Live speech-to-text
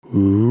In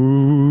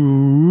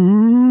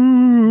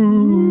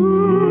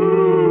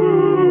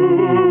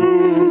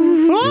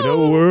a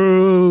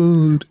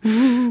world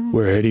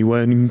where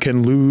anyone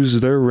can lose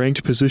their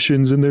ranked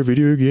positions in their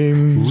video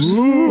games. In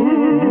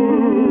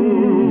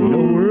a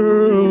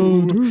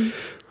world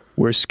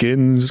where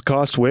skins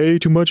cost way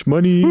too much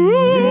money. In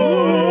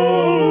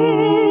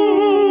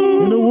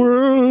a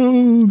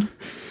world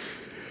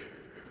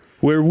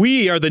where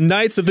we are the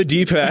Knights of the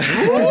D-Pad.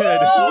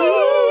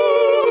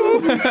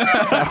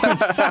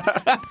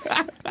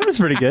 That was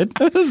pretty good.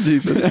 That was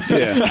decent.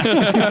 Yeah.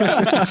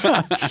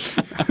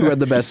 Who had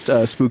the best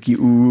spooky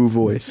ooh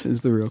voice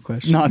is the real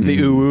question. Not the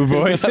ooh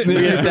voice. We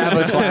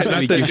established last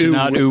week you should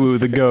not ooh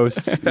the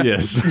ghosts.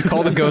 Yes.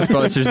 Call the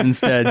Ghostbusters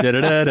instead.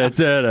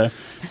 Da-da-da-da-da-da.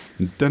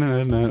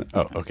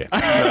 Oh, okay.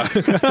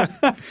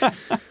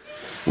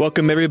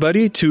 Welcome,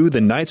 everybody, to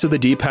the Knights of the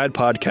D-Pad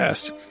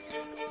podcast.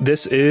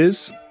 This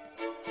is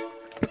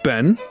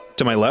Ben,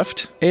 to my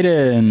left,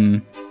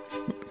 Aiden.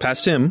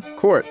 past him,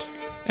 Court.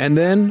 and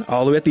then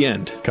all the way at the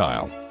end.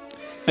 Kyle.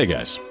 Hey,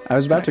 guys. I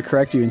was about to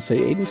correct you and say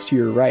Aiden's to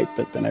your right,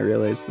 but then I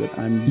realized that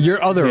I'm...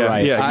 Your other Yeah,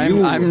 right. yeah.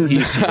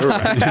 He's your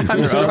right.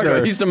 I'm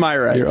struggling. He's to my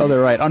right. Your other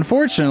right.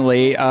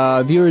 Unfortunately,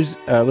 viewers,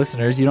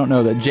 listeners, you don't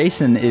know that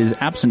Jason is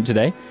absent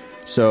today.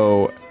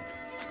 So,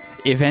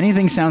 if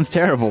anything sounds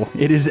terrible,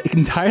 it is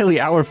entirely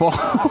our fault.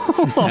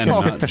 And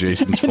not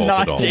Jason's fault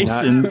Not at all.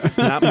 Jason's.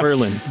 Not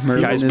Merlin.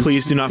 Merlin Guys, is-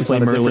 please do not is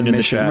flame on a Merlin different in the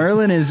mission. chat.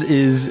 Merlin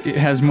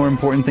has more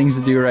important things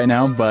to do right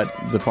now, but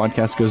the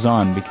podcast goes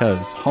on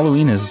because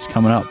Halloween is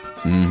coming up.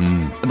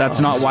 Mm-hmm.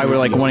 That's not why we're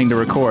like wanting to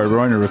record. We're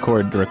wanting to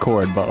record,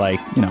 but like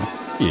Yeah.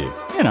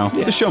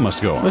 the The show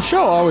must go on.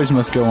 show always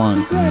must go on.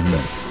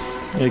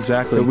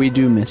 Exactly. But we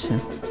do miss him.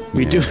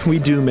 We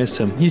do miss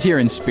him. He's here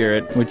in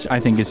spirit, which I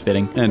think is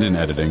fitting, And in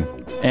editing.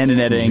 and in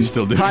editing. He's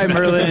still doing Hi, that.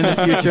 Merlin in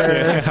the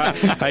future.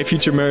 Hi,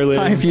 future Merlin.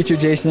 Hi, future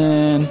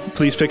Jason.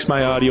 Please fix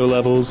my audio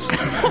levels.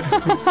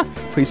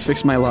 Please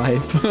fix my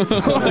life. I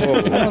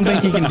don't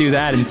think he can do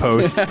that in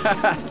post.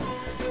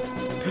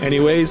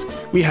 Anyways,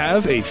 we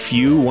have a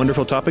few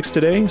wonderful topics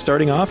today,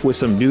 starting off with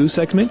some news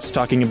segments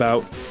talking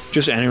about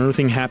just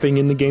anything happening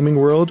in the gaming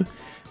world,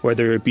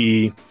 whether it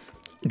be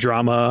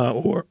drama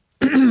or,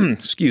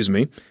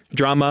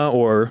 drama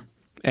or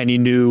any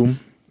new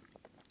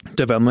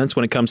developments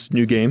when it comes to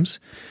new games.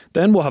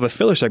 Then we'll have a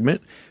filler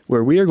segment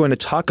where we are going to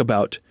talk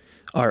about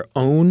our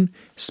own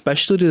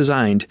specially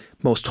designed,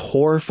 most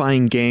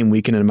horrifying game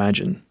we can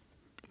imagine.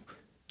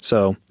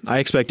 So I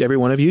expect every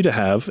one of you to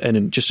have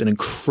just an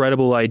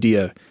incredible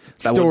idea.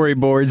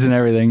 Storyboards and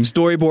everything.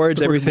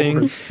 Storyboards,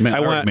 everything. Man, I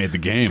Art want made the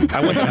game.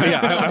 I want some I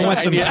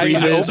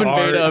previs open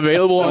art, beta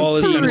available all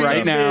on this Steam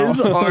kind of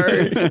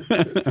right stuff.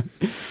 now.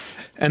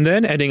 And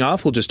then ending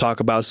off, we'll just talk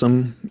about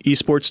some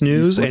esports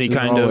news, any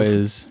kind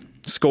of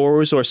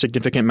scores or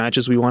significant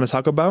matches we want to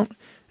talk about.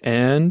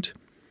 And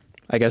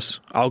I guess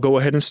I'll go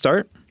ahead and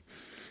start.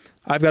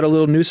 I've got a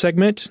little news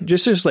segment,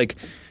 just like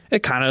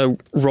it kind of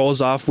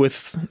rolls off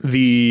with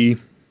the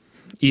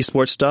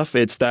esports stuff.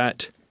 It's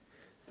that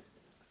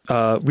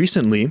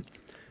recently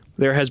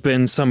there has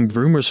been some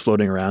rumors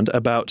floating around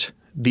about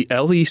the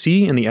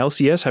LEC and the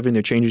LCS having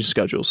their changing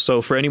schedules.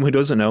 So for anyone who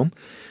doesn't know,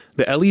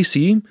 the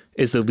LEC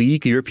is the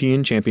League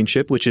European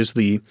Championship, which is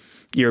the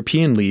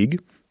European League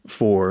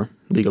for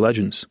League of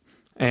Legends.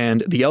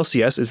 And the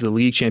LCS is the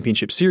League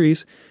Championship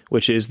Series,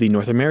 which is the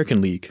North American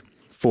League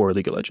for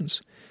League of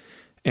Legends.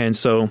 And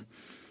so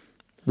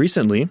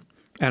recently,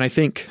 and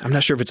I'm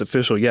not sure if it's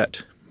official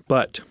yet,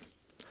 but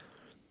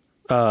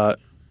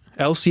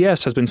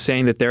LCS has been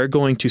saying that they're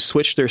going to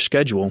switch their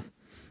schedule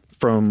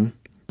from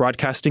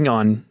broadcasting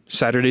on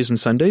Saturdays and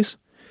Sundays,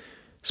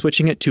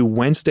 switching it to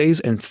Wednesdays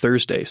and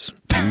Thursdays.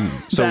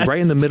 So right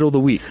in the middle of the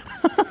week.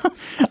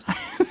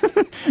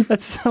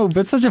 That's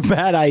such a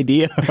bad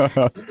idea.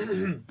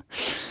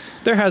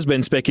 There has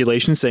been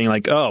speculation saying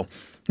like, oh,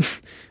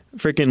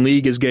 freaking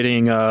League is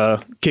getting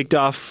kicked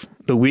off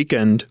the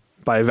weekend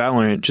by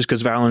Valorant just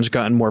because Valorant's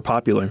gotten more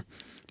popular.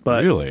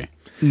 But Really?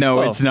 No,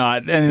 Well- it's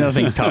not. And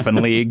nothing's topping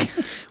League.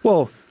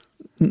 well,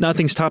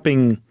 nothing's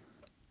topping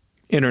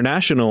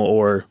international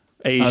or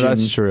Asian Oh,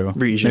 that's true.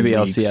 region Maybe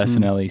leagues. LCS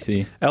and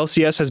LEC.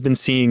 LCS has been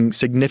seeing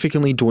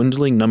significantly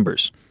dwindling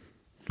numbers,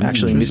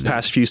 actually, in these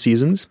past few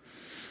seasons,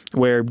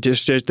 where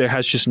there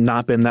has just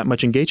not been that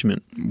much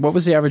engagement. What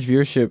was the average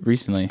viewership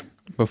recently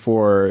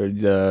before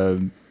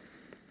the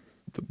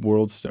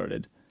world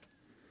started?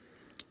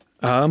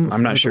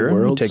 I'm not sure. I'm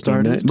world taking a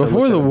started? minute to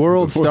Before look the that up.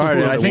 world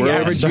started, I think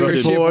world average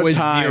started. viewership was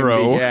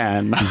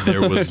zero.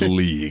 There was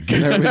League.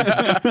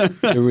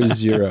 There was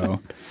zero.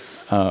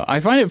 I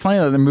find it funny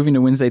that they're moving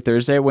to Wednesday,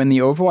 Thursday. When the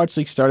Overwatch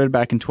League started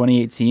back in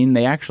 2018,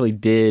 they actually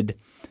did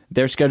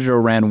their schedule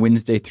ran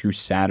Wednesday through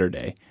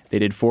Saturday. They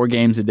did 4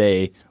 games a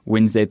day,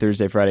 Wednesday,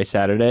 Thursday, Friday,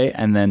 Saturday,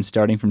 and then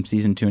starting from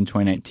Season 2 in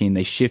 2019,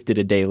 they shifted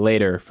a day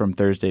later from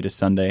Thursday to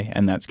Sunday,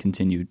 and that's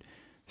continued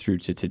through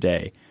to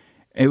today.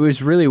 It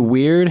was really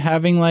weird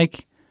having,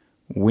 like,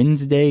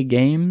 Wednesday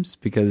games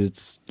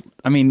because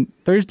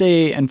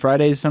Thursday and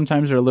Fridays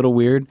sometimes are a little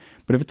weird,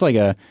 but if it's like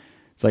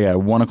It's like a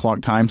 1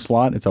 o'clock time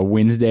slot. It's a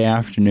Wednesday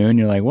afternoon.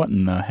 You're like, what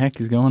in the heck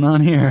is going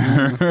on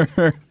here?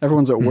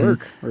 Everyone's at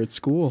work or at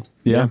school.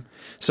 Yeah.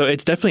 So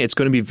it's going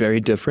to be very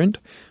different.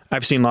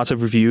 I've seen lots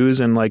of reviews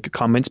and like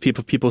comments,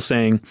 people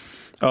saying,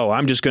 "Oh,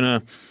 I'm just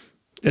gonna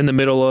in the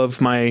middle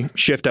of my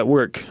shift at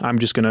work, I'm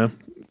just gonna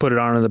put it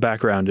on in the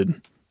background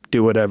and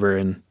do whatever."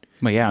 And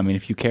Well, yeah, I mean,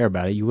 if you care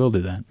about it, you will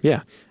do that.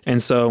 yeah,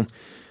 and so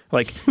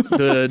like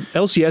the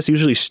LCS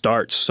usually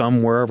starts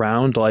somewhere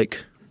around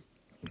like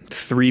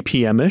 3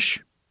 p.m. ish.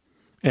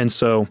 And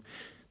so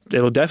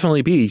it'll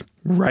definitely be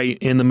right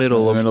in the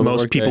middle of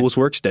most people's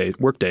work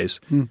days.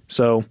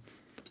 So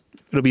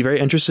it'll be very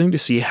interesting to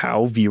see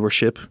how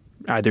viewership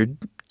either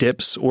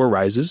dips or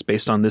rises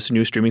based on this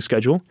new streaming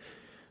schedule.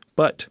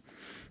 But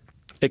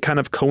it kind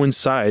of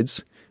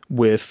coincides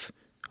with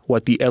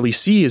what the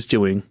LEC is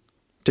doing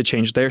to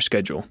change their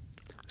schedule.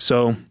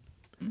 So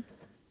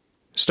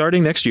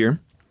starting next year,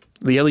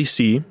 the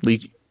LEC,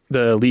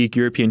 the League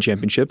European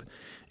Championship,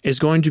 is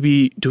going to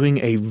be doing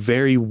a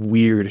very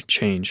weird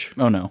change.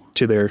 Oh, no.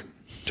 To their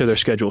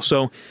schedule.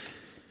 So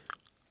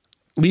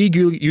League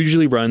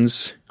usually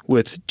runs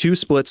with 2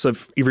 splits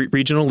of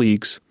regional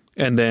leagues,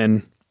 and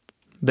then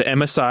the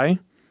MSI,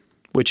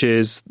 which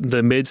is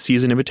the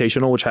mid-season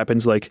invitational, which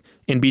happens like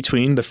in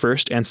between the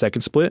first and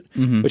second split,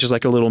 which is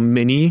like a little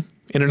mini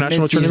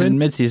international tournament.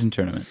 Mid-season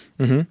tournament.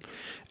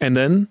 And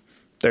then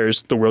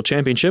there's the World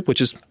Championship,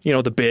 which is,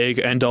 the big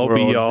end-all,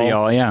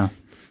 be-all. Yeah.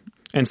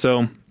 And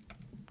so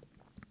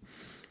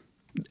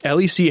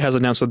LEC has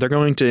announced that they're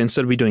going to,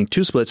 instead of be doing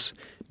 2 splits,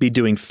 be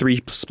doing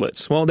 3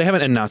 splits. Well, they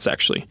haven't announced,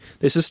 actually.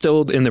 This is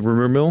still in the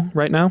rumor mill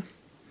right now.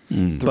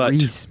 3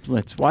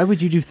 splits. Why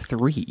would you do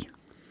 3?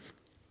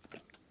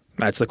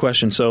 That's the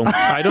question. So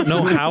I don't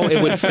know how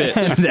it would fit.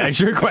 That's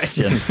your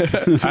question.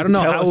 I don't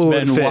know how it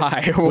would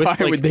fit. Why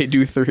would they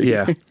do 3?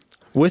 Yeah.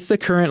 With the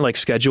current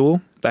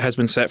schedule that has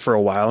been set for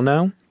a while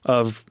now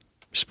of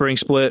spring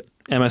split,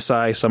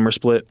 MSI, summer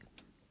split,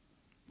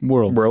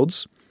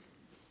 Worlds,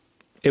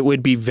 it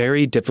would be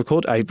very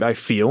difficult, I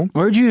feel.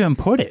 Where'd you even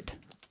put it?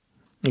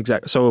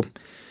 Exactly. So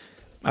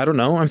I don't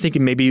know. I'm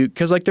thinking maybe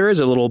because there is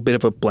a little bit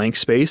of a blank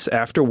space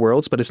after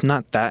Worlds, but it's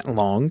not that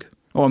long.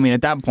 Well, I mean,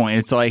 at that point,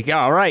 it's like,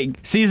 all right,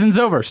 season's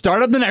over.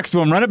 Start up the next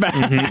one. Run it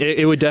back.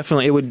 It would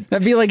definitely.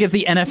 That'd be like if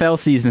the NFL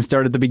season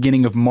started at the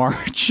beginning of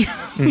March.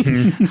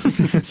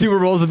 Super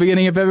Bowl's the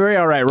beginning of February.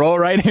 All right, roll it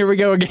right. Here we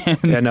go again.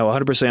 Yeah, no,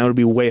 100%. It would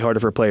be way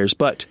harder for players.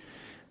 But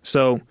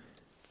so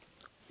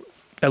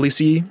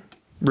LEC,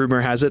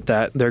 rumor has it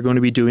that they're going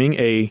to be doing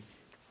a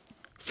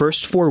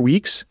first 4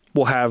 weeks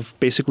will have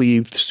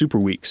basically super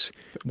weeks.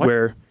 What?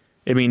 Where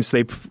it means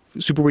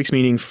super weeks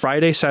meaning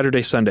Friday,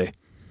 Saturday, Sunday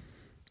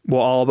will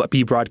all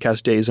be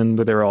broadcast days, and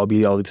there will all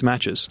be all these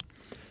matches.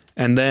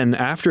 And then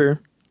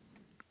after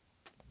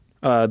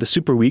the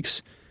super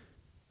weeks,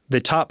 the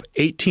top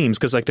 8 teams,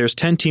 because there's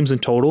 10 teams in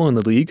total in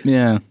the league.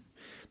 Yeah,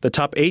 the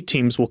top 8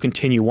 teams will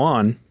continue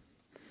on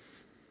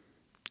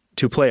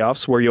to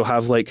playoffs, where you'll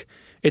have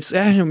it's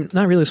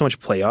not really so much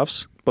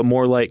playoffs, but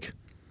more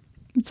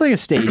it's like a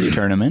stage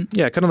tournament.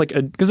 Yeah, kind of like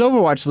because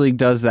Overwatch League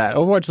does that.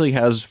 Overwatch League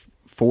has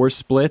 4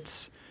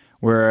 splits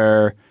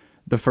where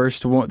the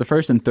first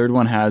and third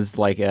one has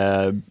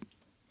a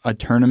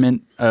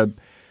tournament,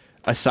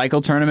 a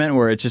cycle tournament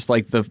where it's just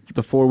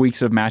the 4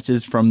 weeks of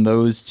matches from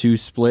those 2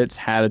 splits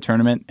had a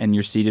tournament, and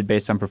you're seeded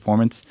based on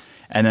performance.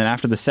 And then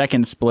after the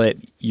second split,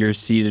 you're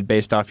seeded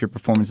based off your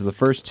performance of the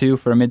first 2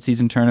 for a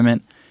mid-season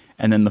tournament,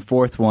 and then the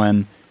fourth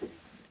one,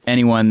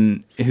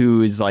 anyone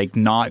who is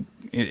not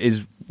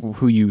is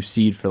who you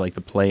seed for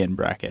the play-in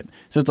bracket.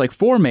 So it's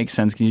 4 makes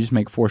sense because you just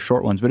make 4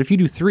 short ones. But if you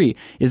do 3,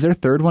 is their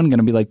third one going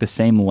to be the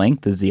same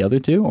length as the other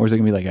 2, or is it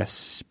going to be a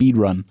speed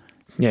run?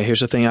 Yeah,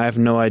 here's the thing. I have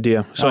no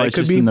idea. So it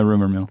could be in the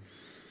rumor mill.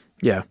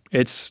 Yeah,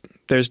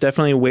 there's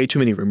definitely way too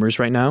many rumors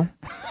right now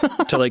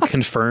to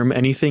confirm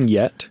anything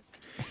yet.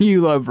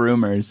 You love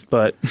rumors.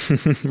 But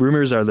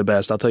rumors are the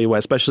best. I'll tell you what,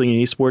 especially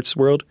in esports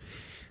world.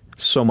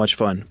 So much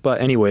fun.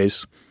 But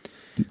anyways,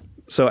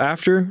 so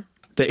after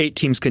the 8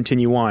 teams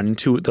continue on and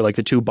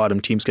the 2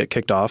 bottom teams get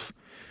kicked off,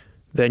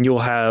 then you'll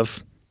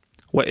have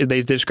what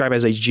they describe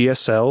as a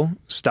GSL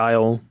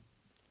style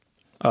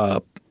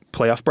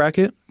playoff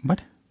bracket.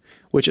 What?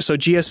 So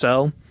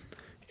GSL,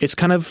 it's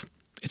kind of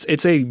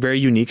it's a very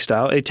unique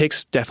style. It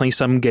takes definitely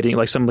some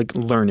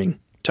learning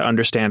to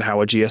understand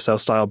how a GSL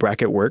style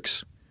bracket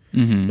works.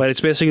 Mm-hmm. But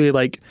it's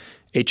basically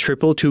a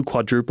triple to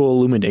quadruple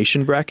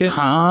elimination bracket.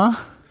 Huh?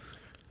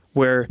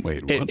 Where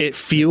it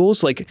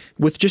feels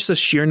with just the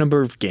sheer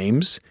number of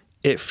games,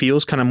 it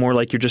feels kind of more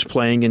like you're just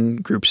playing in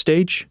group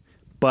stage,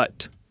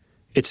 but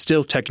it's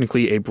still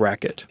technically a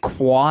bracket.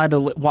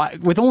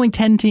 With only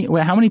 10 teams?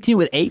 How many teams?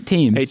 With 8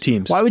 teams? 8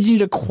 teams. Why would you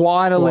need a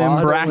quad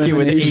bracket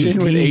with 8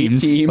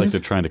 teams? It's like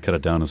they're trying to cut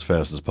it down as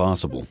fast as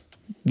possible.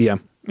 Yeah.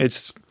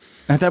 It's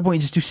at that point,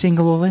 you just do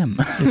single elim.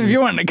 If you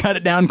want to cut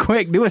it down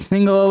quick, do a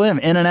single elim.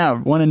 In and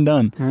out. One and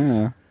done.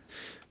 Yeah.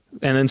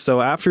 And then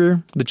so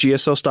after the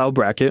GSL style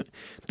bracket,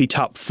 the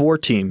top 4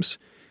 teams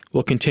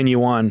will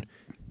continue on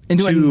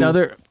into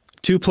another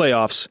 2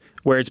 playoffs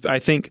where it's, I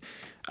think,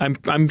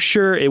 I'm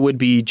sure it would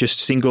be just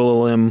single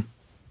elim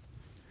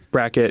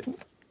bracket,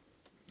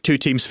 2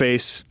 teams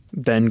face,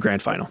 then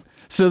grand final.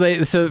 So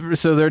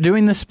they're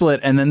doing the split,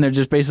 and then they're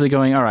just basically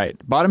going, all right,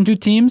 bottom 2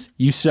 teams,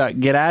 you suck,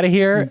 get out of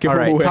here. Go all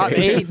right, away. top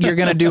 8, you're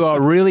going to do a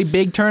really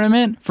big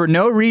tournament for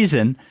no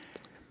reason,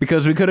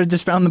 because we could have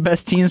just found the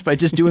best teams by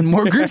just doing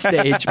more group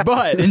stage.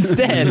 But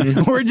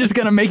instead, we're just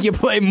going to make you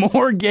play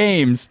more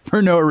games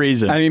for no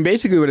reason. I mean,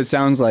 basically what it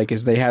sounds like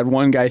is they had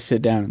one guy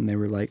sit down and they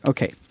were like,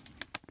 okay,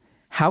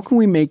 how can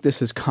we make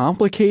this as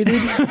complicated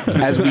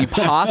as we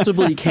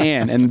possibly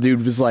can? And the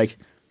dude was like,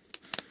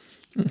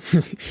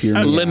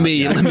 Let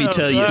me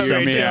tell you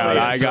something.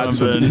 I got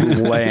some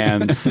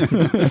plans.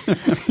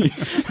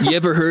 You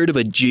ever heard of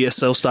a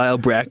GSL style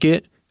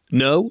bracket?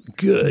 No?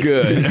 Good.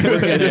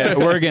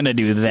 We're gonna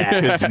do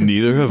that. Because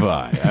neither have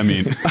I. I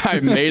mean,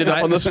 I made it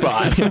up on the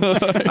spot.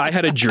 I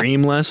had a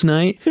dream last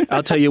night.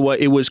 I'll tell you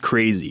what, it was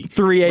crazy.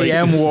 3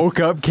 a.m.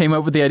 woke up, came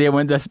up with the idea,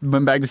 went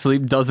back to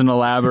sleep, doesn't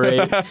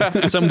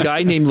elaborate. Some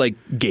guy named like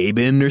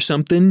Gaben or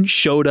something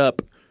showed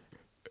up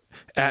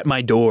at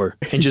my door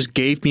and just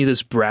gave me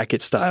this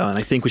bracket style, and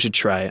I think we should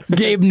try it.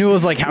 Gabe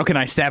Newell's like, how can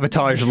I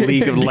sabotage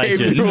League of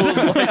Legends?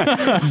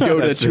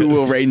 Dota 2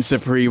 will reign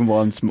supreme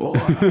once more.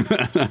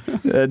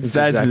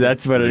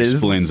 That's what it is.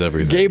 explains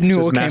everything. Gabe Newell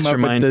his came up with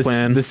mastermind this,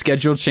 plan. the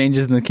schedule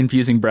changes and the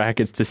confusing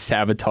brackets to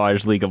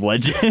sabotage League of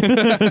Legends.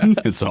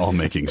 It's all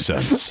making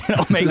sense. It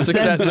all makes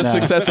sense The now.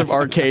 success of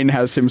Arcane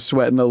has him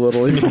sweating a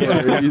little. He's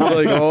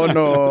like, oh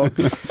no.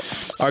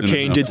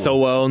 Arcane did so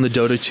well in the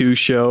Dota 2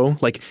 show.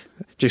 Like,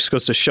 just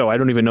goes to show, I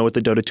don't even know what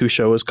the Dota 2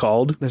 show is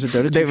called. There's a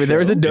Dota 2 There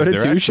was a Is Dota there 2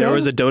 actually? show? There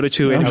was a Dota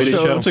 2 animated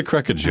So show. let's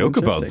crack a joke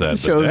about that. but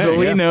Shows dang, what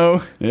we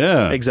know.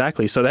 Yeah.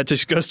 Exactly. So that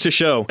just goes to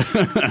show.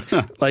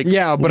 Like,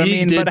 Yeah, but I we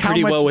mean, did but how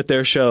pretty much- well with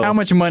their show. How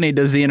much money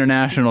does the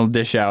International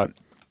dish out?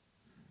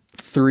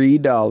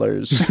 $3.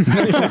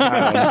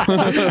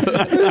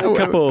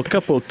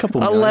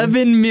 Couple.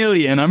 11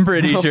 million, I'm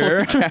pretty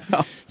sure.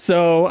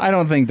 So I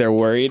don't think they're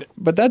worried.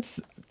 But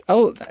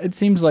it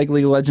seems like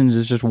League of Legends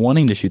is just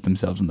wanting to shoot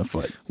themselves in the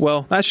foot.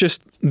 Well, that's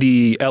just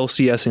the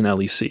LCS and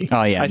LEC.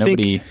 Oh yeah, I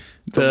nobody. think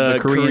the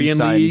Korean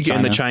side in League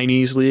and the China.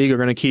 Chinese League are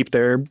going to keep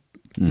their.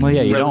 Well,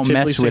 yeah, you don't relatively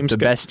mess same with the sca-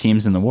 best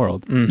teams in the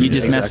world. You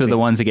just mess with exactly. the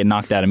ones that get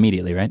knocked out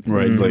immediately, right?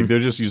 Right, like they're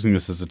just using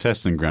this as a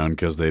testing ground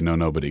because they know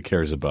nobody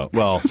cares about.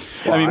 Well,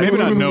 I mean, maybe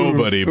not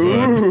nobody,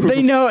 but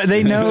They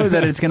know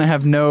that it's going to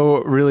have no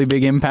really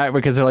big impact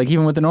because they're like,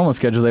 even with the normal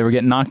schedule, they were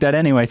getting knocked out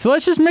anyway. So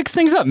let's just mix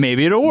things up.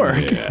 Maybe it'll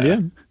work. Yeah.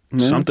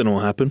 Something will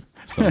happen.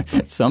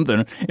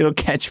 Something. It'll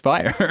catch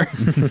fire.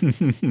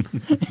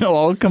 It'll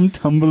all come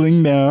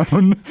tumbling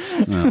down.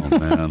 Oh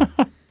man,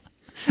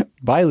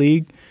 Bye,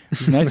 League.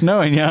 It's nice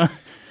knowing you.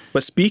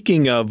 But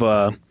speaking of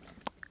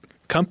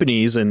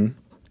companies and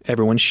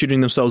everyone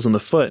shooting themselves in the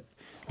foot,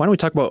 why don't we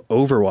talk about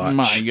Overwatch?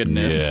 My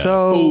goodness. Yeah.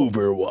 So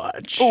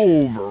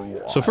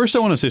Overwatch. So first, I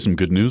want to say some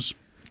good news.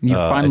 you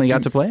finally I got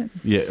think- to play it?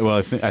 Yeah, well,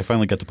 I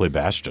finally got to play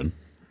Bastion.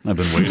 I've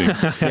been waiting.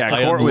 Yeah,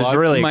 I Court was unlocked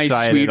really my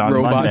excited sweet on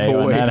robot Monday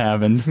boy. when that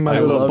happened. My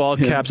little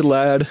ball-capped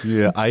lad.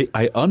 Yeah,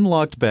 I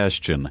unlocked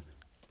Bastion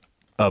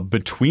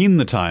between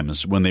the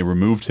times when they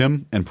removed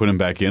him and put him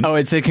back in. Oh,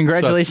 it's a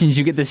congratulations!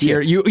 You get this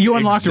here. You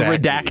unlocked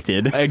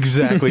redacted.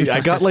 Exactly. I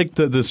got like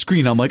the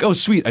screen. I'm like, oh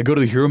sweet. I go to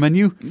the hero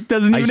menu.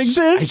 Doesn't even I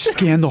exist.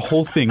 scanned the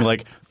whole thing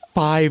like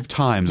 5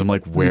 times. I'm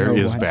like, where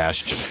is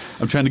Bastion?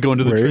 I'm trying to go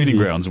into the Where is training he?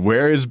 grounds.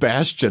 Where is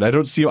Bastion? I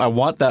don't see. I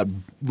want that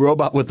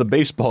robot with the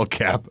baseball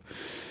cap.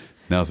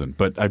 Nothing.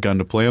 But I've gotten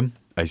to play him.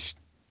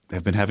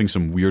 Have been having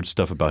some weird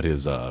stuff about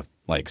his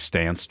like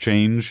stance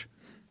change,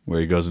 where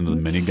he goes into the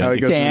minigun. How he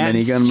goes in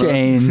the Dance minigun mode.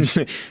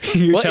 change.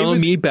 You're Well, it telling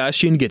was- me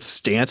Bastion gets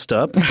stanced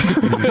up?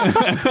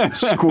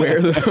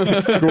 Square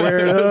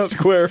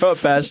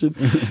up, Bastion.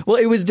 Well,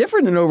 it was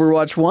different in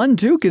Overwatch 1,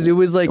 too, because it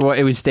was like, Well,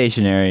 it was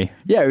stationary.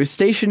 yeah, it was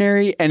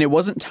stationary, and it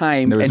wasn't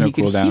timed, There was and no he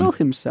could cooldown. heal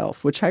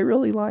himself, which I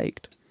really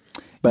liked.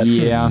 But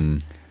Yeah.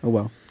 oh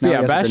well. Now he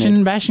Yeah, has a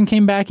grenade. Bastion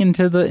came back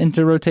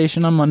into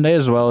rotation on Monday,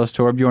 as well as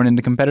Torbjorn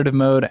into competitive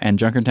mode, and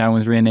Junkertown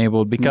was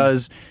re-enabled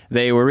because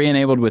they were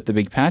re-enabled with the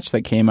big patch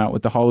that came out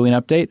with the Halloween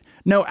update.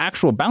 No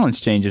actual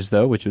balance changes,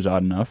 though, which was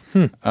odd enough.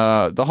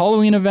 The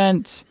Halloween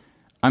event,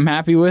 I'm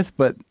happy with,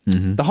 but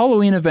the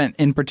Halloween event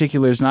in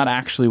particular is not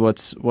actually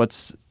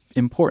what's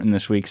important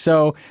this week.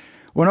 So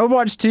when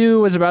Overwatch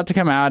 2 was about to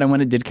come out, and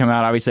when it did come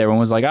out, obviously everyone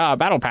was like,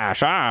 Battle Pass,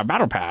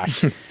 Battle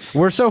Pass.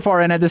 We're so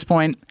far in at this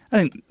point, I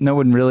think no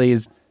one really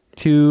is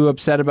too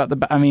upset about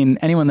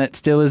anyone that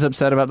still is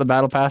upset about the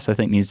Battle Pass, I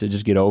think needs to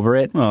just get over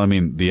it. Well, I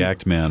mean, the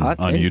Act Man Hot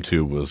on take.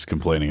 YouTube was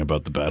complaining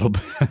about the battle.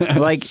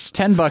 Like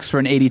 $10 for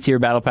an 80-tier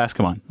Battle Pass,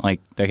 come on.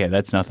 Like, okay,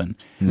 that's nothing.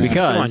 Come on,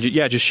 Because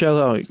just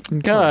shell out.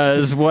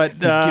 what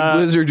Just give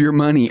Blizzard your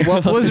money.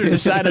 what Blizzard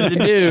decided to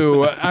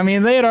do, I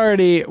mean, we'd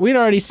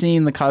already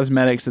seen the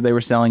cosmetics that they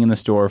were selling in the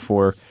store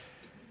for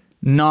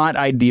not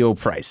ideal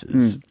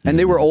prices. And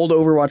they were old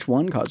Overwatch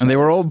 1 cosmetics. And they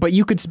were old, but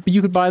you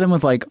could buy them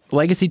with like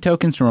legacy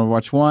tokens from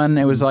Overwatch 1.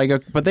 It was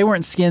but they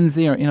weren't skins.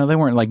 They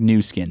weren't like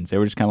new skins. They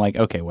were just kind of like,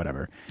 okay,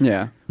 whatever.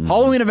 Yeah.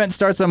 Halloween event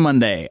starts on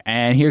Monday,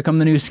 and here come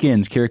the new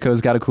skins.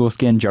 Kiriko's got a cool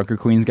skin. Junker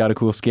Queen's got a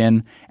cool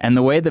skin. And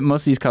the way that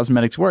most of these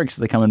cosmetics works,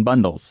 they come in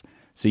bundles.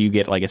 So you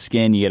get like a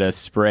skin, you get a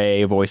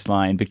spray, a voice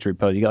line, victory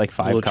pose. You get like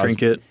 5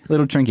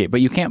 little trinket, but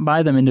you can't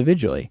buy them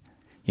individually.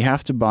 You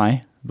have to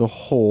buy the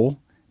whole.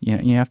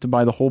 You have to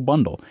buy the whole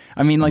bundle.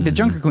 I mean, like the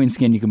Junker Queen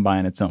skin you can buy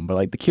on its own, but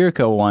like the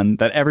Kiriko one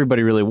that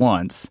everybody really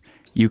wants,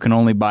 you can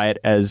only buy it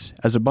as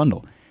a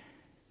bundle.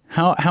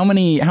 How much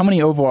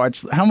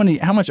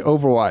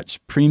Overwatch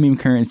premium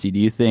currency do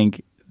you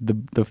think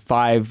the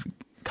 5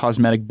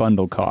 cosmetic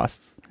bundle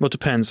costs? Well, it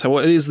depends.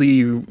 What is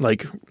the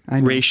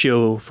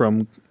ratio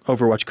from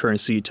Overwatch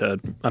currency to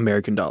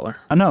American dollar?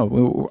 I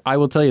know. I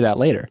will tell you that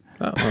later.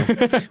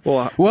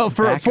 Well,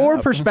 for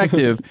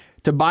perspective,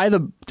 to buy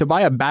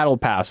a battle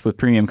pass with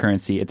premium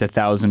currency, it's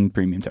 1,000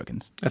 premium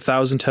tokens.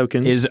 1,000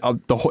 tokens is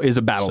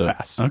a battle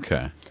pass.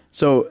 Okay.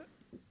 So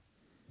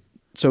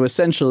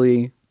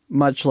essentially,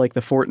 much like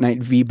the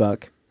Fortnite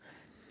V-Buck,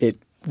 it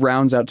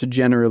rounds out to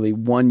generally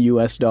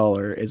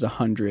 $1 is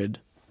 100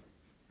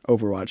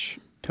 Overwatch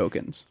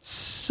tokens.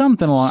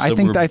 Something along. So I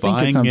think we're it's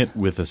buying it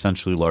with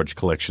essentially large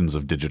collections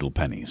of digital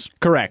pennies.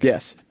 Correct.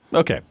 Yes.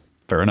 Okay.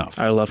 Fair enough.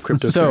 I love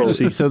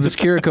cryptocurrency. So this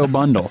Kiriko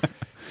bundle.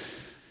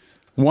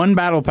 One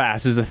battle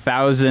pass is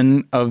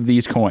 1,000 of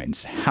these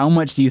coins. How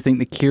much do you think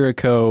the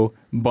Kiriko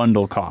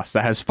bundle costs?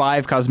 That has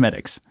 5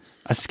 cosmetics,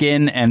 a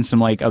skin, and some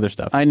like other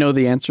stuff. I know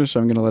the answer, so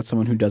I'm going to let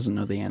someone who doesn't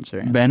know the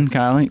answer. Ben,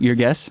 Kyle, your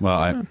guess?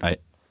 Well,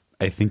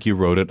 I think you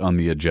wrote it on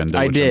the agenda,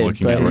 I which did, I'm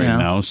looking but, at right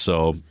now,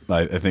 so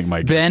I think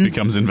my guess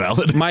becomes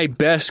invalid. My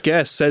best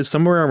guess says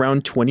somewhere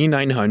around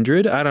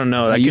 2,900. I don't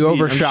know. You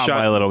overshot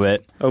by a little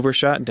bit.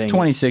 Overshot? Dang. It's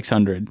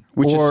 2,600,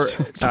 which or is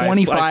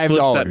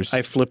 $25.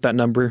 I flipped that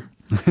number.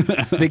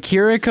 The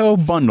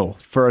Kiriko bundle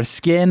for a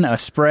skin, a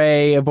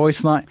spray, a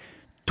voice line,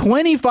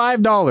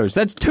 $25.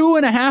 That's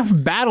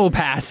 2.5 battle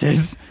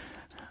passes.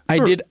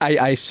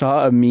 I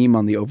saw a meme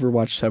on the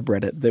Overwatch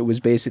subreddit that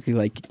was basically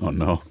like, oh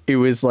no, it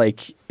was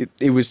like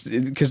it was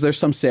because there's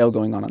some sale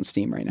going on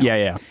Steam right now.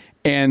 Yeah.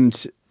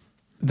 And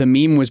the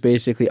meme was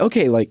basically,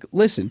 okay, like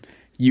listen,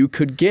 you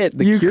could get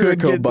the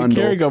Kiriko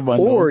bundle,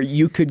 or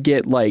you could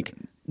get like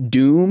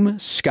Doom,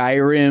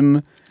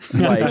 Skyrim,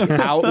 like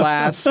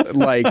Outlast,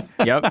 like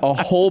a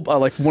whole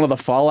like one of the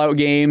Fallout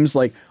games,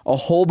 like a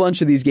whole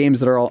bunch of these games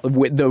that are all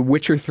the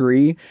Witcher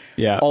 3,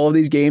 all of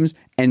these games,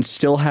 and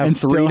still have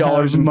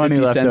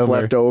 $3.50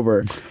 left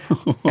over.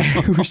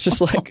 It was just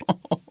like,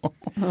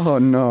 oh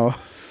no.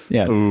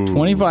 Yeah,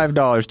 $25,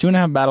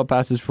 2.5 battle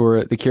passes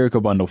for the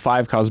Kiriko bundle,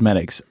 5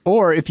 cosmetics,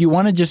 or if you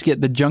want to just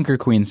get the Junker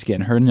Queen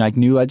skin, her like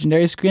new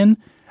legendary skin.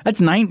 That's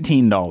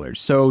 $19.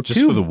 So just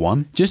for the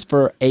one? Just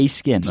for a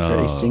skin.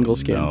 For a single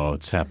skin. No,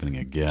 it's happening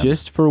again.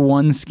 Just for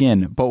one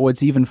skin. But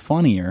what's even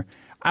funnier,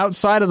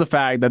 outside of the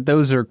fact that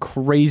those are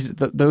crazy,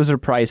 those are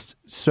priced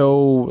so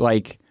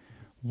like,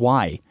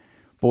 why?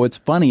 But what's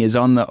funny is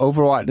on the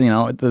Overwatch,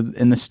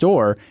 in the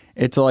store,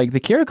 it's like the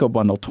Kiriko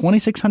bundle,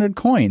 2,600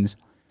 coins.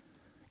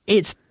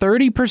 It's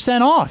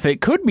 30% off.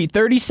 It could be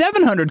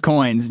 3,700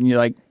 coins, and you're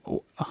like,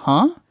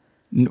 huh?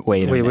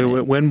 Wait.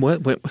 When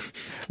what? But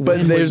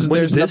there's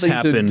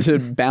nothing to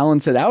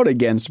balance it out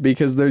against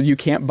because you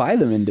can't buy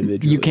them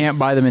individually. You can't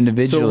buy them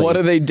individually. So what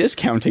are they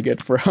discounting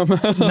it from?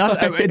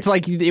 It's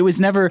like it was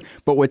never.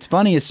 But what's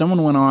funny is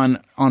someone went on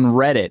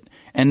Reddit,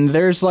 and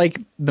there's like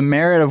the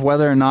merit of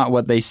whether or not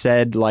what they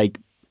said like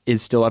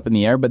is still up in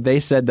the air. But they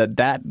said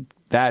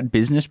that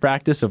business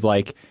practice of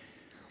like,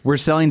 we're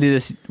selling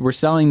this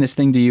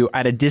thing to you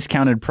at a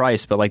discounted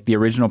price, but like the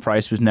original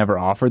price was never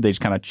offered. They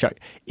just kind of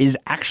is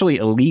actually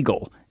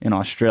illegal in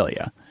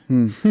Australia.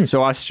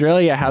 So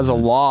Australia has a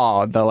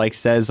law that like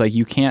says like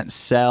you can't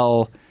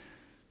sell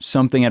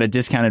something at a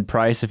discounted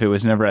price if it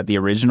was never at the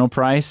original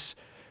price,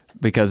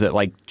 because it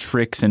like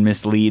tricks and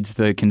misleads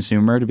the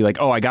consumer to be like,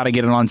 oh, I got to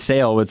get it on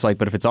sale. It's like,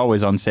 but if it's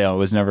always on sale, it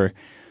was never.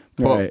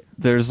 Right.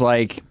 There's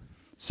like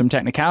some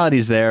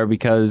technicalities there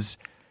because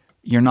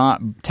you're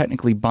not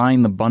technically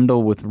buying the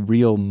bundle with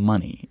real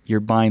money.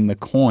 You're buying the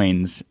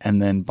coins and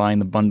then buying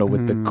the bundle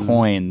with the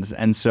coins.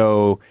 And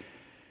so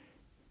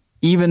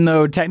even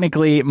though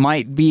technically it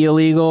might be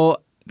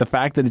illegal, the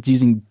fact that it's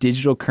using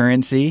digital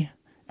currency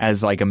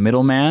as like a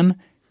middleman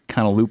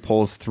kind of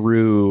loopholes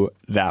through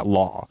that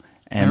law.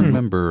 And I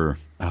remember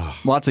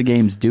lots of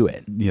games do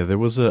it. Yeah, there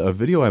was a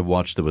video I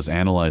watched that was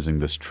analyzing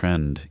this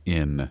trend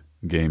in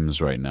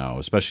games right now,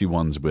 especially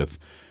ones with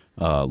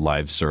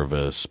live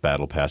service,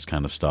 battle pass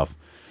kind of stuff.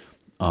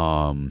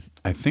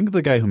 I think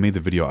the guy who made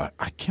the video,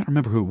 I can't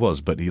remember who it was,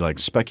 but he like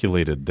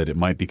speculated that it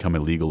might become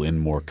illegal in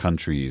more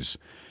countries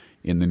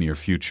in the near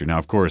future. Now,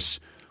 of course,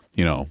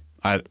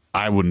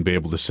 I wouldn't be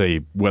able to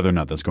say whether or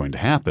not that's going to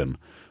happen,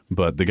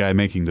 but the guy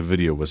making the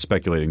video was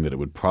speculating that it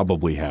would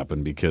probably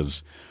happen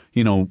because,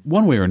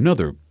 one way or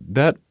another,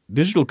 that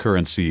digital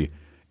currency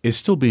is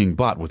still being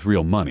bought with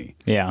real money.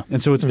 Yeah.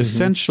 And so it's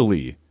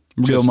essentially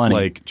Real just money.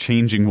 like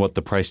changing what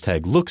the price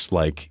tag looks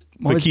like,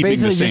 Well, but it's keeping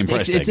the basically same just,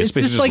 price it's, tag. it's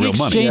just like real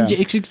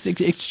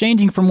money.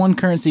 exchanging from one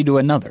currency to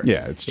another.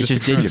 Yeah, it's just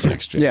digital. currency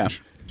exchange. Yeah.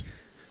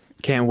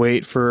 Can't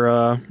wait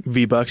for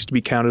V-Bucks to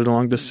be counted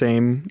along the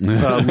same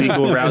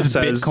legal routes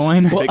as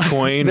Bitcoin?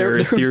 Bitcoin There or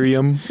was-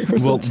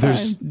 Ethereum. Well,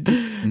 there's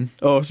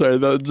Oh, sorry.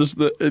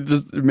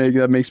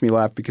 That makes me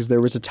laugh because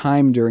there was a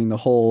time during the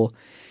whole,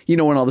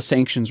 when all the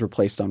sanctions were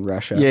placed on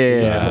Russia,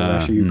 Yeah. the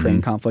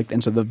Russia-Ukraine conflict,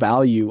 and so the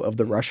value of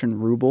the Russian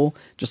ruble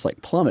just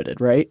like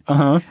plummeted, right?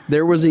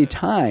 There was a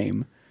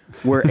time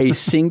where a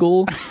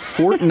single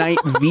Fortnite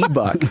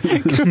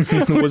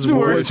V-Buck was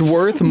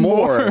worth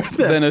more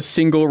than a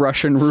single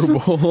Russian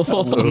ruble.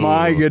 Oh,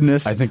 my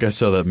goodness. I think I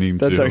saw that meme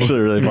too. That's actually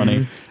really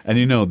funny.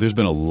 And there's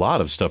been a lot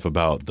of stuff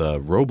about the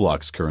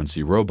Roblox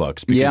currency,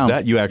 Robux, because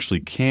that you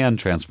actually can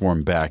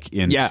transform back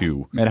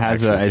into. It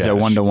has actual a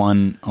cash.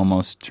 1-to-1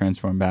 almost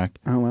transform back.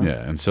 Oh, wow.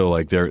 Yeah, and so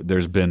like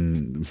there's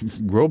been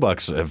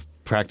Robux have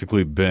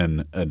practically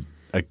been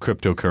a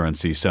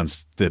cryptocurrency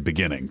since the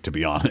beginning, to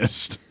be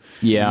honest.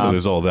 Yeah. So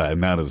there's all that,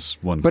 and that is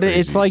one. But crazy.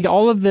 it's like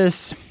all of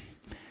this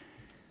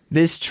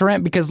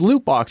trend, because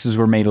loot boxes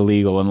were made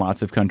illegal in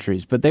lots of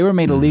countries, but they were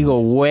made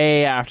illegal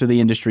way after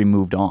the industry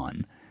moved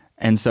on.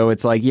 And so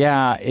it's like,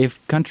 yeah,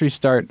 if countries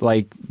start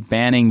like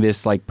banning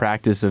this like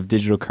practice of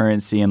digital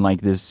currency and like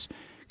this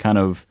kind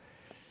of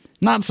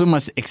not so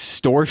much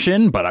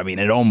extortion, but I mean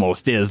it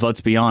almost is,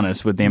 let's be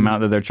honest, with the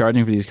amount that they're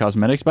charging for these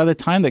cosmetics, by the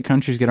time that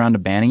countries get around to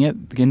banning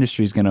it, the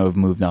industry's going to have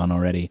moved on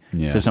already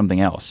to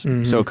something else.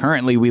 So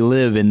currently we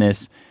live in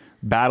this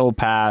battle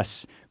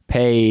pass,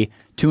 pay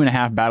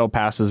 2.5 battle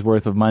passes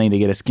worth of money to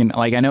get a skin.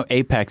 Like I know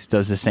Apex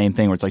does the same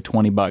thing where it's like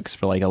 $20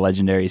 for like a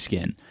legendary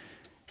skin.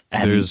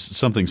 And there's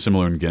something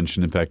similar in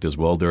Genshin Impact as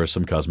well. There are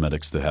some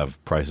cosmetics that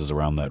have prices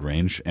around that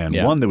range, and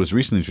one that was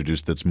recently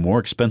introduced that's more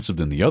expensive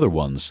than the other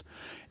ones,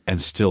 and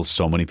still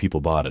so many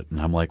people bought it. And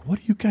I'm like, what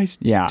are you guys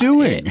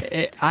doing?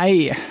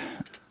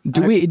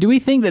 Do we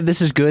think that this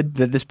is good,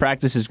 that this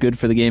practice is good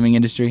for the gaming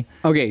industry?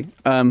 Okay.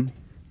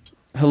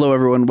 Hello,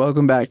 everyone.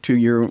 Welcome back to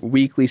your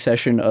weekly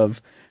session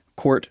of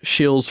Court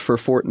shills for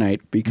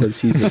Fortnite because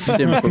he's a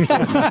sim for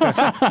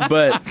Fortnite.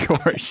 But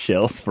Court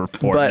shills for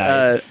Fortnite.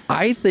 But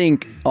I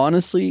think,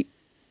 honestly,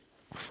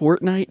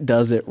 Fortnite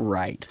does it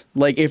right.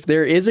 Like, if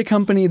there is a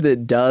company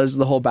that does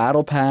the whole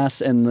battle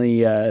pass and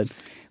the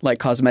like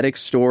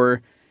cosmetics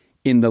store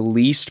in the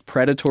least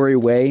predatory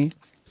way,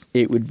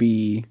 it would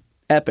be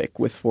Epic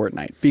with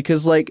Fortnite.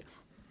 Because, like,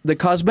 the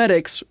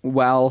cosmetics,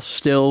 while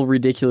still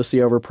ridiculously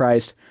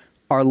overpriced,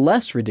 are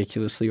less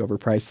ridiculously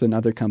overpriced than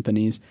other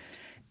companies.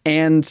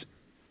 And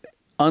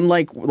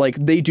unlike, like,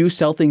 they do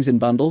sell things in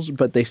bundles,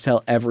 but they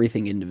sell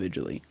everything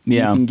individually.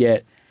 Yeah. You can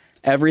get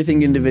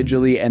everything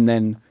individually, and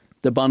then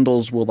the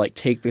bundles will, like,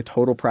 take the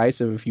total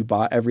price of if you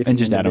bought everything And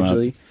just add 'em up.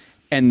 individually.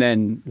 And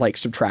then, like,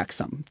 subtract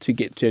some to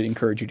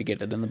encourage you to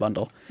get it in the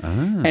bundle.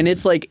 And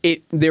it's like,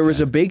 there was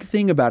a big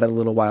thing about it a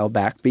little while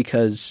back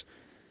because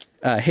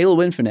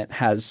Halo Infinite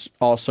has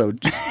also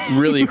just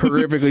really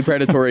horrifically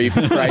predatory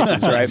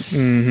prices, right?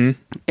 Mm-hmm.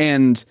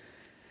 And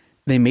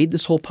they made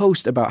this whole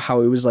post about how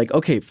it was like,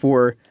 okay,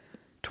 for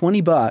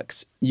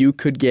 $20, you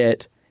could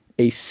get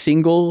a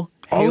single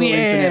Halo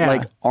Infinite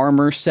like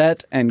armor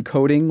set and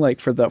coating, like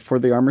for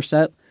the armor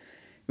set.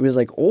 It was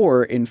like,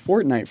 or in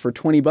Fortnite for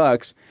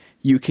 $20,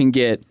 you can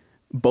get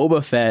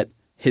Boba Fett,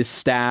 his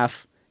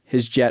staff,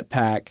 his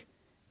jetpack,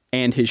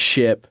 and his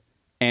ship,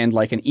 and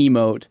like an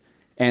emote,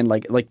 and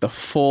like the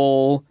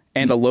full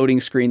and a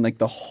loading screen, like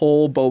the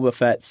whole Boba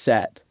Fett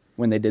set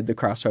when they did the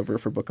crossover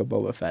for Book of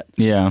Boba Fett.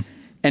 Yeah.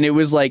 And it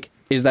was like,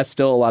 is that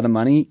still a lot of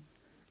money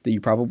that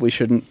you probably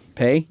shouldn't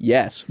pay?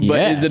 Yes.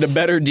 But is it a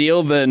better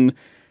deal than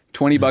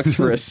 $20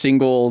 for a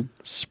single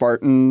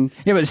Spartan?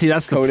 Yeah, but see,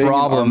 that's the coating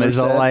problem. and Is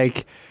armor set?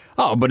 like,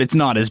 oh, but it's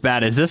not as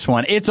bad as this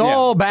one. It's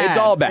all bad. It's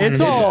all bad.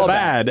 It's all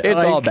bad.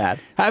 It's all bad.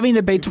 Having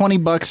to pay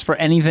 $20 for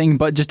anything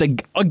but just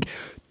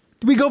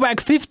we go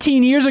back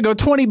 15 years ago,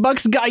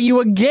 $20 got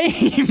you a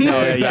game.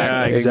 No,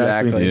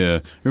 exactly. Yeah.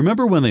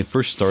 Remember when they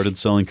first started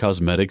selling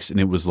cosmetics and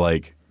it was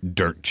like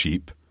dirt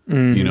cheap?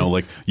 You know,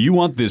 like you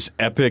want this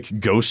epic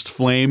ghost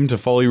flame to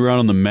follow you around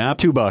on the map?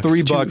 $2.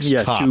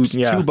 $3 tops.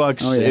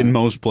 $2 in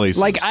most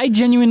places. Like, I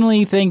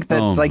genuinely think that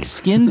like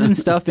skins and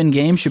stuff in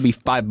games should be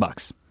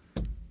 $5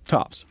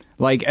 Tops.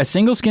 Like a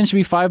single skin should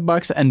be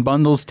 $5 and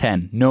bundles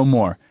 10, no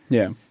more.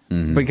 Yeah.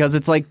 Because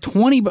it's like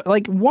 20.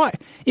 Like, why?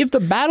 If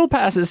the battle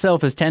pass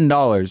itself is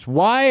 $10,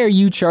 why are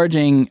you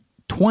charging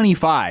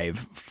 $25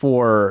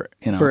 for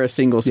For a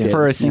single skin.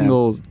 for a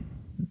single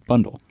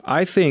bundle?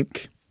 I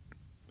think,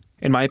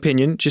 in my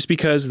opinion, just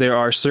because there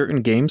are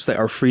certain games that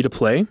are free to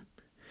play,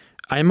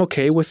 I'm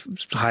okay with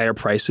higher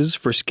prices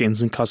for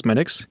skins and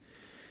cosmetics,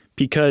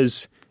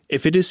 because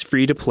if it is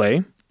free to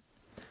play,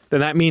 then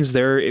that means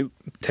there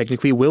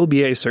technically will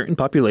be a certain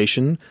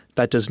population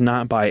that does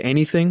not buy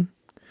anything.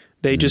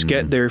 They just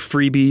get their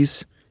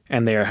freebies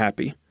and they are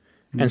happy.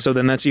 And so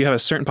then you have a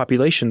certain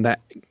population that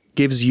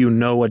gives you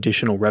no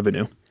additional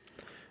revenue.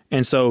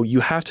 And so you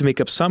have to make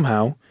up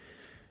somehow,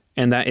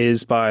 and that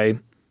is by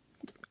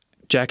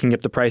jacking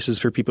up the prices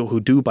for people who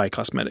do buy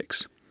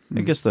cosmetics. I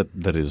guess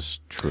that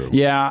is true.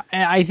 Yeah,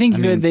 I think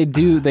that they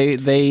do.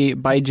 They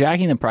by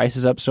jacking the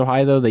prices up so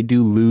high, though, they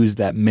do lose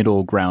that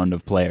middle ground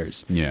of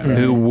players. Yeah.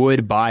 Who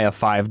would buy a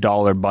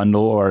 $5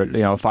 bundle or a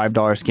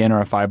 $5 skin or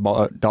a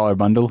 $5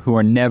 bundle, who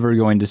are never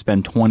going to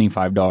spend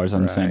 $25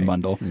 on the same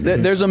bundle.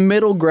 There's a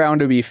middle ground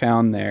to be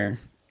found there.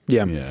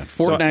 Yeah.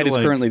 Fortnite is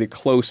currently the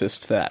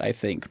closest to that, I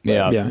think.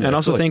 But And I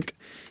also think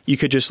you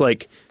could just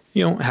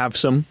have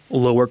some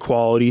lower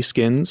quality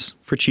skins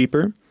for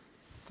cheaper.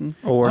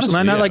 Or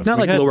honestly,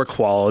 not lower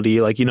quality,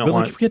 we get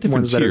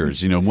different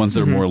tiers, ones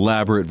that are more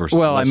elaborate versus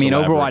less Overwatch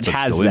elaborate,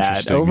 has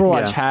that.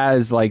 Overwatch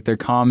has their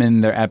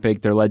common, their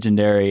epic, their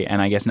legendary, and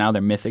I guess now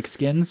their mythic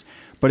skins.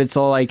 But it's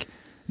all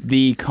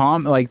the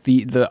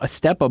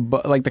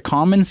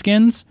common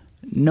skins.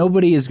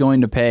 Nobody is going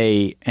to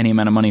pay any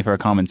amount of money for a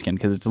common skin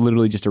because it's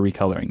literally just a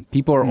recoloring.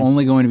 People are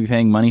only going to be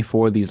paying money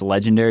for these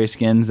legendary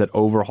skins that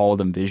overhaul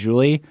them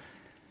visually.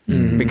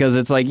 Because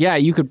it's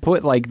you could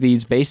put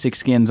these basic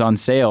skins on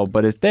sale,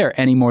 but if they're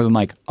any more than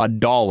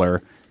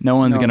 $1, no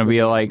one's going to be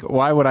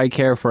why would I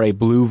care for a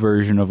blue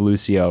version of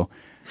Lucio?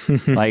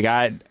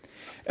 I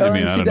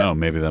don't know.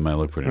 Maybe that might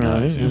look pretty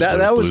nice.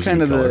 That was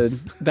kind of the.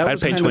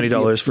 I'd pay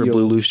 $20 for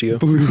blue Lucio.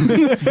 Blue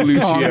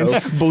Lucio.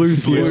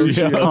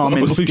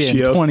 Common skin,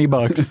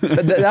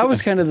 $20. That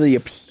was kind of the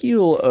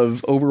appeal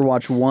of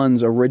Overwatch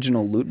 1's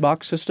original loot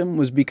box system,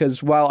 was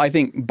because while I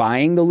think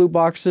buying the loot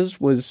boxes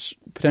was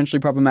potentially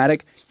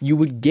problematic, you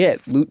would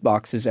get loot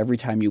boxes every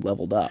time you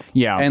leveled up.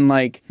 Yeah. And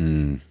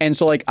and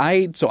so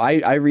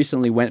I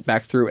recently went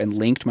back through and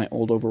linked my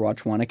old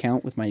Overwatch 1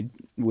 account with my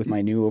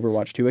new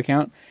Overwatch 2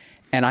 account.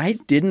 And I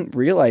didn't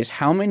realize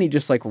how many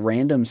just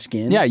random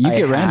skins. Yeah, you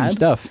get random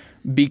stuff.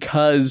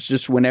 Because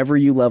just whenever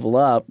you level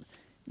up,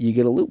 you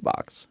get a loot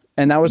box.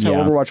 And that was how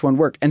Overwatch 1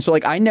 worked. And so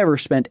I never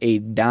spent a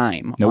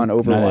dime on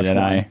Overwatch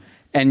 1.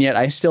 And yet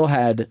I still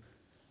had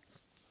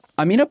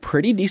a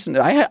pretty decent.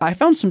 I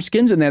found some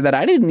skins in there that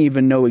I didn't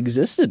even know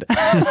existed,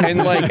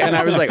 and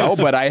I was oh,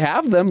 but I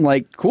have them.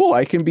 Cool,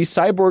 I can be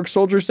Cyborg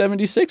Soldier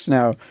 76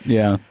 now.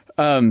 Yeah.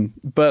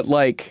 But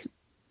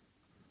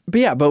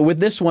with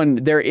this one,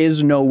 there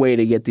is no way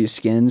to get these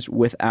skins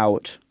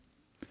without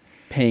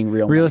paying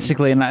real money.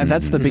 Realistically, and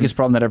that's the biggest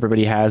problem that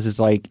everybody has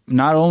is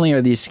not only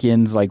are these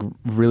skins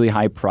really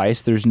high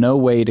priced, there's no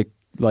way to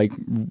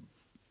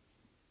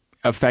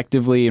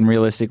effectively and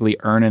realistically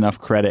earn enough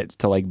credits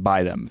to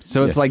buy them.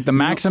 So it's the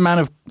max amount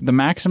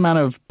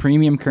of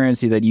premium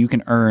currency that you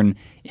can earn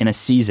in a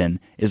season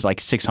is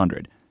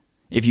 600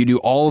 if you do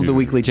all of the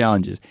weekly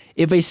challenges.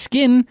 If a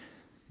skin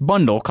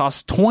bundle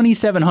costs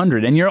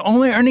 2,700 and you're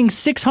only earning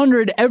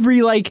 600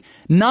 every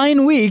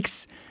 9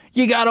 weeks,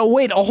 you gotta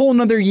wait a whole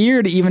nother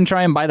year to even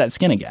try and buy that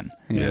skin again.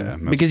 Yeah,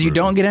 because you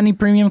don't get any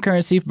premium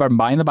currency from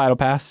buying the Battle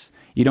Pass.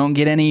 You don't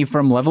get any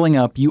from leveling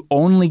up. You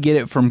only get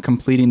it from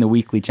completing the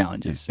weekly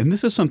challenges. And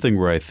this is something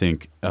where I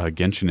think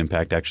Genshin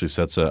Impact actually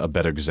sets a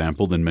better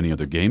example than many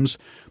other games,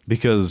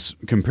 because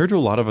compared to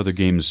a lot of other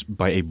games,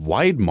 by a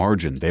wide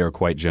margin, they are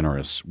quite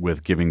generous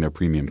with giving their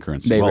premium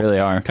currency. They really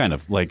are. Kind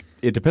of.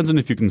 It depends on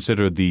if you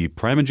consider the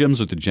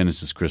Primogems or the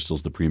Genesis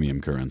Crystals the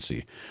premium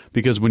currency.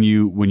 Because when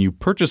you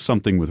purchase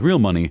something with real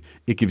money,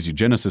 it gives you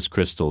Genesis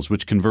Crystals,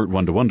 which convert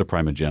 1-to-1 to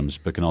Primogems,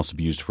 but can also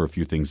be used for a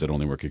few things that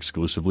only work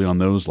exclusively on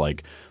those,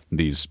 like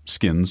these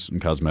skins and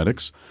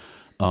cosmetics.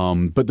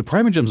 But the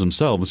Primogems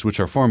themselves,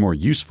 which are far more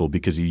useful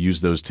because you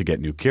use those to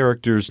get new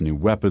characters, new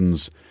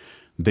weapons,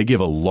 they give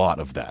a lot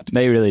of that.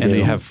 They really do. And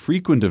they have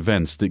frequent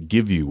events that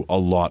give you a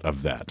lot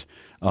of that.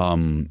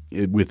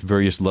 With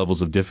various levels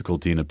of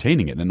difficulty in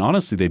obtaining it. And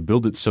honestly, they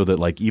build it so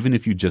that even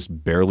if you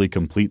just barely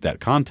complete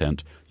that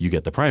content, you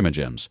get the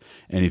Primogems.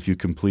 And if you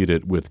complete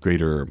it with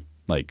greater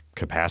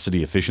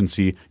capacity,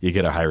 efficiency, you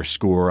get a higher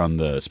score on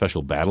the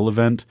special battle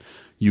event.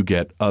 You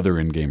get other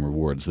in-game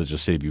rewards that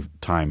just save you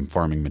time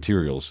farming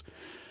materials.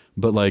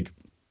 But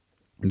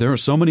there are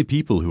so many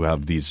people who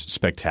have these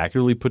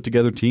spectacularly put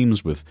together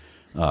teams with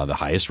the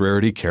highest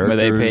rarity characters.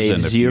 Where they pay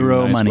and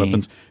zero money.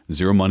 Weapons.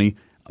 Zero money.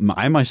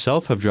 I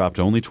myself have dropped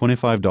only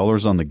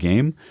 $25 on the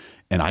game,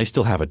 and I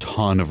still have a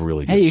ton of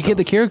really good stuff. Hey, you stuff. get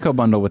the Kiriko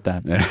bundle with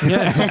that.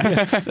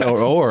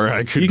 or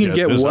I could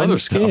get this one other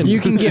skin. stuff. You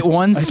can get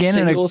one skin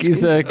and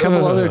a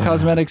couple other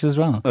cosmetics as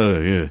well.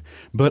 Yeah.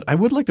 But I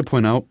would like to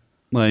point out,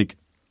 a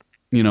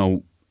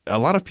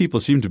lot of people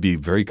seem to be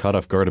very caught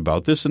off guard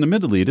about this, and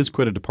admittedly, it is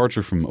quite a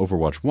departure from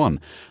Overwatch 1.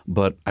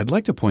 But I'd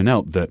like to point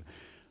out that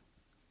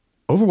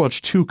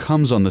Overwatch 2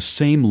 comes on the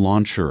same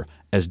launcher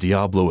as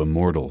Diablo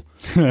Immortal.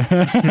 There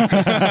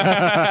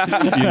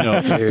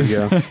you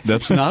go.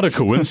 That's not a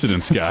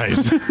coincidence,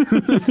 guys.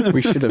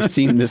 We should have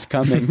seen this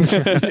coming.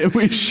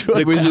 We should.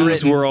 The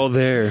clues were all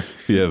there.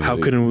 Yeah, How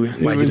couldn't we?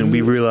 Why didn't we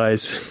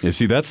realize? Yeah,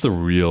 see, that's the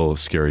real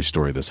scary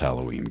story this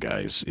Halloween,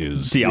 guys.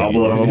 Is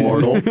Diablo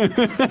Immortal.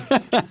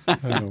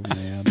 Oh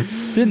man.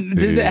 Did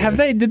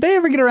they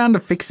ever get around to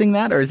fixing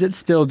that, or is it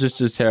still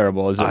just as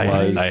terrible as it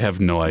was? I have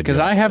no idea. Because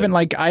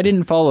I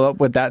didn't follow up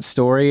with that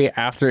story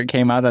after it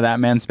came out that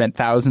man spent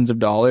thousands of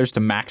dollars to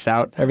max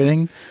out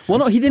everything. Well,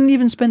 no, he didn't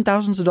even spend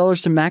thousands of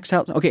dollars to max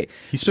out. Okay,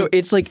 so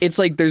it's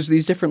like there's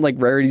these different like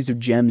rarities of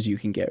gems you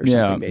can get or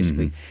something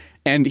basically,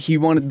 and he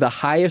wanted the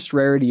highest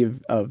rarity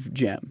of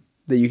gem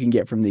that you can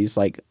get from these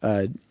like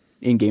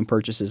in-game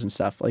purchases and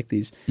stuff like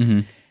these.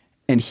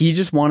 And he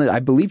just wanted, I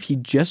believe he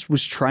just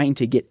was trying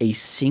to get a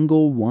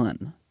single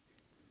one.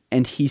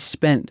 And he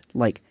spent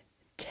like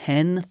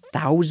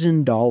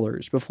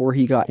 $10,000 before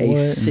he got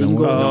a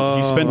single one. No,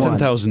 he spent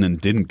 $10,000 and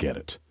didn't get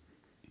it.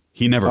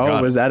 He never got it.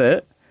 Oh, was that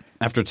it?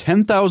 After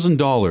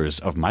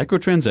 $10,000 of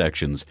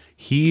microtransactions,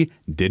 he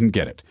didn't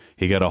get it.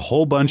 He got a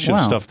whole bunch of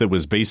stuff that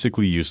was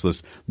basically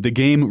useless. The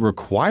game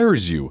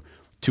requires you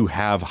to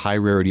have high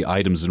rarity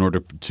items in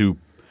order to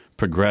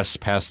progress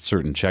past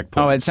certain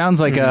checkpoints. Oh, it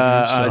sounds like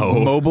a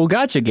mobile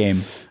gacha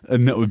game.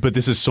 No, but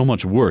this is so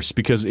much worse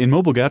because in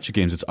mobile gacha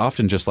games, it's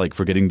often just like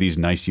for getting these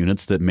nice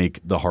units that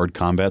make the hard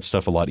combat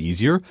stuff a lot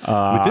easier.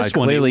 With this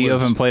one, clearly you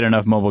haven't played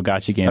enough mobile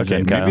gacha games.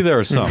 Okay, maybe there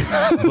are some,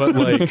 but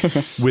like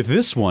with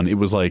this one, it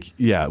was like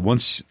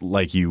once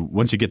you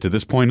get to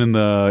this point in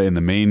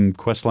the main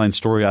questline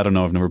story, I don't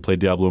know, I've never played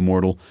Diablo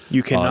Immortal.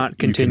 You cannot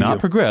continue. You cannot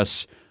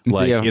progress.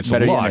 Like it's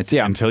locked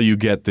until you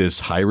get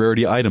this high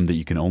rarity item that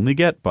you can only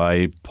get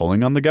by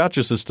pulling on the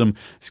gacha system.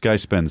 This guy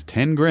spends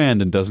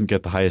 $10,000 and doesn't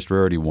get the highest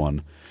rarity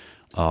one.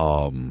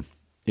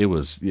 It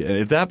was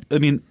that. I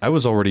mean, I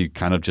was already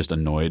kind of just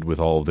annoyed with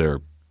all of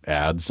their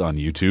ads on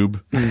YouTube.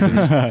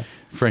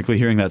 Frankly,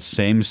 hearing that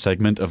same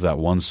segment of that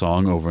one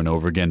song over and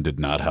over again did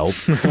not help.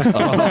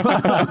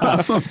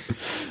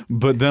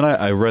 But then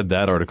I read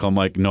that article. I'm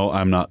like, no,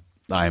 I'm not.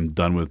 I'm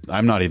done with.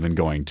 I'm not even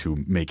going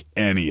to make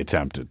any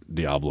attempt at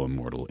Diablo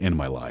Immortal in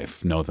my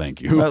life. No,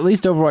 thank you. Well, at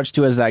least Overwatch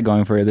 2 has that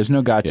going for you. There's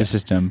no gacha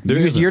system.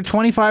 Your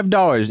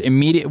 $25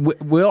 immediate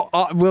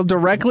will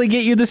directly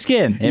get you the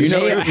skin. It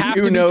may have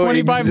to be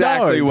 $25.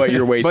 Exactly what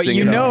you're wasting. But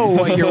you know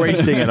what you're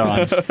wasting it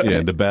on.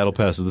 Yeah, the battle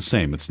pass is the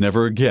same. It's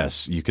never a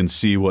guess. You can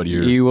see what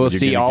you're. You will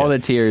see all the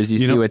tiers. You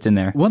see what's in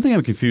there. One thing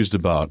I'm confused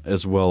about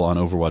as well on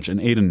Overwatch, and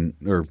Aiden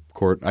or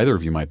Court, either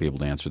of you might be able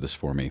to answer this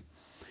for me.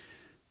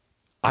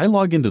 I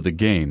log into the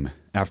game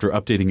after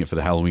updating it for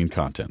the Halloween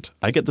content.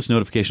 I get this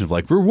notification of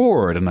like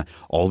reward and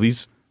all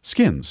these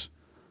skins.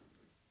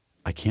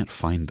 I can't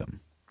find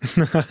them.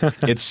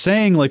 It's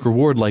saying like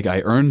reward, like I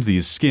earned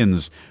these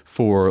skins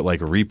for like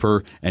a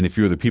Reaper and a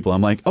few other people.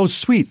 I'm like, oh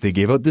sweet, they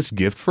gave out this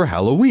gift for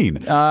Halloween.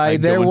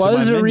 There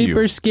was a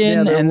Reaper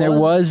skin there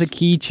was a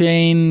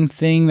keychain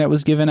thing that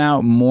was given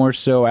out more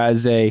so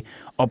as a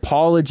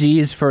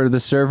apologies for the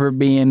server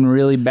being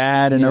really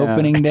bad and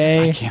opening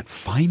day. I can't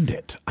find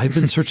it. I've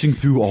been searching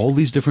through all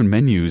these different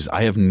menus.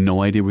 I have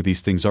no idea where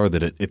these things are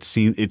that it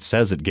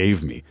says it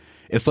gave me.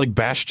 It's like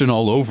Bastion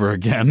all over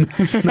again.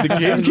 The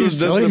game keeps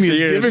telling me it's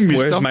giving me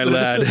Where's stuff. My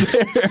lad?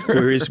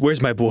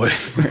 Where's my boy?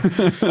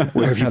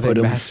 Where have you put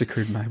him?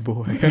 Massacred my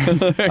boy.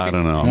 I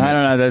don't know.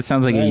 That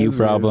sounds like a you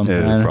problem.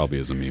 It probably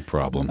is a me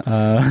problem.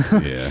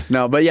 Yeah.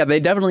 No, but yeah, they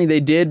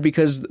did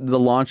because the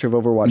launch of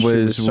Overwatch 2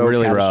 was so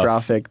really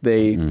catastrophic. rough.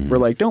 They were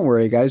like, don't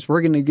worry, guys.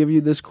 We're going to give you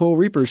this cool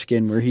Reaper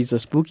skin where he's a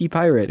spooky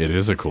pirate. It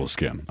is a cool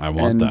skin. I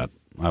want that.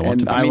 I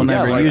will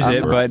never use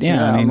it, but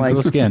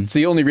cool skin. It's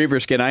the only Reaper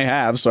skin I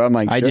have, so I'm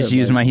like, I just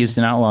use my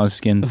Houston Outlaws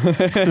skins.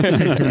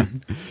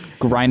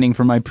 Grinding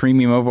for my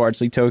premium Overwatch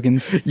League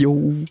tokens.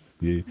 Yo.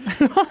 Yeah.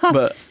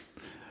 But,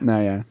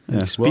 no, yeah.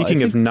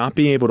 Speaking of not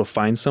being able to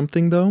find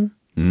something, though,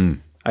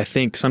 I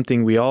think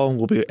something we all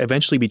will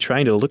eventually be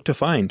trying to look to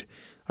find.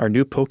 Our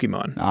new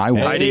Pokemon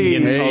hiding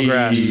in the tall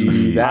grass.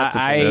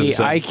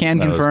 I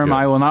can confirm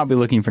I will not be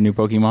looking for new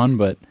Pokemon,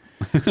 but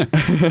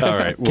all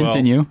right,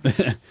 continue.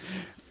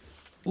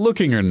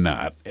 Looking or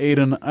not,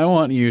 Aiden, I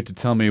want you to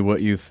tell me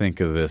what you think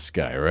of this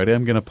guy. Ready?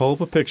 I'm going to pull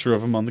up a picture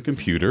of him on the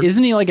computer.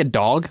 Isn't he like a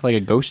dog, like a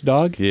ghost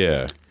dog?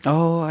 Yeah.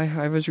 Oh,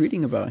 I was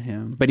reading about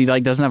him, but he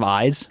like doesn't have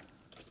eyes,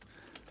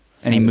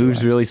 and he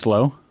moves really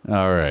slow.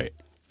 All right,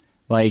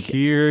 like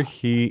here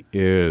he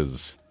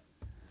is.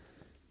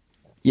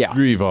 Yeah,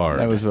 Grivar.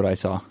 That was what I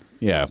saw.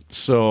 Yeah.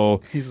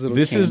 So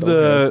this is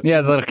the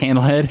little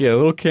candle head. Yeah,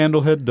 little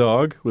candle head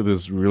dog with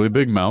his really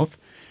big mouth.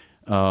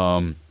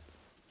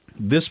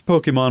 This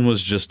Pokemon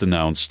was just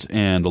announced,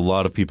 and a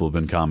lot of people have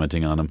been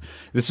commenting on him.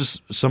 This is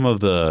some of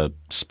the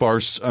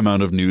sparse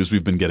amount of news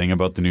we've been getting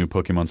about the new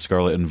Pokemon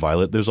Scarlet and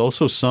Violet. There's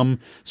also some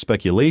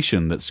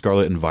speculation that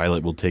Scarlet and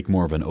Violet will take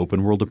more of an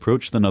open-world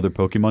approach than other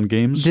Pokemon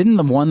games. Didn't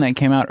the one that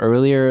came out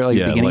earlier,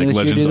 beginning of this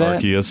Legends year, do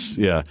that? Arceus,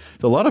 yeah.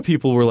 A lot of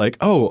people were like,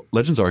 oh,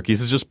 Legends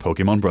Arceus is just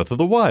Pokemon Breath of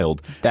the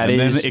Wild. Then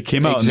it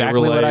came out exactly and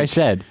they were like, what I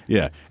said.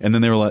 Yeah, and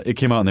then it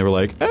came out and they were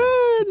like,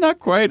 not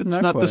quite. It's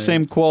not the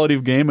same quality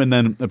of game. And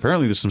then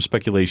apparently there's some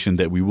speculation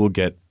that we will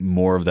get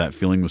more of that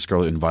feeling with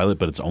Scarlet and Violet,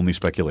 but it's only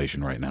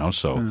speculation right now.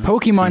 So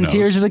Pokemon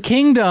Tears of the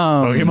Kingdom.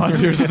 Pokemon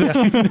Tears of the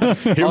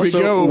Kingdom. Here we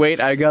go. Wait,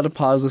 I got to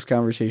pause this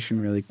conversation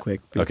really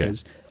quick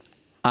because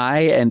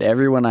I and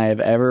everyone I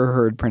have ever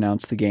heard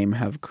pronounce the game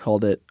have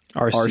called it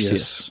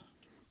Arceus.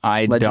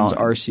 Legends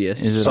don't. Arceus.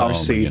 Is it Soft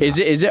C. Is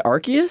it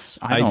Arceus?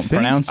 I don't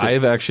pronounce it.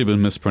 I've actually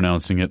been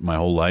mispronouncing it my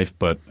whole life,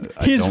 but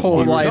His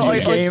whole life.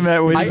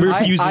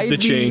 Refuses to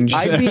change.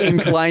 I'd be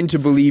inclined to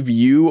believe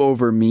you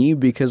over me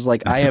because,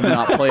 like, I have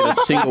not played a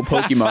single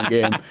Pokemon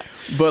game.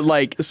 But,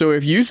 like, so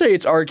if you say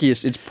it's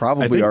Arceus, it's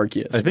probably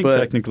Arceus. I think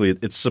technically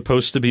it's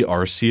supposed to be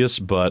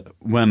Arceus, but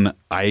when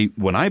I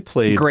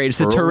played, great, it's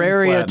the Pearl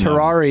Terraria It's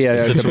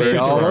the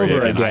Terraria all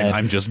over and again.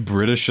 I'm just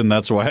British, and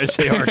that's why I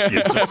say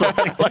Arceus or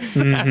something like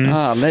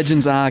that.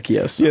 Legends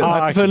Arceus. Yeah,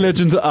 I prefer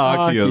Legends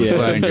Arceus.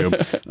 Thank you.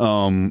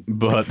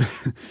 But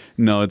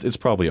no, it's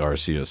probably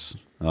Arceus.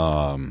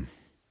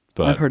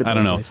 But I've heard it I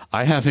don't both know. ways.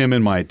 I have him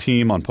in my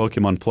team on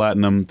Pokemon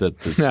Platinum that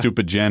the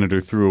stupid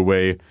janitor threw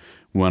away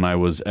when I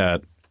was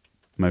at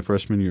my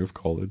freshman year of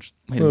college.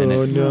 Wait a minute.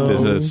 Oh, no.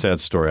 There's a sad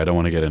story. I don't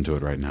want to get into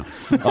it right now.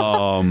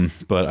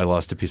 But I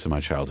lost a piece of my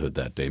childhood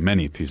that day.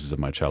 Many pieces of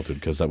my childhood,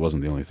 because that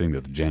wasn't the only thing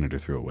that the janitor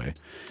threw away.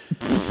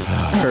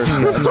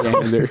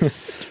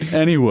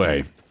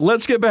 Anyway,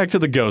 let's get back to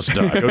the ghost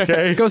dog,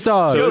 okay? Ghost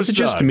dog. So Ghost is it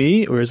just dog.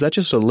 me, or is that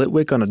just a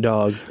Litwick on a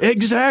dog?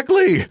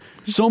 Exactly.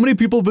 So many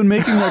people have been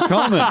making that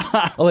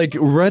comment. Like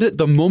Reddit,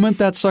 the moment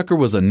that sucker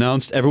was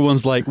announced,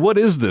 everyone's like, "What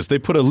is this?" They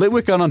put a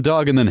Litwick on a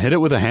dog and then hit it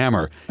with a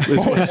hammer. Is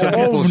what some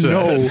people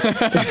said.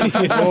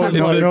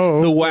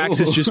 The wax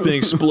has just been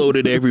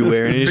exploded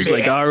everywhere, and it's just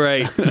like, all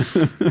right.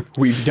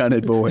 We've done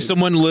it, boys.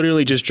 Someone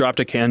literally just dropped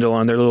a candle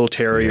on their little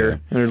terrier,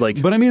 and they're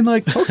like, But I mean,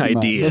 like,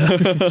 idea.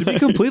 to be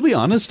completely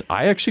honest,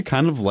 I actually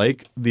kind of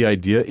like the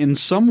idea. In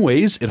some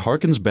ways, it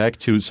harkens back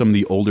to some of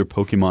the older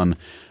Pokemon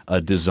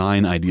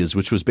design ideas,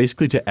 which was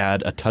basically to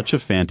add a touch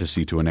of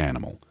fantasy to an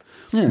animal.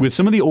 Yeah. With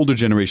some of the older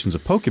generations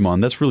of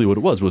Pokemon, that's really what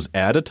it was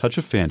add a touch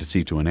of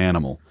fantasy to an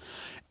animal.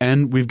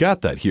 And we've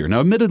got that here. Now,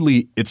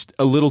 admittedly, it's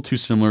a little too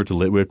similar to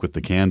Litwick with the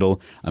candle.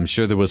 I'm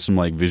sure there was some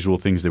like visual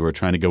things they were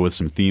trying to go with,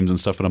 some themes and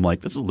stuff, but I'm like,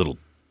 that's a little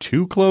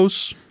too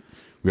close.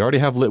 We already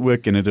have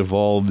Litwick, and it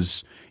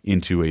evolves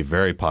into a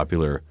very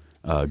popular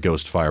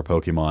ghost fire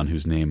Pokemon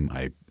whose name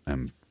I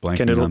am blanking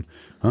Candidate. on.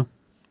 Huh?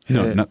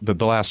 No, not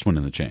the last one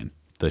in the chain.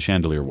 The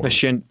Chandelier one.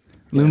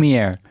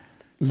 Lumiere.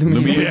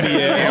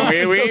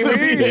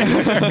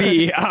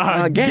 Be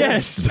our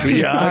guest.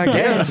 Be our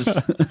guest.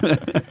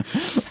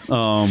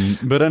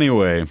 But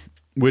anyway,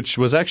 which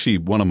was actually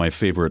one of my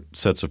favorite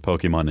sets of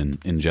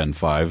Pokemon in Gen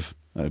 5.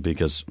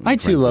 Because I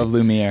too love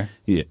Lumiere.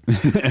 Yeah.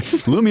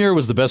 Lumiere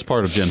was the best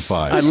part of Gen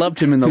 5. I loved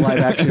him in the live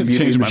action Beauty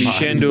Changed and my the mind.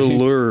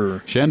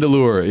 Beast.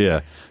 Chandelure, yeah.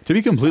 To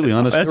be completely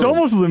honest, That's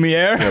almost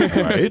Lumiere. Yeah,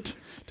 right?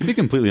 To be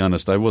completely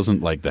honest, I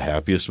wasn't like the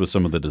happiest with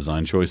some of the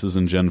design choices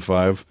in Gen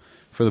 5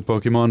 for the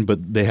Pokemon,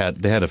 but they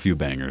had a few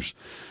bangers.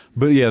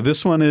 But yeah,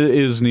 this one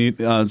is neat.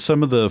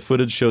 Some of the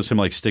footage shows him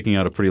like sticking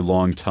out a pretty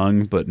long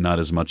tongue, but not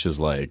as much as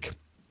like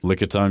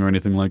Lickitung or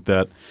anything like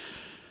that.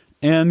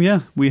 And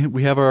yeah, we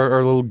have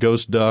our little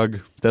ghost dog.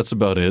 That's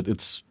about it.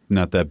 It's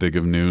not that big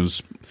of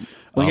news.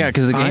 Well, yeah,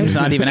 because the game's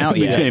not even out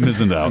The yet. game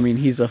isn't out. I mean,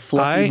 he's a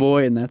fluffy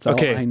boy, and that's all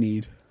I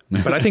need.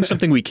 But I think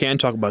something we can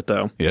talk about,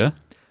 though. Yeah?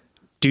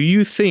 Do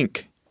you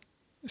think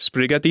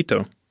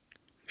Sprigatito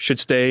should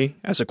stay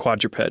as a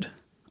quadruped?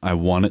 I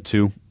want it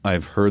to.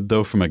 I've heard,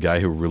 though, from a guy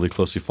who really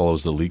closely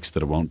follows the leaks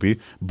that it won't be,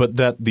 but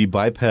that the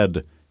biped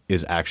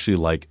is actually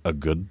like a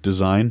good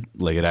design.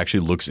 Like it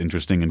actually looks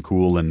interesting and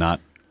cool and not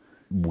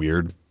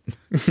weird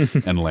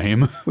and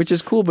lame. Which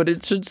is cool, but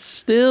it should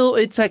still,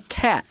 it's a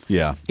cat.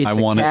 Yeah. It's I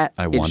want a cat.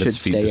 I want should its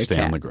feet to a stay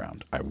cat. on the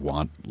ground. I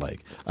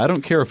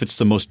don't care if it's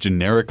the most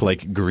generic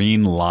like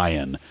green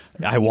lion.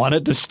 I want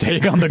it to stay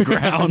on the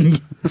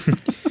ground.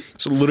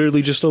 It's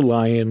literally just a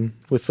lion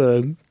with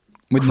a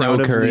With no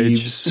crown of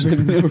courage. leaves.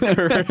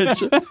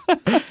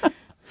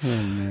 Oh,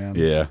 man.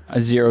 Yeah.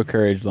 A zero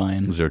courage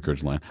lion. Zero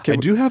courage lion. I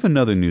do have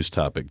another news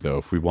topic, though,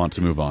 if we want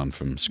to move on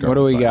from Scarlet What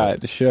do we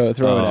Violet. got?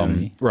 Throw it at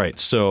me. Right.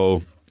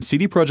 So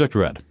CD Projekt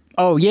Red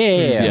Oh,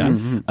 yeah.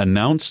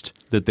 announced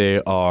that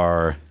they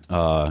are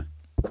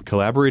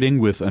collaborating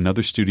with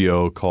another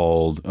studio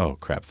called,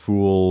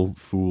 Fool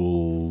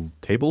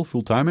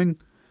Timing?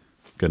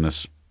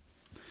 Goodness.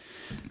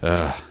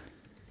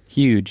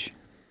 Huge.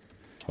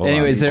 Hold on,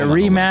 Anyways, they're hold on.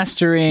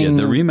 remastering. Yeah,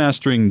 they're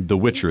remastering The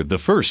Witcher, the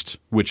first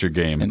Witcher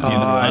game, in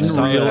I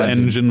saw Unreal that.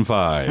 Engine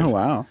 5. Oh,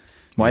 wow.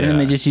 Why didn't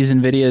they just use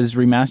NVIDIA's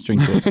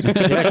remastering tools?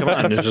 Yeah, come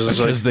on. It's just like,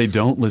 Because they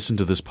don't listen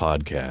to this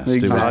podcast.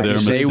 Exactly. It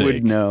was their mistake. They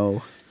would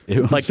know.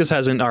 It was- like this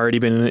hasn't already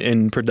been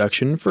in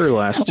production for the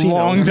last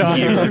Long time.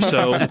 year or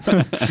so.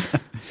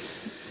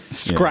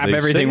 Scrap they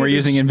everything. say We're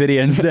this- using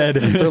NVIDIA instead.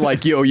 They're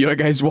like, yo, you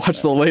guys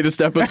watch the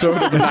latest episode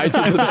of Knights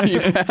of the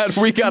D-Pad.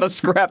 We got to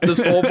scrap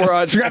this whole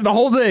project. Scrap the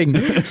whole thing.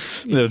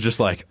 They're just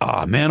like,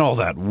 man, all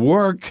that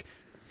work.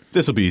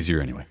 This will be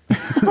easier anyway.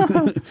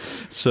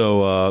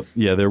 So,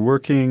 they're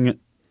working.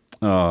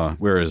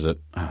 Where is it?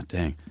 Oh,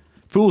 dang.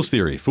 Fool's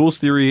Theory. Fool's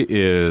Theory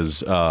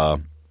is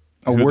A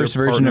who worse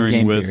they're version of partnering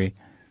game with. theory.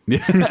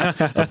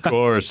 Of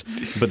course.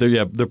 But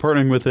they're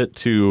partnering with it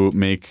to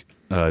make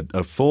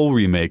a full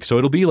remake. So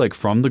it'll be like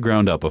from the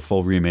ground up, a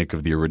full remake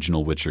of the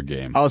original Witcher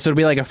game. Oh, so it'll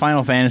be like a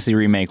Final Fantasy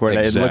remake where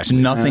it looks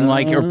nothing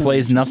like or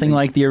plays nothing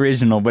like the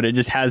original, but it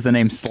just has the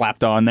name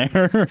slapped on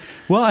there.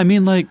 Well, I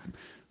mean, like,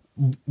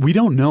 we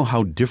don't know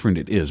how different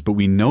it is, but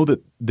we know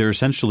that they're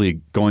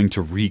essentially going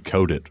to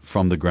recode it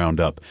from the ground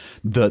up.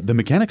 The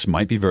mechanics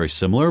might be very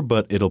similar,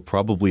 but it'll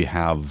probably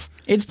have...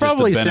 It's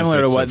probably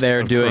similar to what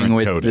they're doing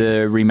with coding.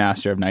 the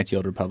remaster of Knights of the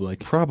Old Republic.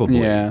 Probably.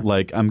 Yeah.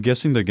 Like, I'm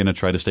guessing they're going to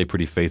try to stay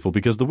pretty faithful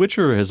because The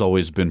Witcher has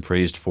always been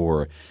praised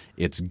for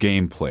its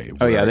gameplay.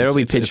 Oh, yeah, there'll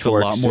be it's a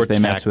pitchforks lot more if they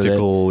mess with it.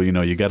 tactical. You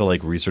know, you got to,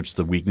 like, research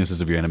the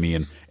weaknesses of your enemy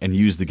and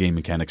use the game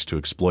mechanics to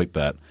exploit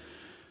that.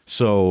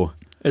 So...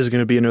 Is it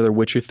going to be another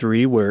Witcher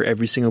 3 where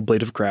every single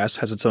blade of grass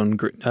has its own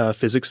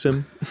physics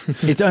sim?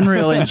 It's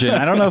Unreal Engine.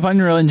 I don't know if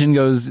Unreal Engine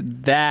goes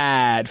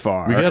that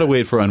far. We got to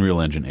wait for Unreal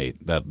Engine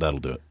 8. That'll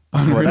do it.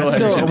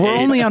 We're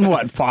only on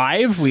what,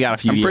 5? We got a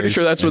few years. I'm pretty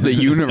sure that's what the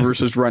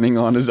universe is running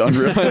on is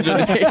Unreal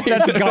Engine 8.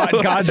 That's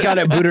God's got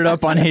it booted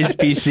up on his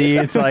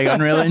PC. It's like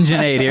Unreal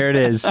Engine 8. Here it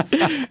is.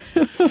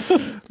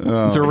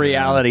 It's a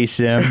reality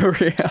sim.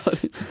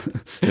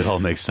 It all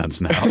makes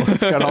sense now.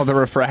 It's got all the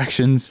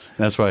refractions.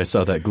 That's why I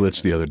saw that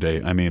glitch the other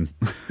day. I mean,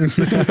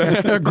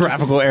 A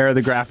graphical error.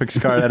 The graphics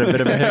card had a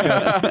bit of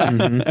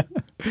a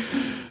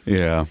hiccup.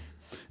 yeah.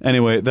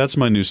 Anyway, that's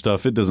my new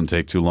stuff. It doesn't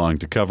take too long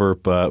to cover,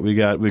 but we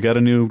got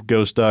a new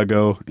Ghost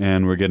Doggo,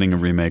 and we're getting a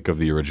remake of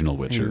the original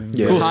Witcher.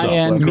 Yeah. Cool stuff.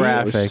 High-end Me-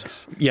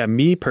 graphics. Yeah,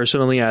 me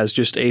personally, as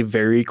just a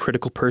very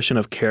critical person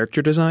of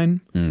character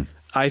design,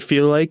 I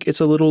feel like it's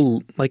a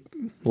little like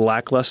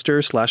lackluster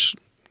 /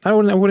 I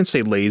wouldn't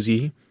say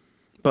lazy,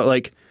 but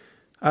like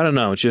I don't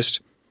know,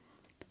 just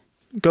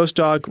Ghost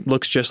Dog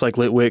looks just like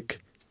Litwick,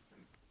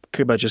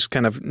 but just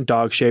kind of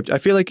dog shaped. I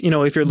feel like, you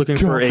know, if you're looking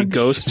for a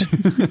ghost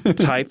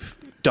type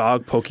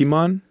dog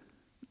Pokemon,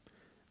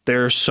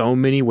 there are so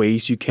many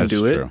ways you can do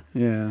true. it.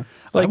 Yeah.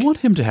 Like, I want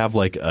him to have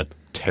like a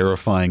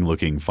terrifying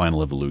looking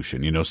final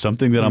evolution, you know,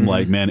 something that I'm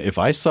like, man, if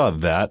I saw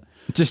that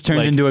Just turned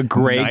like, into a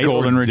gray night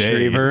golden or day.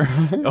 retriever.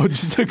 Oh,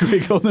 just a gray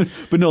golden.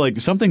 But no, like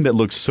something that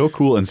looks so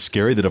cool and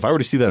scary that if I were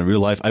to see that in real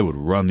life, I would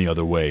run the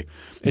other way.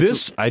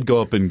 I'd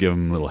go up and give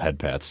him little head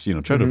pats, you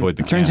know, try to avoid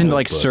the Turns into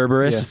like but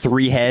Cerberus,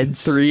 3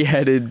 heads.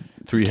 Three-headed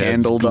three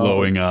heads, candle dog.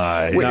 glowing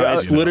eye. Wait, no,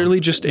 it's you know. literally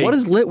just a. What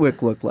does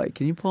Litwick look like?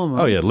 Can you pull him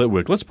up? Oh yeah,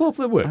 Litwick. Let's pull up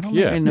Litwick. I don't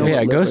Yeah, think I know. Yeah,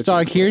 what Ghost Litwick Dog,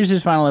 looks here's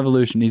his final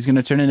evolution. He's going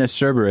to turn into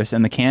Cerberus,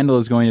 and the candle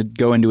is going to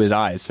go into his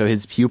eyes. So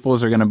his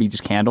pupils are going to be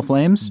just candle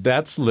flames.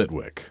 that's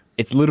Litwick.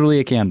 It's literally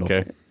a candle. Okay,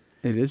 like.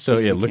 It is. so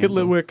just yeah, a look candle.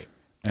 at Litwick,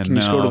 and Can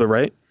you scroll to the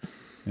right?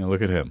 Yeah,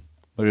 look at him.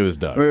 Look at this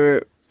dog.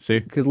 See?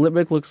 Because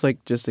Litwick looks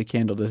like just a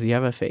candle. Does he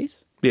have a face?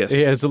 Yes.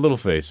 Yeah, it's a little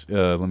face.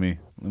 Let me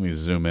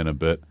zoom in a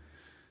bit.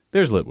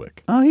 There's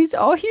Litwick. Oh, he's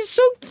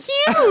so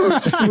cute.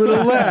 This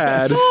little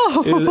lad.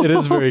 It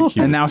is very cute.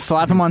 And now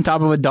slap him on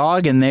top of a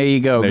dog, and there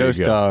you go, There you Ghost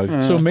go.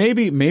 Dog. So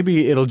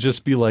maybe it'll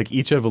just be like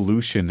each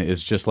evolution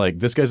is just like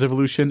this guy's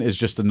evolution is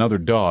just another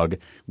dog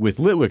with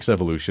Litwick's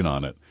evolution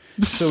on it.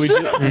 So we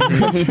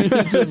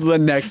This is the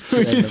next.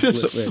 trend of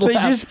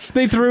Litwick.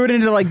 They threw it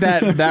into like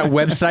that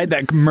website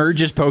that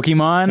merges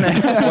Pokemon.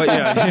 Well,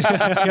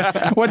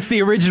 yeah. What's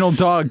the original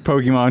dog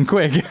Pokemon?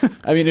 Quick.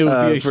 I mean, it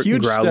would be a For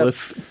huge Growlithe.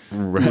 step.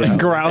 Right.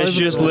 Growlithe. It's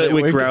just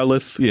Litwick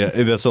Growlithe.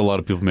 Yeah, that's a lot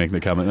of people making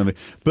the comment. I mean,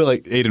 but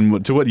like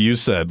Aiden, to what you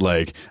said,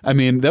 like I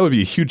mean, that would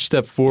be a huge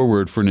step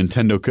forward for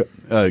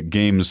Nintendo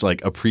games,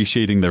 like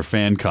appreciating their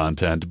fan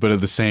content, but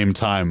at the same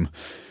time.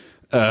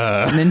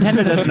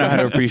 Nintendo doesn't know how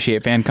to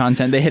appreciate fan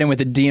content. They hit him with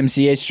a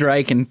DMCA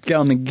strike and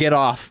tell him to get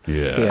off.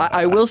 Yeah.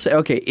 I will say,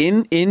 okay,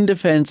 in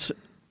defense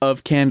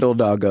of Candle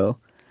Doggo,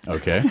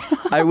 Okay.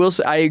 I will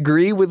say I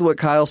agree with what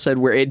Kyle said,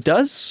 where it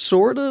does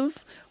sort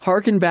of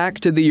harken back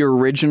to the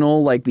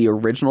original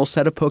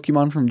set of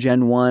Pokemon from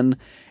Gen 1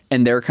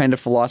 and their kind of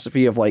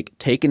philosophy of like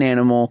take an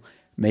animal,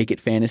 make it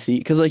fantasy.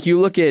 Because like you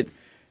look at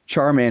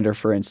Charmander,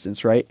 for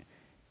instance, right?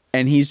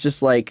 And he's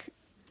just like,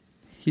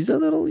 he's a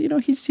little, you know,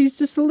 he's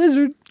just a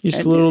lizard. He's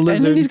just a little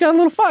lizard. And he's got a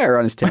little fire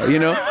on his tail, you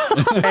know?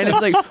 And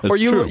it's like, or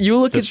true. you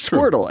look That's at true.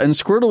 Squirtle, and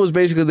Squirtle was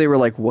basically, they were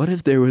like, what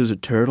if there was a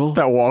turtle?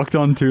 That walked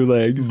on 2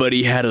 legs. But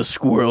he had a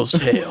squirrel's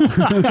tail.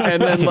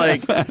 And then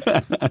like,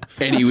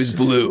 and he was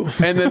blue.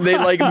 And then they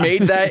like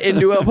made that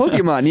into a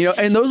Pokemon, you know?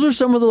 And those are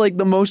some of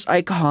the most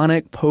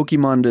iconic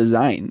Pokemon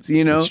designs,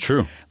 you know? That's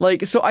true.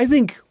 Like, so I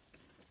think,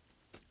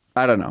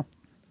 I don't know.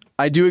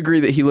 I do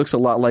agree that he looks a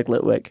lot like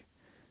Litwick.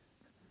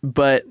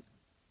 But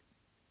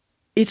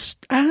it's,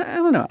 I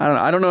don't know.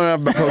 I don't know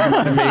enough about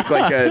Pokemon to make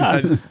like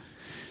a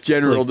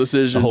general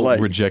decision. The whole Like,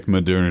 reject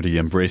modernity,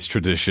 embrace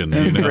tradition.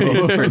 You know?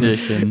 Embrace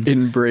tradition.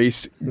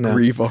 embrace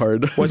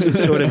Grievard. What's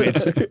it? What if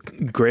it's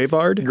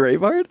Graveyard?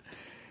 Graveyard?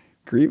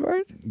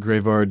 Grievard?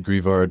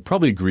 Grivard,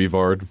 probably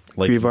Grievard,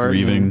 like Grievard,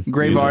 grieving.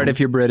 Graveyard if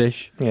you're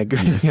British. Yeah.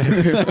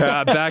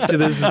 Back to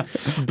this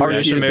British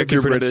Archie, if American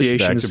you're British. Back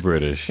pronunciations. to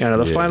British. Yeah, no,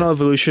 the final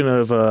evolution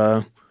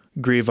of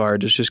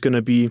Grievard is just going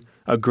to be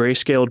a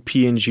grayscaled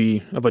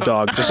PNG of a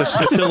dog, just a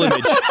still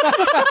image.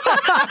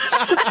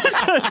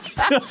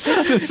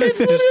 It's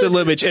just a still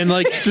image, and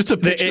like just a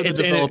picture of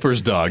the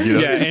developer's dog. You know?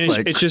 Yeah,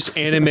 and it's just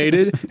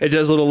animated. It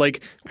does little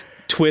like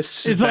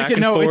twists. It's back like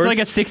and forth. It's like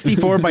a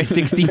 64 by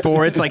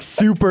 64. It's like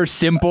super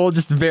simple,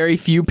 just very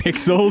few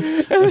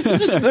pixels.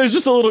 There's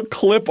just a little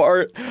clip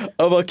art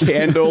of a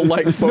candle,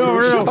 like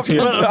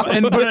photoshopped on top.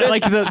 But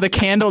like the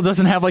candle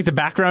doesn't have like the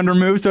background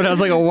removed, so it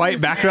has like a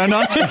white background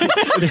on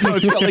it. So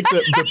it's got like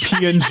the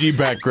PNG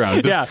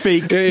background, the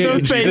fake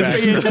PNG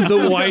background.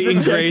 The white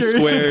and gray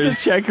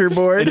squares,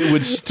 checkerboard. And it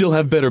would still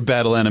have better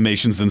battle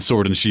animations than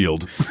Sword and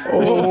Shield.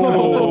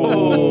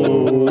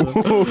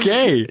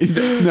 Okay.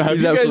 No,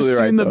 he's absolutely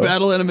right. Seen the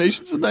battle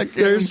animations in that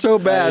game? They're so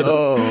bad.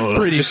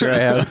 Pretty sure I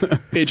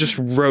have. it just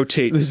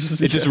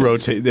rotates. It just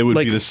rotates. It would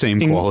Like, be the same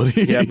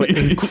quality. Yeah, but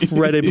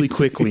incredibly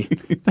quickly.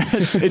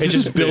 It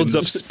just builds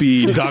up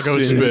speed. Doggo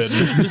spin.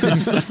 It's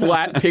just a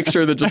flat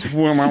picture that just.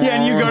 Yeah,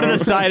 and you go to the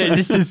side,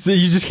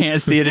 you just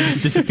can't see it. It just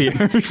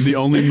disappears. The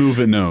only move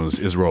it knows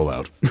is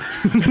rollout.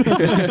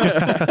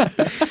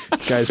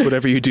 Guys,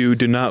 whatever you do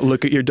not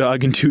look at your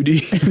dog in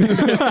 2D.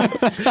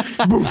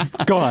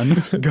 Gone.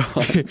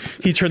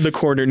 He turned the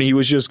corner and he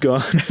was just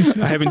gone.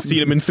 I haven't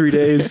seen him in 3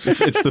 days.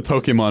 It's the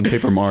Pokemon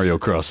Paper Mario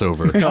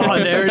crossover.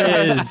 Oh, there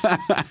it is.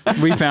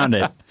 We found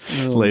it.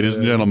 Ladies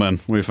and gentlemen,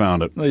 we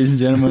found it. Ladies and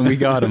gentlemen, we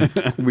got him.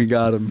 We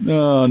got him.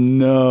 Oh,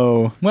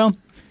 no. Well,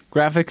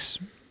 graphics,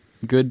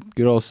 good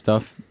old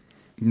stuff.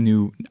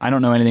 New. I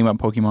don't know anything about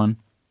Pokemon.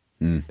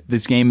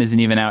 This game isn't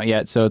even out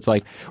yet, so it's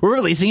like, we're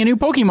releasing a new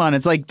Pokemon.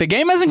 It's like, the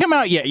game hasn't come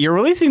out yet. You're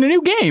releasing a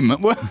new game.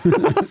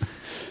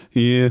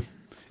 Yeah.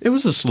 It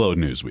was a slow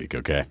news week,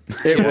 okay?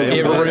 It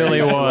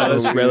really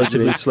was.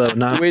 Relatively slow.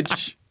 Not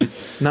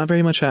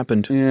very much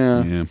happened.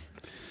 Yeah.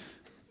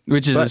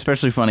 Which is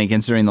especially funny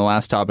considering the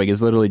last topic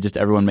is literally just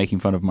everyone making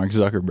fun of Mark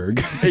Zuckerberg.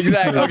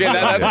 Exactly. Okay,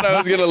 that's what I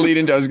was going to lead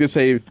into. I was going to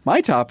say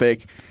my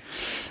topic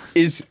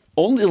is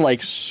only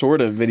like sort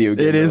of video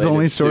game. It is related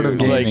only sort of too,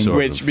 gaming. like,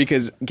 Sort of.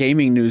 because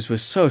gaming news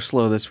was so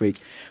slow this week.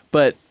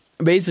 But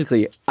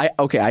basically,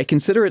 I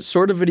consider it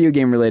sort of video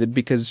game related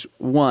because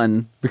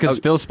Because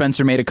Phil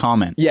Spencer made a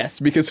comment. yes,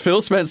 because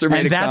Phil Spencer made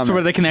And a that's comment.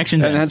 where the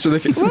connection's And at. that's where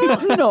the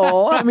well,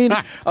 no, I mean,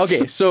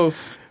 okay. So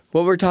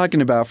what we're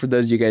talking about, for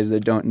those of you guys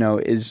that don't know,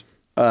 is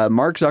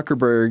Mark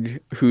Zuckerberg,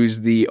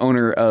 who's the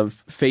owner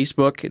of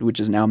Facebook, which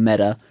is now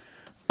Meta.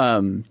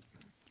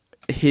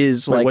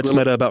 His Wait, like what's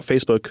meta about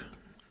Facebook?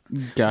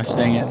 Gosh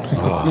dang it.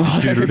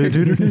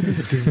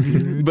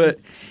 but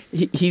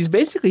he's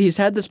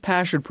had this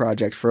passion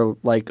project for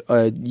like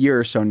a year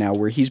or so now,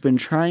 where he's been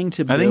trying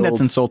to build. I think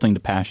that's insulting to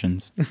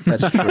passions.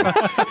 That's true.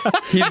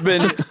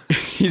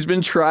 he's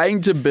been trying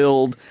to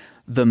build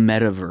the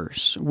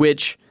metaverse,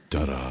 which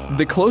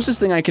the closest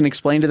thing I can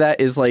explain to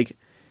that is like,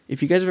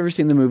 if you guys have ever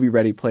seen the movie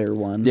Ready Player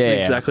One. Yeah.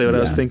 Exactly what I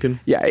was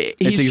thinking. Yeah,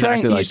 he's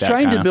exactly like he's that,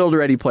 trying to kinda. build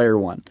Ready Player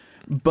One,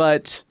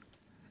 but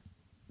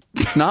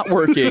it's not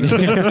working, and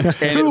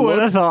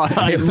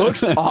it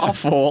looks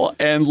awful.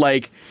 And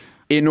like,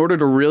 in order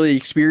to really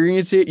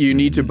experience it, you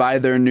need to buy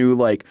their new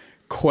like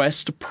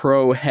Quest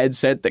Pro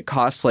headset that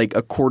costs like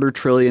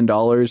 $250 billion,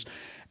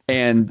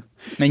 and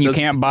you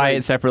can't buy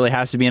it separately. It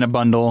has to be in a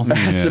bundle. it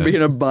has to be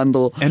in a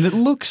bundle. And it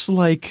looks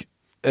like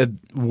a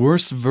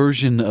worse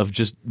version of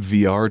just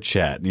VR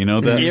chat. You know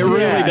that? It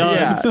really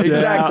does. Yeah,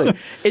 exactly.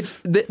 It's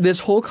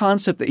this whole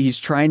concept that he's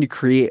trying to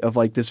create of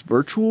like this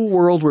virtual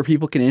world where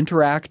people can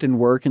interact and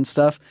work and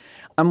stuff.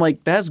 I'm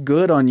like, that's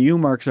good on you,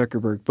 Mark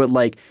Zuckerberg. But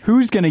like,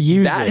 Who's going to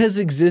use that it? has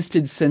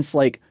existed since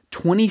like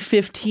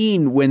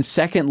 2015 when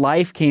Second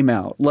Life came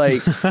out.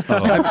 Like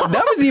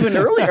that was even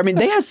earlier. I mean,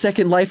 they had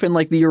Second Life in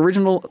like the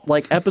original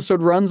like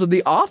episode runs of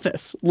The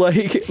Office.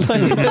 Like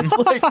it's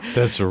like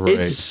That's right.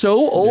 it's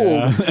so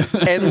old.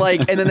 And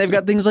then they've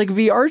got things like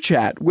VR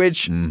chat,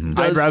 which I'd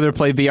does rather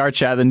play VR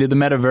chat than do the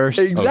metaverse.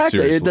 exactly.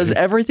 It seriously. does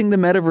everything the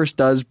metaverse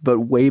does, but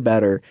way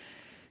better.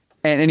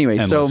 And anyway,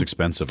 and so less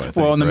expensive, I think.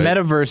 Well, and the right?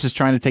 metaverse is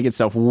trying to take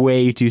itself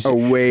way too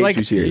seriously. way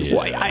too serious.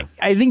 Well,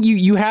 I think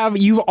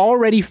you've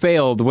already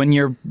failed when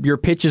your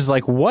pitch is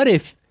like, what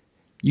if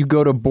you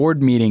go to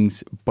board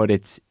meetings, but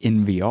it's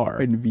in VR?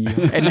 And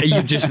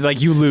you just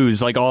like you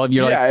lose like all of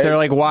your Yeah, like they're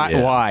like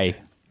why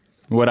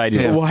would I do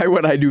that? Why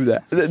would I do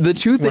that? The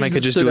two things When I could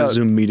that just stood do a out,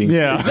 Zoom meeting.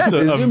 Yeah. Exactly.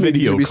 A Zoom meetings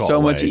video would be call,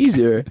 so much like.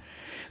 easier.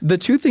 The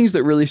two things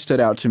that really stood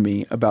out to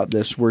me about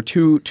this were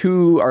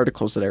two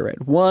articles that I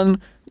read.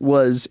 One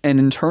was an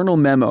internal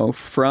memo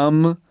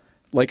from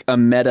like a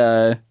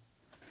Meta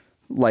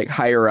like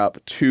higher up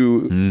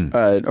to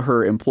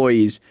her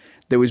employees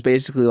that was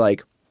basically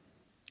like,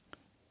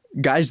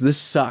 guys, this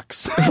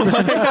sucks.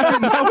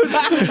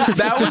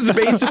 that was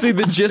basically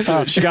the gist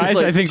of it. Guys,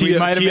 I think we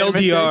might have made a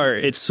mistake.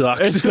 TLDR, it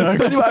sucks.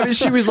 I mean,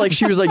 she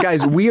was like,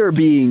 guys, we are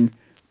being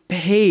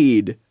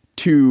paid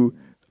to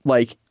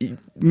like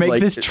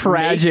make this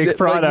tragic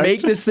product,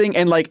 make this thing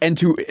and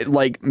to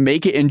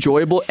make it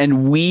enjoyable,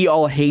 and we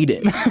all hate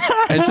it.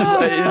 And it's just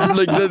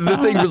the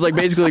thing was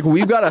basically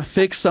we've got to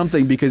fix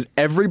something because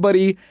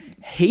everybody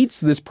hates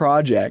this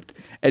project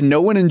and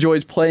no one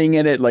enjoys playing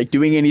in it,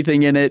 doing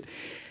anything in it,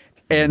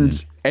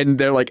 and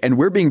they're and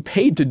we're being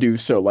paid to do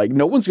so.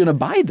 No one's gonna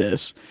buy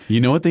this. You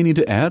know what they need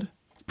to add?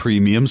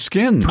 Premium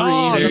skins.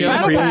 Oh, the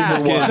Battle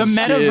Pass. The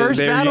Metaverse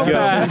Battle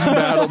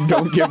Pass.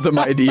 Don't give them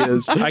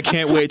ideas. I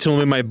can't wait till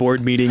I'm in my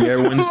board meeting.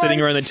 Everyone's sitting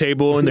around the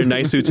table in their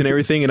nice suits and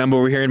everything, and I'm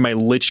over here in my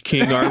Lich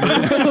King armor.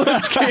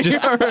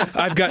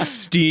 I've got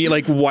steam,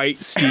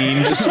 white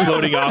steam, just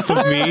floating off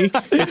of me.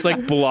 It's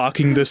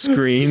blocking the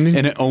screen.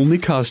 And it only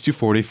cost you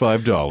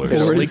 $45.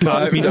 It only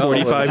cost me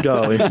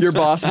 $45. Your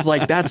boss is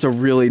that's a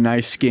really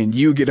nice skin.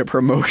 You get a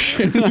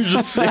promotion. You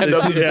just stand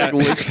up as big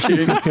Lich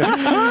King.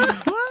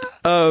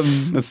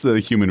 That's the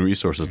human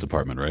resources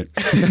department, right?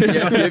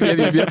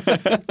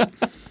 Yep.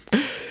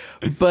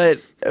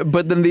 But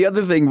then the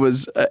other thing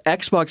was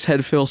Xbox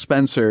head Phil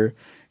Spencer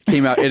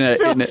came out in a.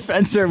 Phil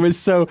Spencer was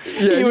so.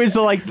 Yeah, he was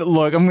look,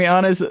 I'm gonna be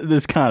honest,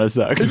 this kind of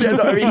sucks. Yeah,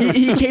 no,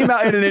 he came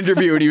out in an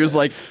interview and he was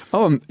like,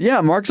 "Oh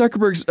yeah, Mark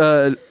Zuckerberg's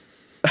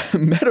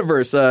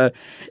metaverse.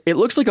 It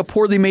looks like a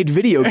poorly made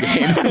video game."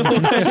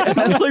 And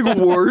that's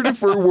word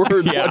for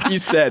word what he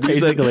said. He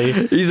said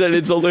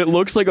it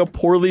looks like a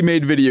poorly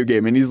made video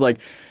game, and he's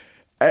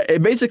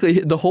basically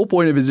the whole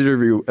point of his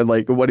interview and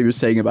what he was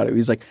saying about it.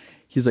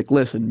 He's like,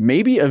 listen,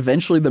 maybe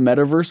eventually the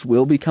metaverse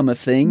will become a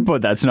thing, but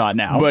that's not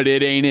now. But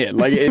it ain't it.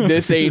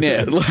 This ain't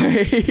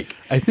it.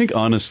 I think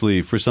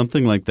honestly, for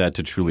something like that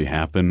to truly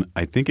happen,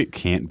 I think it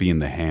can't be in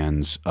the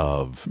hands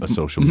of a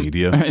social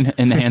media,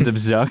 in the hands of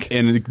Zuck,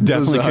 and it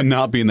definitely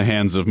cannot be in the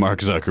hands of Mark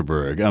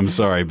Zuckerberg. I'm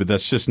sorry, but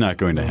that's just not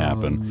going to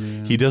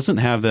happen. He doesn't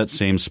have that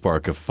same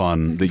spark of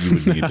fun that you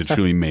would need to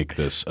truly make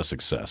this a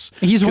success.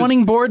 He's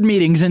wanting board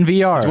meetings in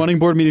VR. He's wanting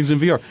board meetings in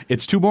VR.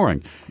 It's too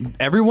boring.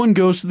 Everyone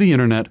goes to the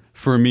internet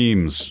for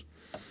memes.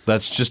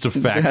 That's just a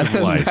fact of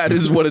life. That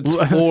is what it's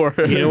for.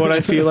 You know what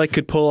I feel like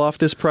could pull off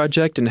this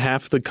project in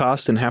half the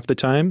cost and half the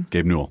time?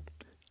 Gabe Newell.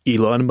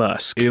 Elon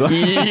Musk.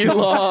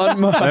 Elon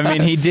Musk. I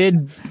mean, he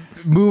did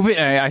move it.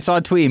 I saw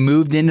a tweet. He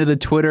moved into the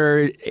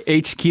Twitter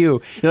HQ.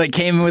 He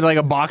came in with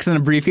a box and a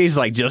briefcase.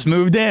 Just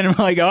moved in. I'm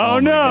oh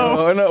no.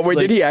 Oh no. Wait,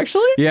 did he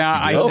actually? Yeah,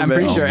 I'm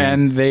pretty sure.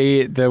 And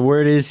the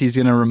word is he's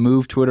going to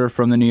remove Twitter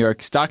from the New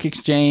York Stock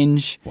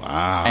Exchange.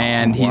 Wow.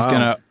 And he's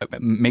going to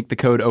make the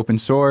code open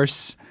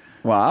source.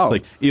 Wow.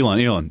 It's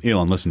Elon,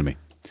 listen to me.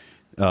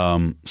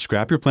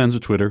 Scrap your plans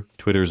with Twitter.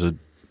 Twitter's a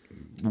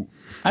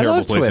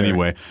terrible place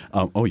anyway.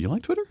 Oh, you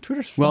like Twitter?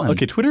 Twitter's fun. Well,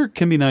 okay, Twitter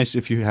can be nice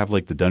if you have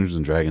the Dungeons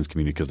and Dragons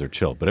community because they're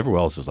chill, but everywhere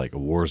else is a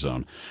war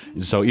zone.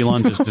 So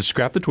Elon, just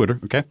scrap the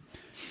Twitter, okay?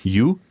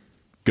 You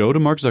go to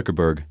Mark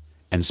Zuckerberg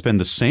and spend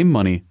the same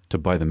money to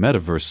buy the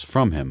metaverse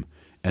from him,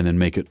 and then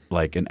make it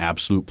an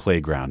absolute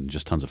playground,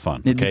 just tons of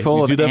fun. It'd be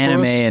full of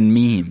anime and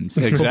memes.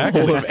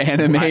 Exactly. Full of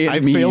anime and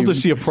I memes. failed to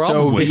see a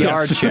problem with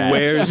VR this. chat.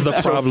 Where's the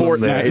problem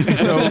there?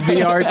 So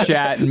VR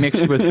chat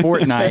mixed with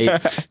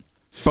Fortnite.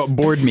 But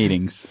board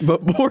meetings.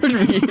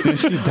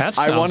 That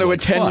I want to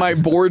attend my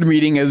board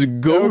meeting as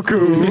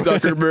Goku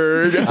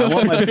Zuckerberg. I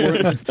want my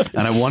board,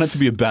 and I want it to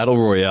be a battle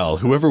royale.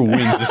 Whoever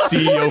wins is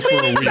CEO for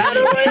a week.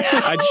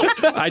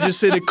 I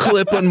just hit a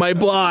clip on my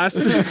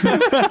boss.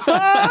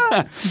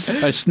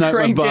 I snipe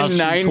my boss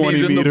from 20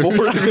 in meters.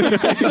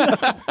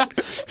 The board.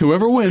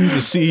 Whoever wins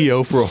is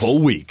CEO for a whole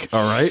week.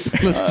 All right,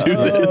 let's do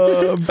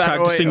this.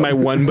 Practicing my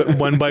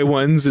one by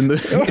ones in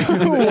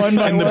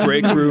the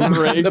break room.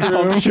 The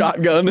pump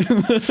shotgun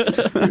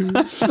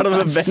out of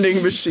a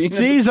vending machine.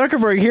 See,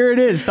 Zuckerberg, here it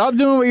is. Stop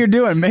doing what you're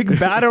doing. Make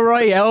battle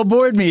royale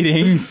board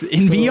meetings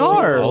in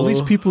VR. All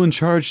these people in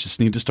charge just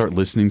need to start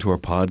listening to our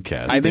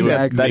podcast. I think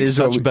that is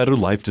such better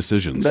life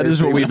decisions. That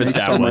is what we've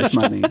established.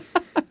 So much money.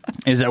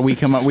 Is that we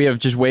have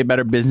just way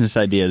better business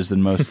ideas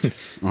than most.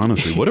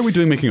 Honestly, what are we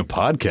doing making a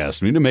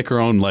podcast? We need to make our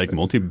own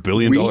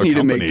multi-billion-dollar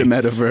company. We need to make the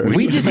metaverse.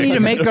 We just need to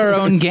make our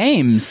own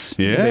games.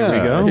 Yeah, there we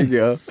go. There you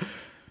go.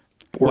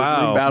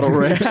 Wow. Battle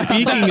royale.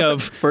 Speaking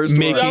of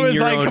making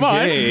your own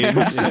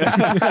games.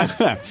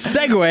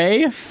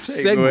 Segue.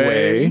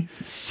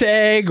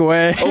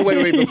 Oh,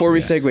 wait. Before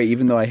we segue,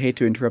 even though I hate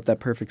to interrupt that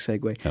perfect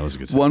segue. That was a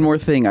good segue. One more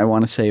thing I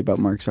want to say about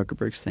Mark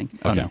Zuckerberg's thing.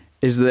 Okay.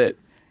 Is that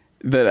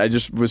I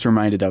just was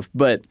reminded of.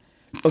 But,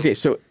 okay,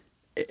 so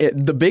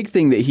the big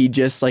thing that he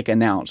just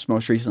announced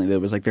most recently that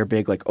was their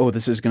big oh,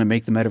 this is going to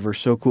make the metaverse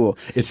so cool.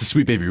 It's the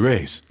Sweet Baby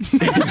Rays.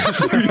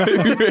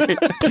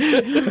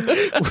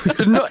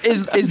 No,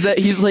 is that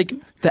he's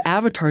the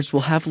avatars will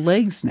have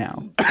legs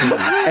now,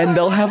 and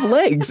they'll have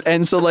legs,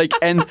 and so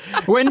and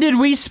when did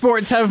Wii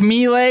Sports have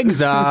me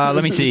legs?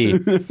 Let me see,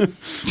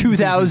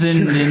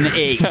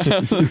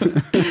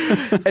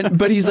 2008.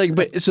 But he's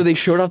so they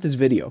showed off this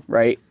video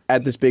right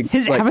at this big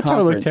his avatar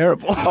conference. looked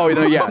terrible. Oh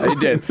no, yeah, it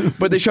did.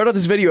 But they showed off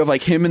this video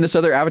of him and this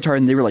other avatar,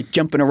 and they were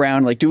jumping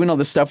around, doing all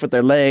this stuff with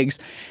their legs,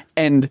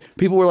 and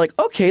people were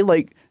okay,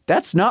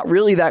 that's not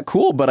really that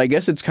cool, but I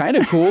guess it's kind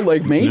of cool,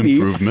 maybe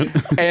An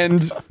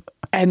improvement.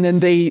 And then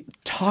they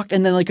talked,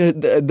 and then like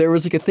there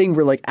was like a thing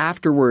where like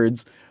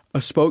afterwards, a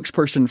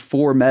spokesperson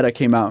for Meta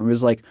came out and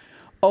was like,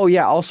 "Oh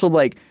yeah, also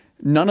like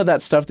none of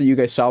that stuff that you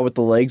guys saw with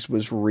the legs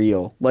was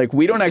real. Like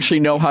we don't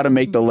actually know how to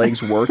make the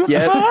legs work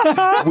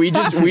yet. we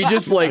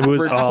just like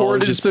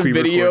recorded some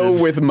video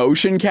with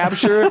motion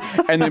capture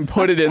and then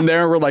put it in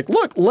there. And we're like,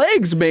 look,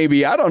 legs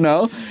maybe. I don't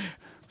know."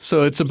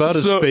 So it's about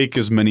as fake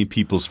as many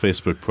people's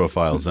Facebook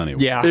profiles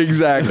anyway. Yeah,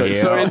 exactly.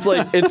 Yeah. So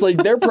it's like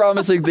they're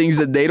promising things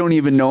that they don't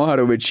even know how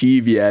to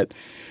achieve yet.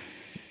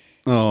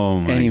 Oh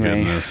my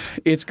goodness.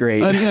 It's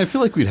great. I mean, I feel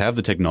like we'd have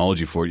the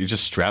technology for it. You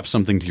just strap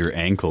something to your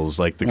ankles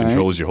like the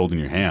controllers you hold in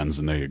your hands,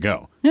 and there you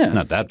go. Yeah. It's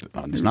not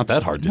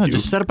that hard to do.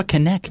 Just set up a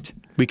Kinect.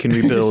 We can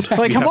rebuild.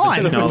 Like, come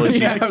on. Technology.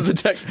 We have the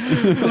tech.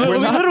 We're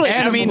literally,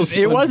 I mean,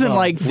 it wasn't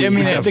like, I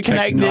mean, the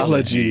Kinect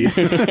technology.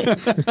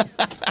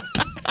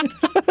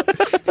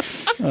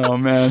 Oh,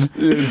 man.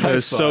 That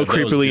was so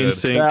creepily in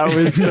sync. That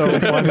was so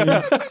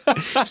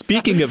funny.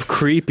 Speaking of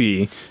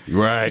creepy.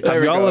 Right.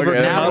 Have y'all ever...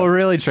 Now we'll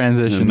really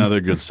transition. Another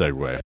good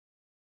segue.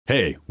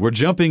 Hey, we're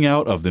jumping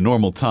out of the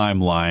normal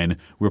timeline.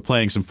 We're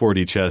playing some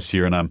 4D chess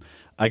here, and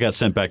I got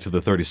sent back to the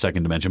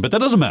 32nd dimension, but that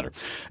doesn't matter.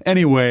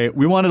 Anyway,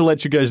 we wanted to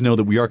let you guys know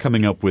that we are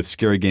coming up with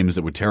scary games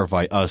that would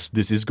terrify us.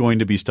 This is going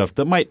to be stuff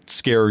that might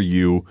scare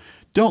you.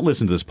 Don't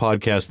listen to this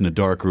podcast in a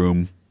dark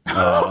room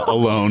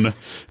alone.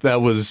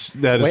 That is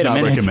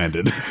not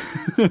recommended.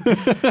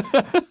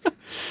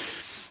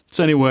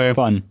 So anyway,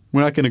 fun.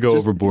 We're not going to go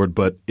overboard,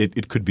 but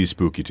it could be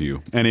spooky to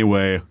you.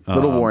 Anyway,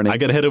 little warning. I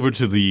got to head over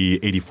to the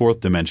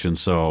 84th dimension,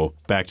 so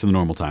back to the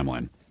normal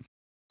timeline.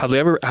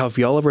 Have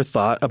y'all ever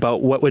thought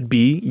about what would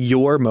be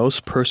your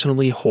most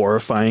personally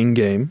horrifying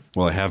game?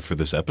 Well, I have for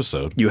this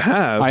episode. You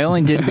have? I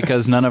only did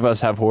because none of us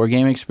have horror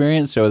game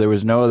experience, so there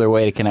was no other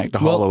way to connect to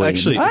Halloween.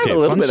 Actually, I have a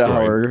little bit of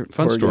horror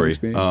story.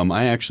 Game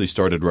I actually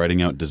started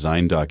writing out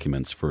design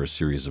documents for a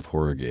series of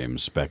horror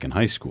games back in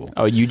high school.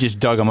 Oh, you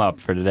just dug them up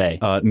for today?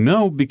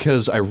 No,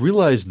 because I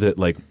realized that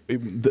like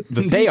the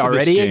they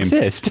already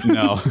exist.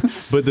 No,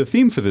 but the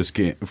theme for this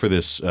game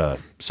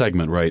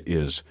segment, right,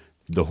 is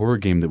the horror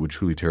game that would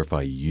truly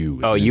terrify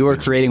you. Oh, you were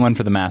creating one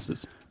for the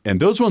masses.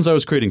 And those ones I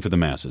was creating for the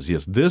masses.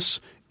 Yes,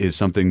 this is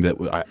something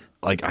that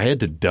I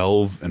had to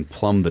delve and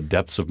plumb the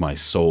depths of my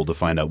soul to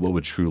find out what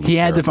would truly He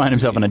had to find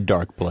himself me. in a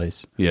dark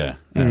place. Yeah,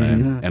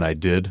 and I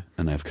did,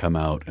 and I've come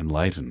out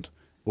enlightened.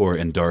 Or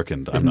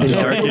darkened. I'm not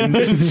sure.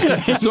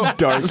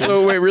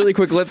 So wait, really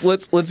quick.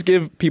 Let's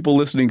give people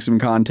listening some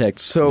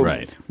context.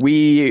 So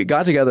we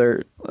got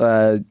together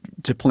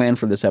to plan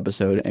for this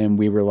episode, and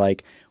we were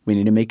like, we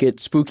need to make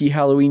it spooky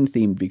Halloween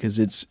themed because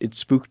it's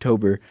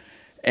Spooktober,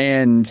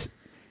 and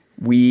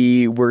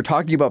we were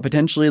talking about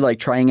potentially like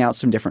trying out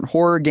some different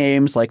horror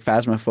games like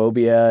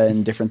Phasmophobia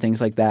and different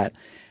things like that.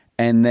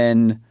 And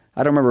then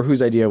I don't remember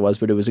whose idea it was,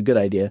 but it was a good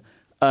idea.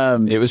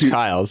 It was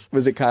Kyle's.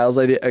 Was it Kyle's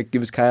idea? It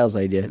was Kyle's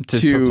idea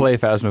to play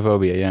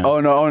Phasmophobia. Yeah. Oh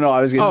no! I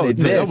was going to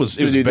say this.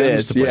 It was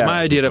this. It was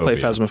my idea to play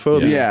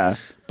Phasmophobia. Yeah.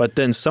 But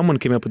then someone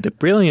came up with the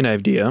brilliant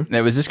idea.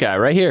 It was this guy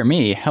right here.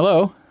 Me.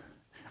 Hello.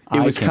 It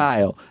was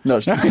Kyle.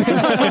 No.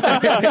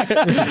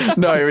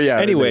 No. Yeah.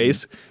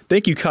 Anyways,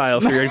 thank you,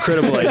 Kyle, for your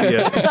incredible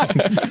idea.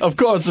 Of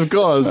course.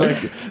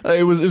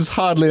 It was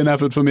hardly an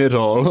effort for me at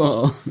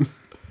all.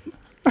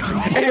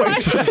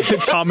 Anyways,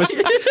 Thomas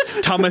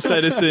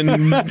Edison,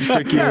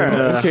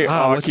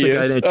 freaking what's the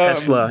guy named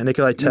Tesla?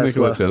 Nikola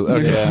Tesla.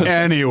 Okay. Yeah.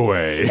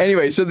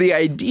 Anyway, so the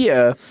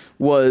idea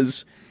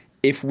was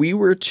if we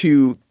were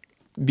to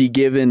be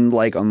given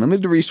like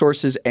unlimited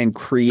resources and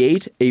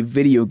create a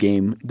video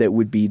game that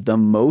would be the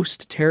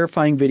most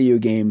terrifying video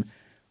game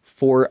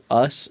for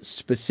us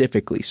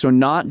specifically. So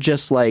not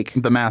just like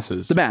the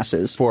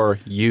masses for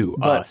you,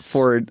 but us.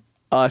 For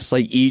us,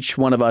 like each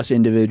one of us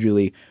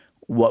individually.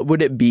 What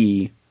would it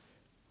be,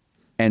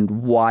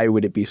 and why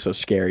would it be so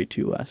scary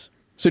to us?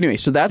 So anyway,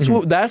 that's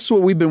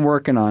what we've been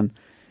working on.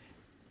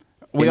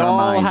 We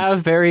all have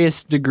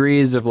various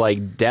degrees of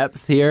like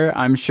depth here.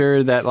 I'm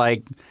sure that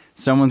like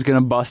someone's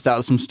gonna bust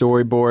out some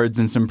storyboards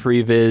and some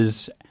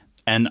previs,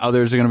 and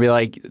others are gonna be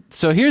like,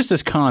 "So here's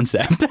this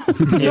concept."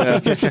 Yeah.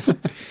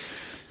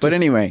 But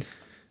anyway,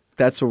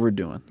 that's what we're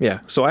doing.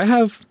 Yeah. So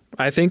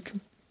I think.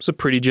 It's a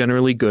pretty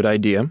generally good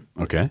idea.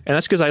 Okay. And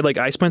that's because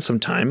I spent some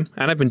time,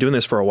 and I've been doing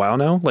this for a while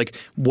now. Like,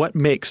 what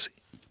makes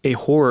a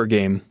horror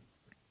game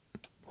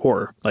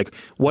horror? Like,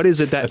 what is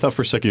it that... I thought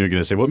for a second you were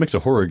going to say, what makes a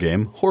horror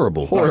game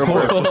horrible?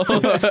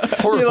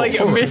 You like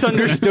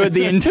misunderstood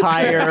the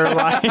entire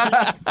line.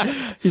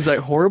 He's like,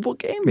 horrible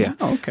game? Yeah.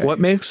 Oh, okay. What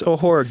makes a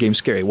horror game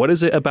scary? What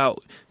is it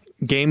about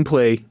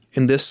gameplay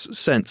in this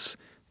sense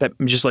that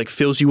just like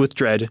fills you with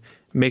dread,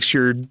 makes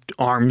your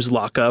arms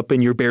lock up,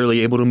 and you're barely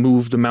able to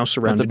move the mouse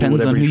around to do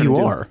whatever you're trying to do? Depends on who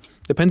you are.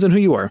 Depends on who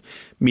you are.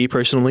 Me,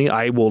 personally,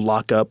 I will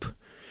lock up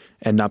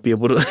and not be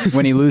able to...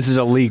 when he loses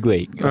a league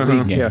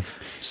game. Yeah.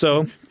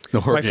 So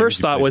my first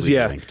thought was,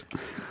 it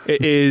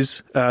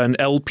is an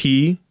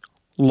LP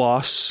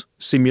loss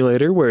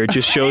simulator where it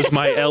just shows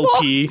my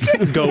LP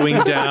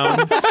going down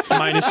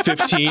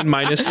 -15,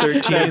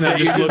 -13. And I'm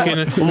just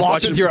looking,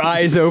 Lost with your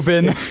eyes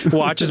open.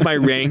 watches my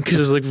rank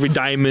is like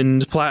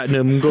diamond,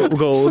 platinum,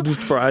 gold,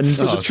 bronze.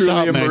 It's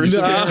truly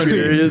immersive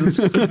experience.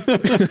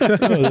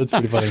 That's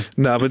pretty funny.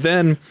 No, but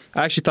then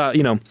I actually thought,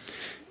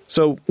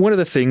 so one of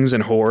the things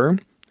in horror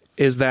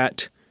is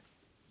that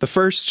the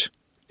first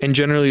and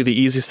generally the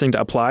easiest thing to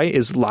apply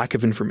is lack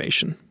of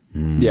information.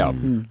 Yeah.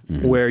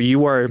 Where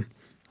you are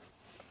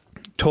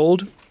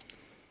told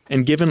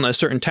and given a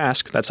certain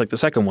task, that's like the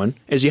second one,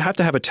 is you have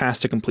to have a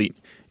task to complete.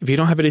 If you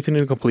don't have anything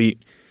to complete,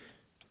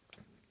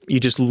 you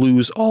just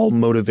lose all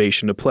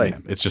motivation to play. Yeah,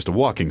 it's just a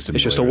walking simulator.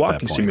 It's just a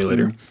walking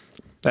simulator.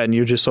 And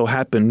you just so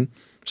happen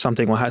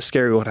something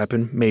scary will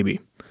happen, maybe.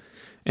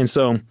 And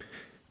so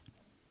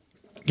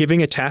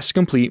giving a task to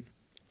complete,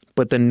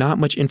 but then not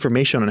much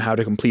information on how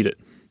to complete it.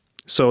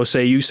 So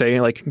say you say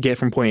like get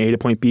from point A to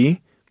point B,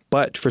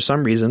 but for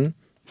some reason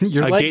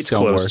Your legs gate's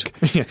don't closed.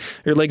 work.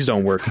 Your legs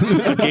don't work.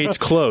 The gate's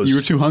closed. You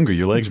were too hungry.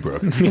 Your legs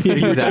broke.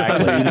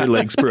 Exactly. Your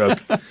legs broke.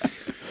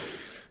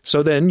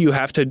 So then you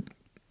have to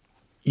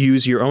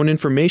use your own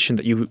information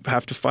that you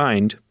have to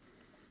find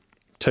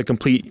to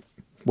complete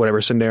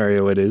whatever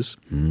scenario it is.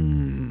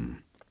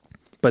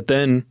 But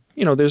then,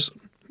 there's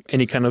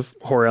any kind of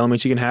horror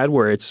elements you can have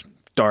where it's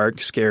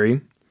dark,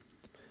 scary.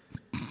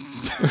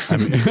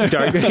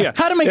 Dark, yeah.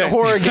 How to make a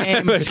horror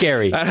game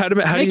scary? How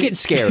Make it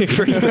scary.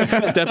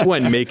 Step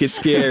 1, make it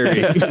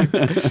scary.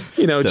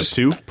 Step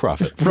 2,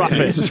 profit.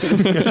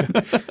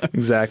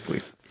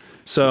 Exactly.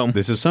 So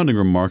This is sounding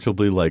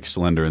remarkably like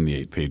Slender in the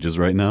 8 pages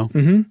right now.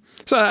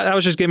 So I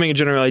was just giving a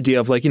general idea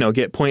of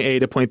get point A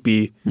to point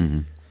B.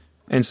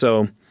 And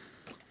so,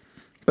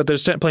 but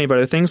there's plenty of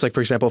other things. Like, for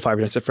example, Five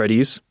Nights at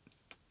Freddy's.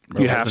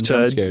 You have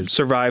to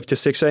survive to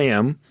 6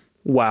 a.m.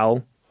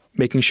 while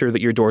making sure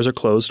that your doors are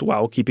closed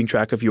while keeping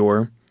track of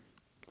your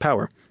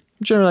power.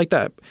 Generally like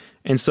that.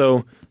 And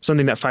so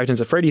something that Five Nights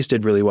at Freddy's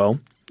did really well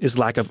is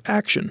lack of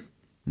action.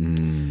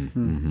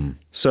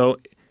 So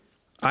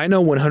I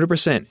know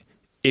 100%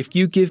 if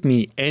you give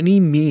me any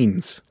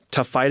means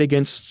to fight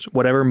against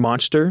whatever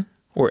monster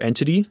or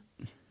entity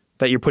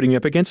that you're putting me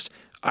up against,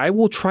 I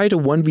will try to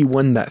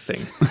 1v1 that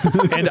thing.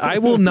 And I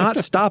will not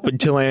stop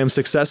until I am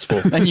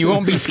successful. And you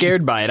won't be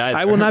scared by it either.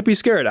 I will not be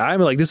scared. I'm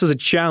like, this is a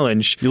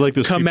challenge. You like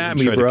those Come people at who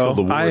me, try bro. to kill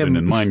the warden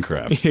in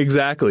Minecraft.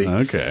 Exactly.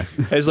 Okay.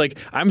 It's like,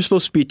 I'm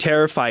supposed to be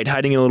terrified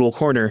hiding in a little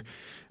corner,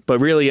 but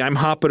really I'm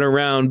hopping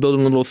around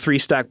building little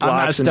 3-stack blocks.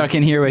 I'm not stuck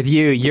in here with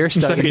you. You're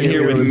stuck in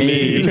here with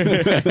me.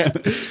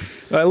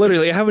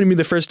 Literally, it happened to me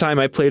the first time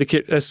I played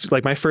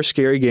like my first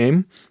scary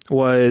game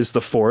was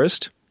The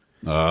Forest.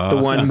 The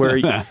one where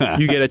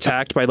you get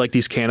attacked by like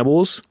these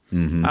cannibals.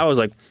 I was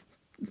like,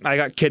 I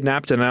got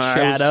kidnapped and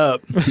Shut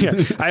up. Yeah,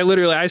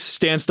 I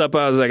stanced up.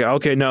 I was like,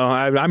 okay, no,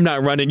 I'm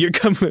not running. You're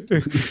coming.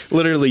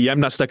 Literally, I'm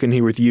not stuck in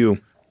here with you.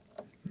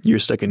 You're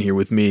stuck in here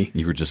with me.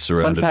 You were just Fun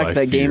surrounded by fact,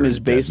 that fear game is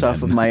and based dead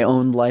off of men. my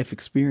own life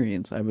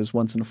experience. I was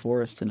once in a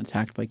forest and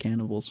attacked by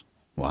cannibals.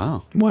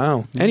 Wow.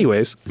 Wow.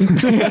 Anyways,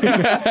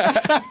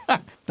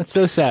 That's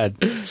so sad.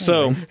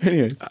 so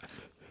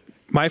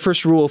my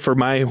first rule for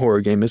my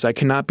horror game is I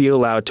cannot be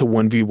allowed to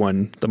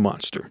 1v1 the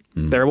monster.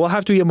 There will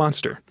have to be a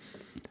monster.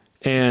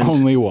 And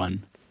Only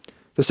one.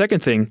 the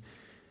second thing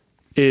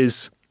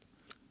is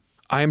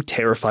I am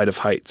terrified of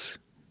heights.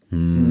 I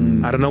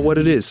don't know what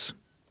it is,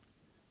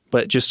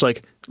 but just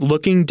like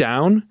looking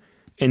down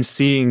and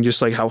seeing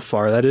just like how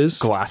far that is.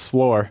 Glass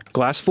floor.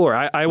 Glass floor.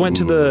 I went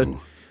to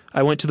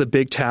the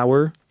big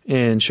tower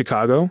in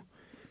Chicago,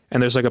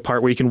 and there's like a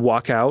part where you can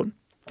walk out,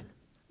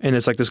 and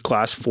it's like this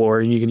glass floor,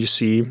 and you can just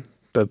see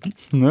the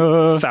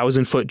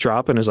 1,000-foot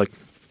drop, and it's like,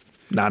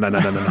 no.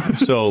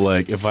 So,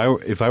 like, if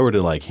I were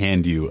to like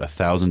hand you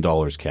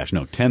 $1,000 cash,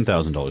 no,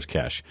 $10,000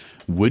 cash,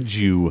 would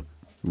you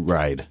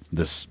ride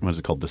this? What is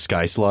it called? The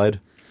sky slide.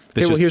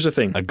 Okay, well, here's the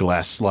thing. A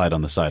glass slide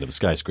on the side of a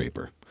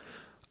skyscraper.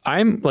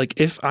 I'm like,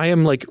 if I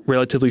am like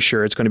relatively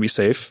sure it's going to be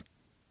safe,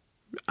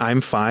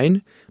 I'm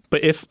fine.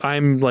 But if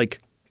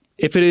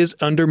it is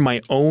under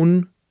my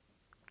own,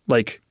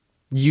 like,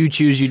 You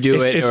choose, you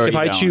do it. Or if you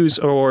I don't. choose,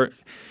 or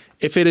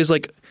if it is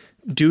like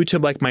due to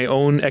like my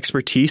own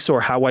expertise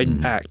or how I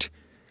act,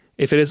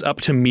 if it is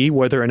up to me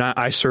whether or not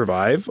I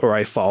survive or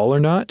I fall or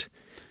not,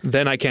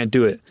 then I can't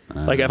do it.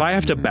 Like if I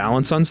have to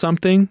balance on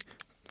something,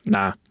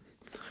 nah.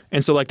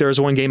 And so like there was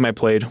one game I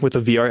played with a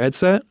VR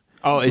headset.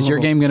 Oh, is your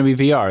game going to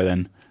be VR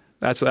then?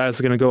 That's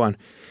going to go on.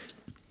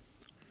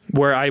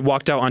 Where I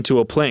walked out onto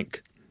a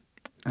plank.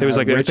 It was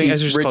like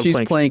Richie's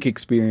plank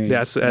experience.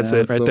 That's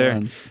it right the there.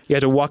 one. You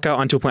had to walk out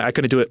onto a plank. I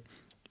couldn't do it.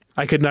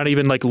 I could not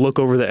even like look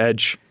over the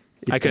edge.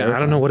 I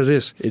don't know what it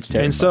is. It's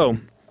terrifying. And so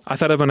I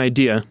thought of an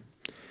idea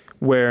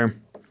where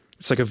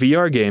it's like a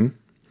VR game,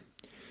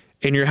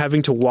 and you're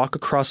having to walk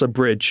across a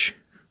bridge,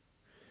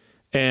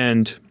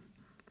 and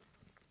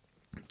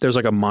there's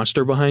like a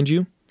monster behind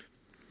you,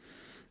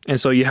 and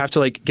so you have to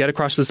like get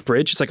across this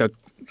bridge. It's like a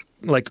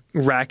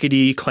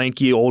rackety,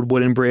 clanky old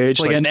wooden bridge,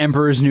 Like an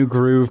Emperor's New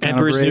Groove kind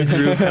Emperor's of bridge. New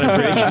Groove kind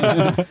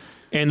of bridge.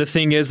 And the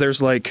thing is, there's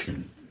going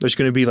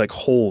to be like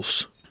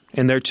holes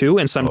in there too,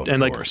 and Of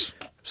like course.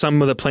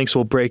 some of the planks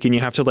will break, and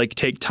you have to like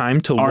take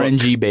time to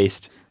RNG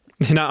based.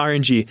 not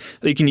RNG.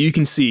 You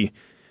can see,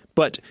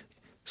 but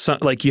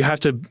like you have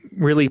to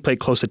really pay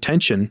close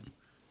attention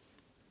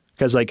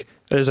because like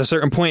there's a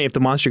certain point if the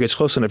monster gets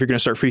close enough, you're going to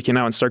start freaking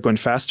out and start going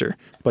faster,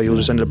 but you'll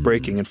just end up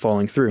breaking and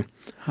falling through.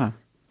 Huh.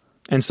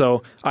 And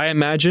so I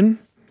imagine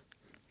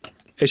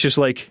it's just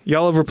like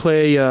y'all ever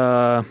play.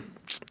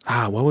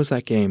 What was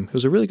that game? It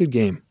was a really good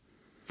game.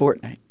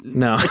 Fortnite.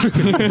 No.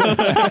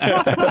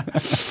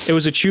 It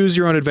was a choose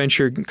your own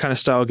adventure kind of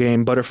style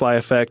game, Butterfly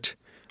Effect,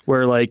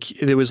 where like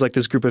there was like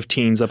this group of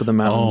teens up in the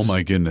mountains. Oh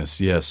my goodness,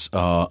 yes.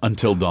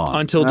 Until Dawn.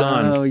 Until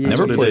Dawn. Oh, yeah. That's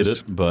Never what played is.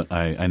 it, but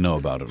I know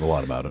about it, a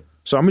lot about it.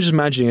 So I'm just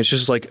imagining it's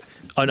just like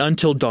an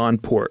Until Dawn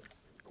port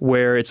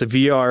where it's a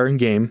VR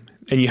game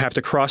and you have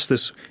to cross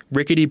this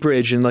rickety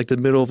bridge in like the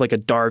middle of like a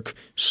dark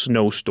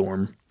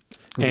snowstorm.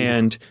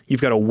 And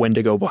you've got a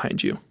Wendigo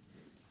behind you.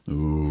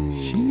 Ooh.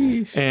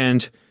 Sheesh.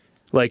 And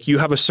like you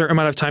have a certain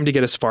amount of time to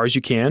get as far as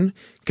you can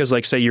because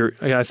like say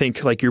I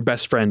think like your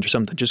best friend or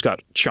something just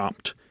got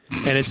chomped.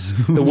 And it's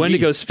the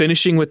Wendigo's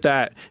finishing with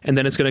that, and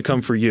then it's going to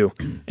come for you.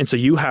 And so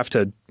you have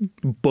to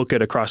book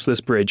it across this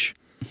bridge.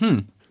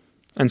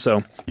 And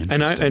so,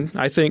 and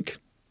I think,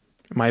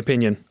 in my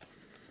opinion,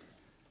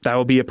 that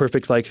will be a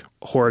perfect like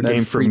horror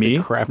game for me.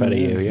 The crap out of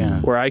you,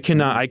 yeah. Where I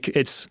cannot,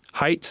 it's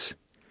heights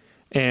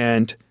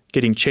and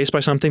getting chased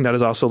by something that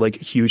is also like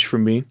huge for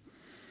me.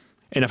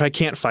 And if I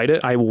can't fight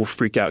it, I will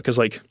freak out because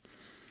like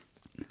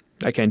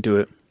I can't do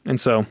it. And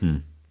so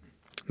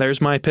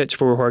there's my pitch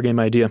for a horror game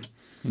idea.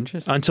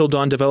 Interesting. Until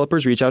Dawn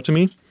developers, reach out to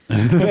me.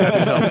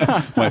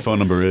 My phone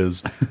number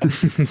is.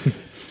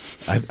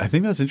 I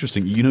think that's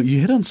interesting. You know, you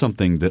hit on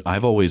something that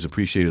I've always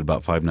appreciated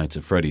about Five Nights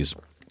at Freddy's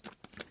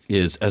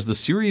is as the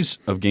series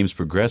of games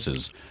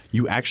progresses,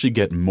 you actually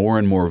get more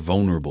and more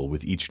vulnerable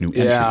with each new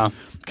entry. Yeah.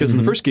 Because in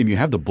the first game, you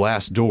have the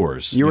blast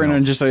doors. You were know.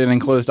 in just an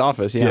enclosed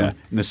office, yeah.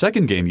 In the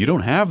second game, you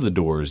don't have the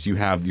doors. You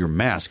have your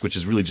mask, which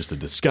is really just a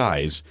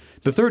disguise.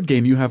 The third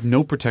game, you have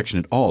no protection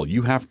at all.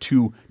 You have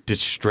to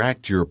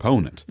distract your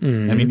opponent. I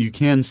mean, you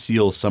can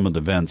seal some of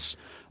the vents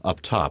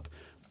up top.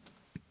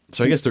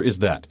 So I guess there is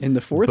that. In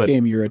the fourth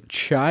game, you're a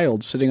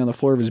child sitting on the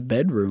floor of his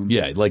bedroom.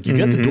 Yeah, like you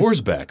get the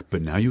doors back,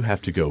 but now you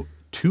have to go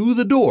to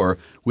the door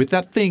with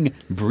that thing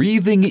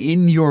breathing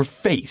in your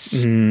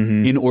face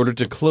in order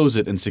to close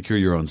it and secure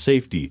your own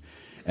safety.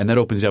 And that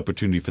opens the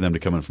opportunity for them to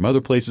come in from other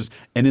places.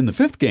 And in the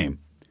fifth game,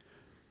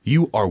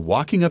 you are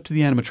walking up to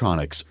the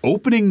animatronics,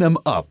 opening them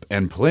up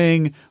and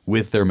playing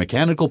with their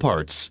mechanical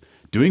parts,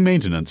 doing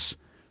maintenance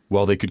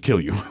while they could kill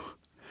you.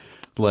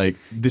 Like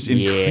this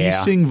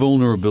increasing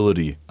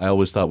vulnerability, I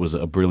always thought was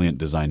a brilliant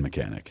design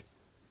mechanic.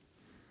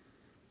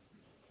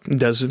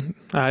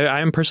 I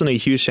am personally a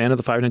huge fan of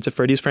the Five Nights at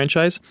Freddy's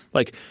franchise.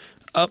 Like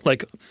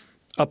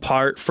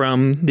apart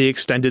from the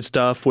extended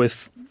stuff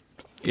with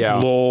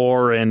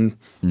lore and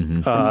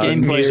music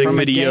from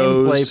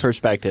videos, a gameplay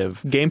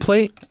perspective,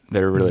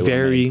 they're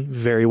really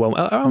very well.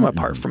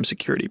 Apart from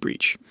Security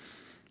Breach,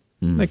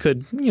 they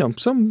could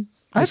some.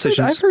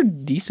 I've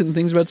heard decent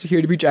things about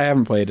Security Breach. I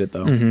haven't played it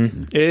though.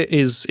 It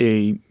is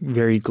a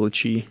very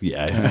glitchy.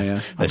 Yeah.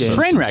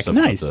 Train wreck,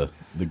 nice. The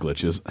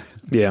glitches.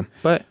 Yeah,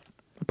 but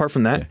apart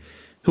from that,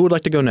 who would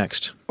like to go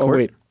next? Oh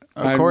wait.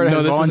 Court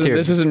has volunteered.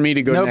 This isn't me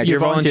to go Nope, next. you're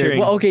volunteering.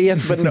 Well, okay,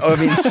 yes, but no, I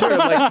mean, sure,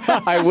 like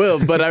I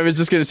will. But I was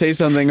just going to say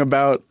something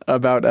about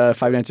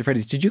Five Nights at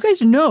Freddy's. Did you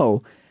guys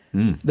know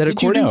that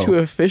according to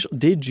official?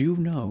 Did you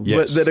know?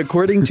 Yes. But that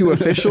according to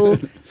official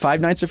Five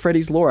Nights at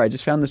Freddy's lore, I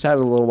just found this out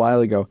a little while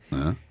ago.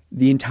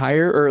 The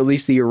entire, or at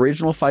least the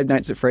original Five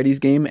Nights at Freddy's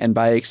game, and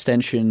by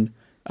extension,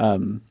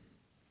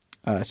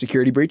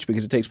 Security Breach,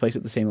 because it takes place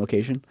at the same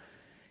location,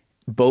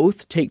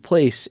 both take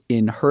place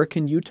in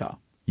Hurricane, Utah.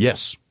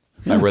 Yes,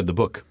 I read the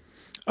book.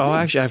 Oh,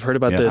 actually, I've heard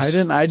about this.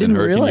 I didn't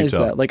realize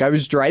that. Like, I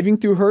was driving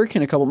through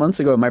Hurricane a couple months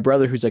ago, and my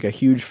brother, who's like a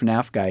huge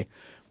FNAF guy,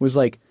 was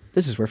like,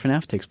 "This is where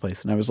FNAF takes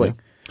place," and I was like,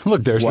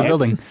 "Look, there's the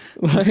building."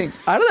 Like,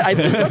 I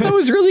just thought that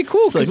was really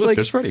cool because look,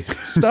 there's Freddy.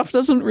 Stuff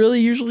doesn't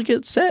really usually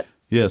get set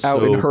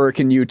out in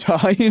Hurricane,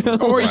 Utah,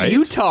 or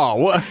Utah.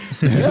 What?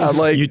 Yeah,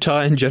 like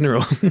Utah in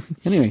general.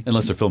 Anyway,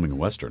 unless they're filming a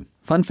Western.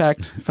 Fun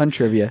fact, fun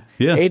trivia.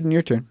 Yeah. Aiden,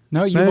 your turn.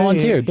 No, you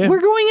volunteered. Yeah.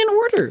 We're going in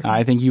order.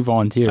 I think you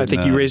volunteered. I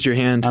think you raised your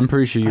hand. I'm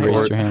pretty sure you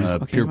raised your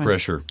hand. Peer fine.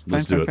 pressure.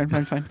 Let's do it.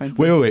 Fine.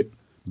 Wait.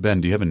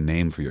 Ben, do you have a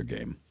name for your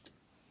game?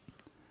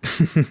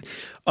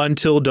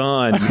 Until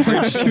Dawn.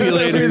 Bridge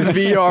Simulator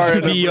VR.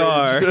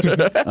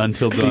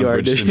 Until Dawn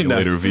VR Bridge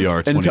Simulator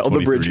VR 2023. Until the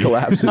bridge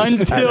collapses.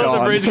 Until the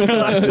bridge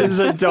collapses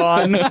at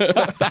dawn. In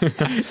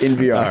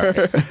VR.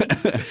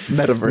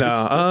 Metaverse.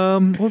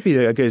 No, what would be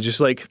good?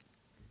 Just like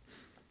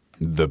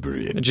The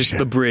Bridge. just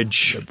the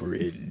bridge. The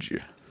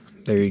Bridge.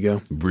 There you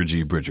go.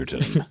 Bridgie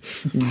Bridgerton.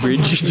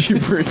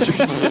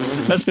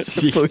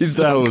 Please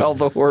don't call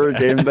the horror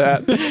game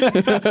that.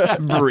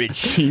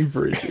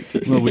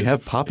 Bridgerton. Well, we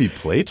have Poppy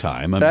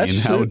Playtime.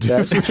 That's true.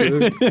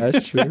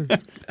 That's true. I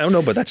don't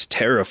know, but that's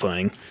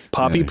terrifying.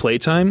 Poppy Yeah.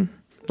 Playtime,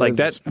 like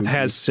that That's spooky.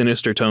 has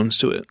sinister tones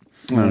to it.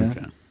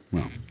 Okay.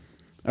 Well,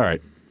 all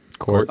right.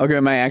 Court. Okay,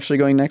 am I actually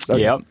going next?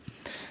 Okay. Yep.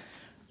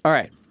 All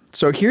right.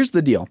 So here's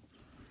the deal.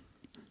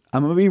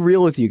 I'm going to be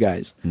real with you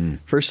guys.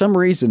 For some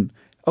reason,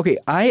 okay,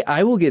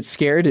 I will get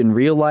scared in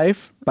real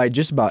life by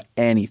just about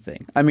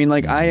anything. I mean,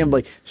 like, I am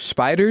like,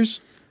 spiders?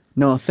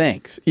 No,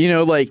 thanks. You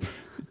know, like,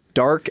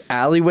 dark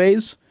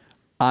alleyways?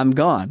 I'm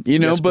gone. You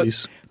know, Yes,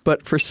 please.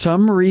 but for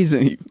some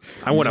reason,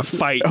 I want to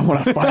fight. I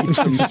want to fight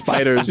some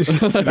spiders.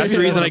 That's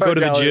the reason I go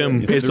to the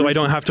gym, is so I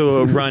don't have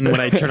to run when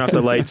I turn off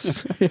the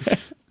lights.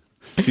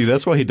 See,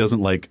 that's why he doesn't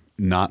like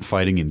not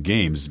fighting in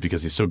games,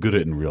 because he's so good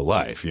at it in real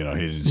life. You know,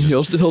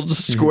 he'll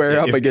just square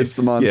up against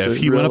the monster. Yeah, if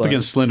he went up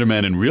against Slender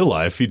Man in real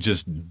life, he'd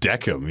just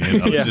deck him. You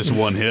know, just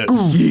one hit.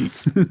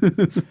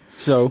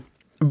 So,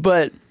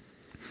 but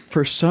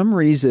for some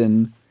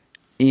reason,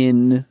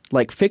 in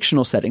like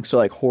fictional settings, so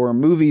like horror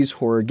movies,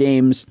 horror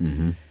games,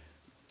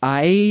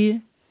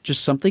 I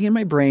just something in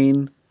my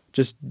brain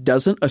just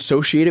doesn't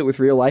associate it with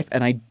real life,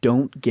 and I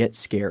don't get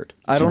scared.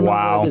 I don't know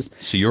what it is.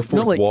 So your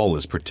fourth wall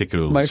is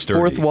particularly sturdy.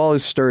 My fourth wall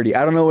is sturdy.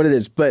 I don't know what it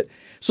is, but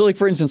so like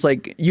for instance,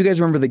 like you guys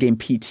remember the game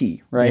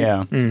PT, right?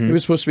 Yeah. It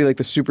was supposed to be like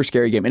the super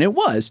scary game, and it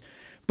was.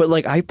 But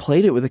like I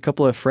played it with a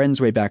couple of friends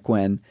way back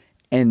when,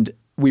 and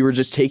we were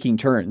just taking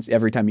turns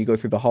every time you go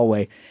through the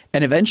hallway,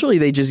 and eventually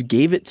they just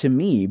gave it to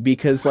me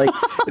because like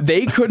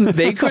they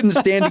couldn't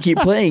stand to keep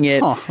playing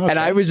it, and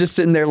I was just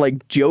sitting there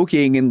like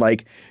joking and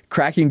like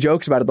cracking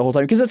jokes about it the whole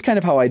time, because that's kind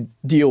of how I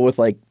deal with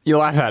like You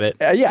laugh at it.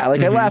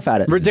 I laugh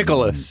at it.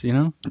 Ridiculous, you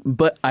know?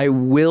 But I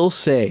will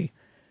say,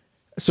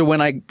 so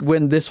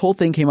when this whole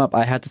thing came up,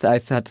 I had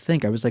to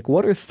think. I was like,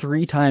 what are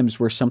 3 times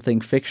where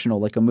something fictional,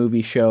 like a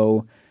movie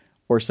show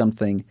or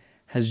something,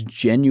 has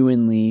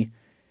genuinely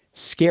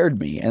scared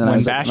me? And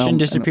When Bastion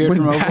disappeared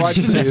from Overwatch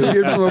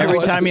 2, every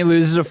time he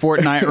loses a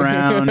Fortnite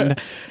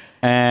round,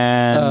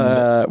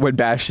 and when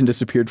Bastion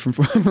disappeared from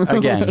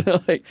again,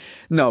 like,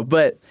 no,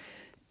 but.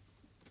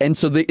 And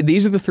so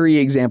these are the 3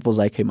 examples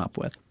I came up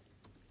with.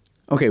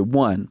 Okay,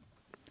 1,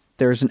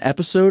 there's an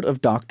episode of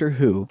Doctor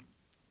Who.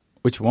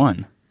 Which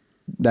one?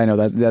 I know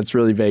that's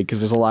really vague because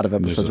there's a lot of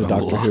episodes of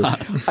Doctor Who.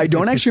 I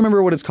don't actually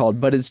remember what it's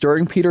called, but it's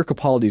during Peter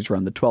Capaldi's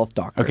run, the 12th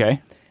Doctor.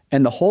 Okay.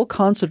 And the whole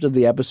concept of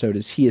the episode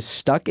is he is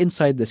stuck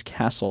inside this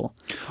castle.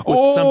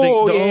 With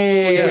something.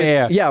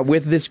 Yeah,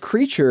 with this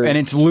creature. And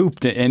it's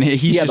looped, and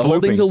he's just the whole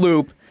looping. thing's a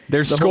loop.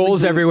 There's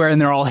skulls everywhere,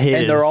 and they're all his.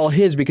 And they're all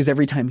his because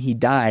every time he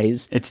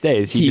dies, it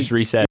stays. He just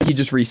resets. He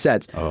just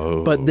resets.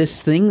 Oh. But this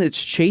thing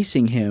that's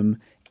chasing him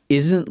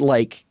isn't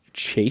like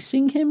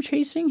chasing him.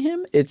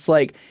 It's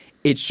like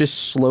it's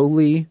just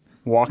slowly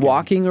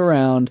walking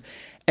around.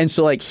 And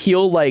so like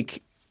he'll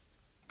like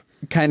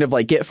kind of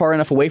like get far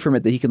enough away from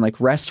it that he can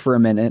like rest for a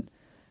minute,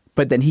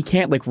 but then he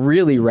can't like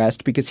really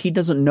rest because he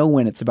doesn't know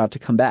when it's about to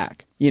come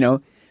back, you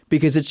know,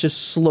 because it's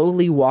just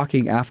slowly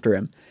walking after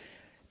him.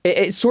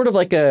 It's sort of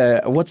like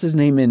what's his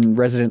name in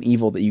Resident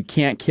Evil, that you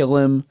can't kill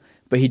him,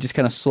 but he just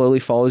kind of slowly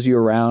follows you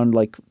around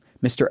like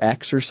Mr.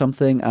 X or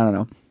something. I don't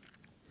know.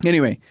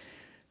 Anyway,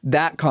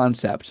 that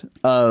concept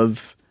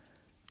of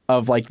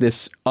like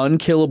this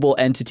unkillable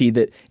entity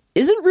that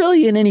isn't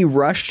really in any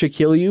rush to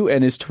kill you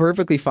and is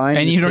perfectly fine.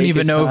 And you don't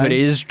even know if it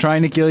is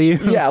trying to kill you.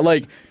 Yeah,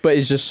 like, but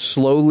it's just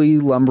slowly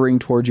lumbering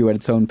towards you at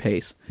its own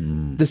pace.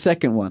 The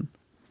second one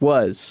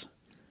was,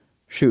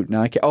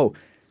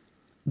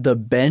 the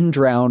Ben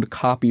Drowned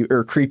copy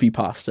or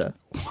creepypasta.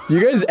 You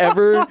guys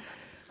ever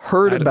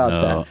heard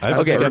about that?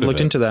 I've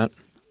looked into that.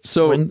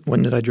 So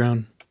when did I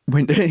drown?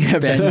 Ben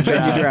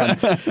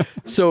Drowned.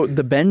 So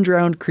the Ben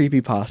Drowned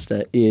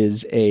creepypasta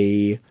is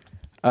it's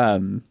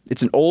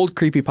an old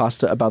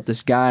creepypasta about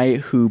this guy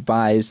who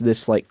buys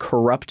this like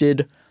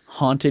corrupted,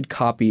 haunted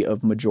copy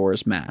of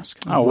Majora's Mask.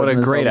 Oh, what a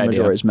great idea!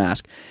 Majora's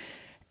Mask,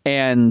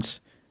 and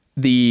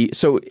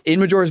so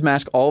in Majora's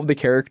Mask, all of the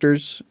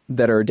characters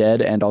that are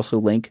dead and also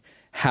Link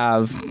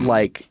have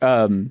like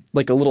a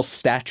little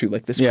statue,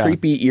 like this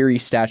creepy, eerie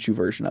statue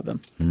version of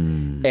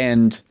him.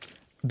 And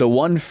the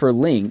one for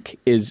Link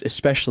is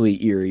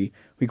especially eerie.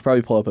 We could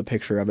probably pull up a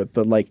picture of it,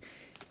 but like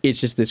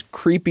it's just this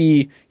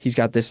creepy, he's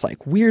got this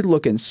like weird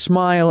looking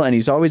smile, and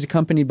he's always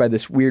accompanied by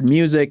this weird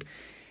music.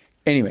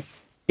 Anyway,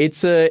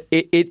 it's a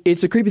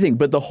creepy thing,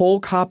 but the whole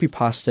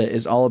copypasta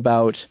is all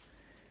about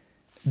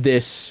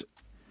this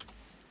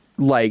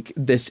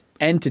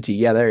entity.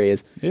 Yeah, there he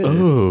is.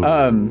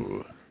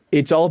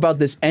 It's all about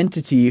this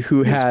entity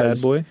who has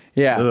bad boy?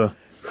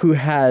 who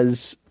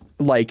has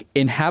like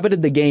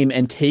inhabited the game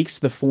and takes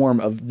the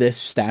form of this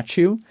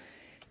statue.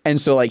 And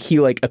so like he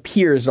like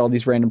appears at all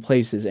these random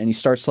places, and he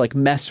starts to like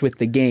mess with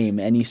the game,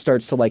 and he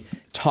starts to like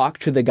talk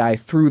to the guy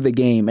through the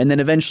game. And then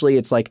eventually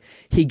it's like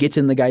he gets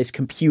in the guy's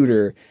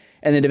computer,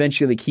 and then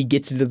eventually like he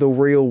gets into the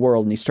real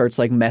world, and he starts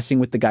like messing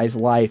with the guy's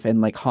life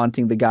and like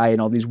haunting the guy in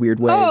all these weird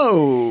ways.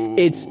 Oh,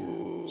 it's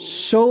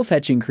so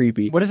fetching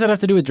creepy. What does that have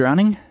to do with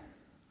drowning?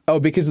 Oh,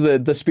 because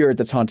the spirit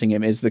that's haunting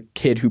him is the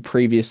kid who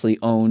previously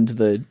owned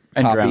the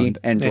copy and drowned.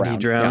 And he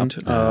drowned.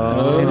 Yeah.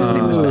 Oh. And his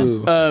name was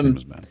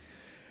Ben.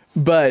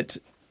 But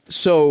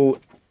so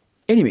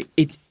anyway,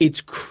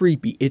 it's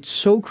creepy. It's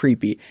so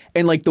creepy.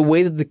 And like the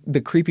way that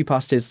the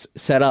creepypasta is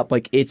set up,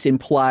 like it's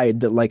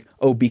implied that like,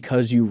 oh,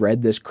 because you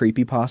read this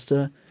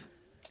creepypasta,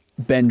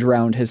 Ben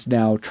Drowned has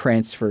now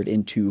transferred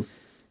into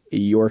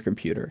your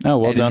computer. Oh,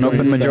 well done.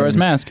 Open Majora's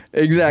Mask.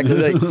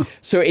 Exactly.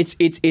 So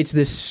it's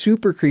this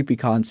super creepy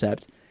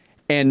concept,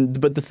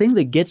 but the thing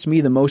that gets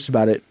me the most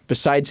about it,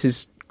 besides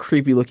his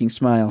creepy looking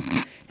smile,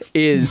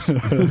 is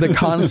the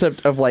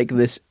concept of like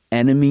this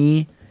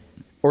enemy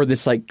or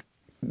this like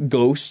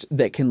ghost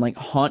that can like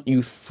haunt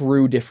you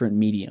through different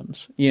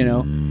mediums, you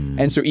know?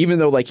 And so even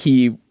though like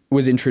he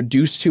was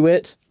introduced to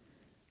it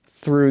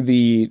through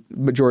the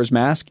Majora's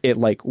Mask, it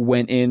like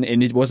went in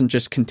and it wasn't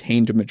just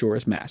contained to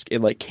Majora's Mask. It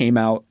like came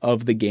out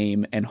of the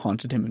game and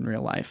haunted him in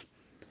real life.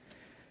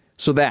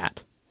 So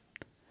that.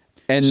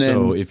 And then,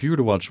 so if you were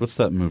to watch, what's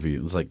that movie?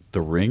 It was like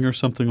The Ring or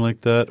something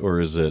like that, or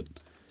is it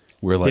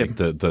where like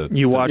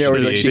you watch where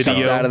like she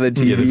comes out of the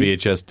TV,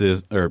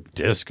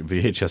 the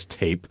VHS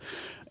tape,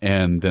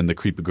 and then the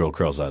creepy girl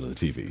crawls out of the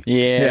TV.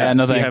 Yeah,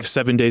 no, so you have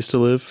 7 days to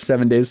live.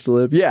 7 days to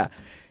live. Yeah.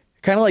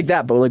 Kind of like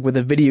that, but like with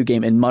a video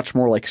game and much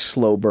more like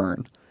slow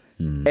burn.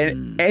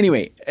 And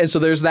anyway, and so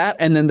there's that,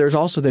 and then there's a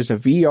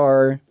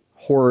VR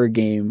horror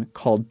game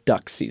called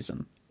Duck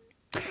Season.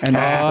 And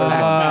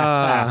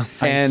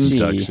that's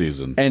Duck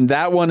Season. And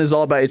that one is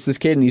all about, it's this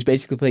kid and he's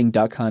basically playing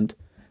Duck Hunt,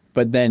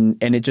 but then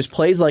it just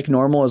plays like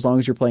normal as long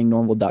as you're playing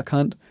normal Duck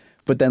Hunt.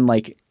 But then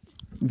like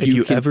if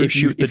you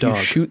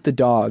shoot the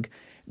dog,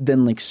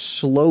 then like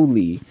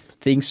slowly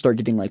things start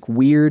getting like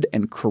weird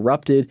and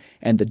corrupted,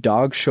 and the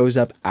dog shows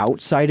up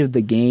outside of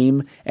the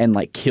game and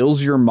like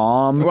kills your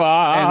mom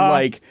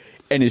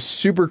and is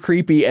super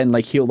creepy, and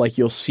like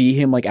you'll see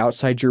him like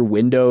outside your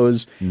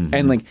windows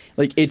and like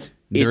it's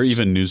there are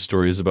even news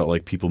stories about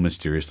like people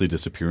mysteriously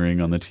disappearing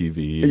on the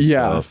TV and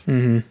stuff.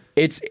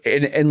 It's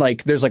and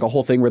like there's like a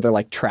whole thing where they're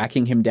like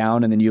tracking him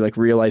down, and then you like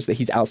realize that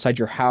he's outside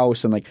your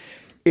house, and like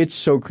it's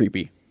so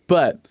creepy.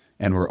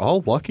 And we're all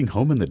walking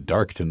home in the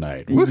dark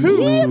tonight.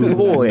 Woohoo!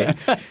 Boy.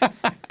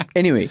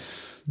 Anyway,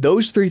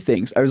 those three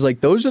things. I was like,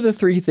 those are the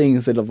three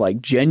things that have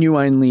like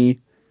genuinely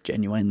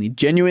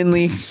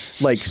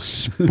like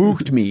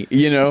spooked me,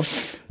 you know,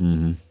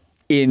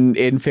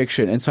 in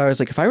fiction. And so I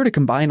was like, if I were to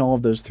combine all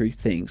of those three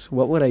things,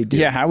 what would I do?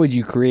 Yeah, how would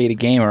you create a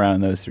game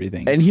around those three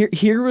things? And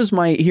here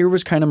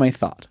was kind of my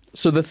thought.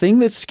 So the thing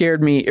that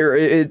scared me,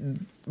 it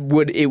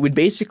would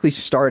basically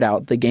start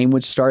out. The game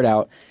would start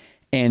out,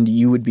 and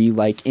you would be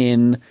like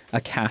in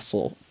a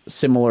castle,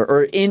 similar,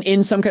 or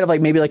in some kind of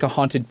like maybe like a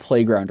haunted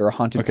playground or a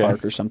haunted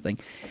park or something,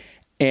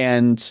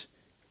 and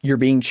you're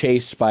being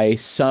chased by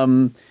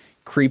some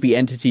creepy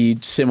entity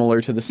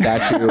similar to the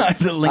statue.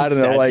 The Link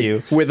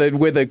statue. Like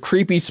with a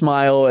creepy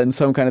smile and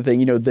some kind of thing,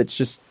 you know, that's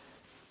just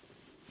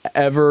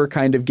ever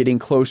kind of getting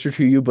closer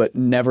to you, but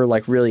never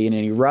like really in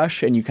any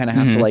rush, and you kind of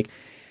have to like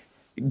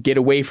get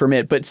away from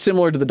it, but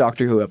similar to the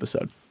Doctor Who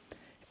episode.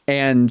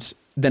 And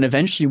then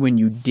eventually when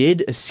you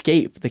did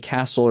escape the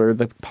castle or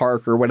the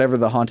park or whatever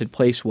the haunted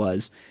place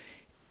was,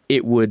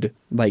 it would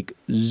like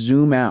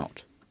zoom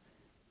out,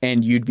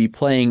 and you'd be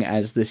playing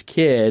as this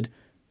kid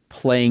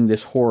playing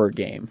this horror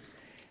game.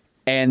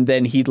 And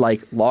then he'd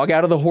like log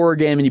out of the horror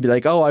game and you'd be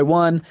like, oh, I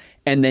won.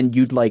 And then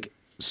you'd like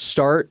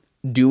start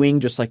doing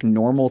just like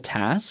normal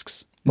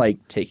tasks, like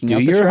taking out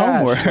the trash,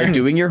 homework. Like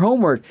doing your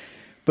homework.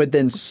 But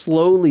then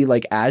slowly,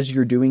 like as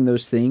you're doing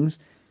those things,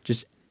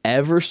 just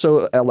ever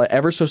so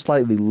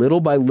slightly, little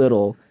by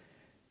little,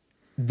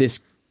 this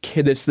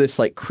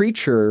like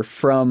creature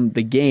from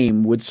the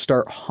game would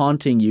start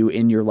haunting you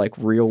in your like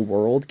real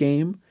world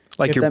game.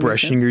 Like you're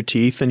brushing your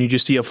teeth and you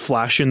just see a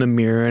flash in the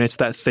mirror and it's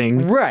that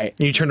thing. Right.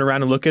 And you turn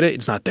around and look at it,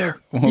 it's not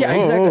there. Yeah,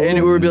 exactly. And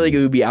it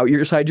would be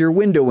outside your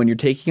window when you're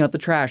taking out the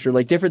trash or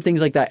like different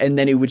things like that. And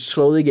then it would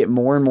slowly get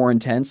more and more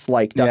intense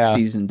like Duck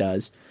Season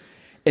does,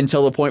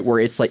 until the point where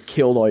it's like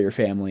killed all your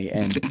family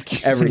and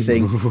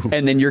everything.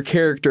 And then your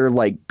character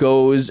like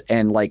goes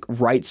and like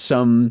writes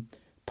some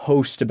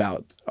post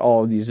about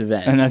all of these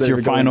events. And that's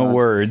your final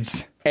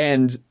words.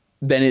 And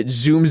then it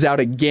zooms out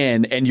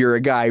again and you're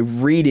a guy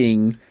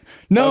reading.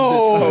 Inception.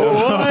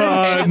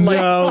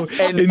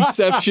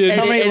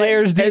 How many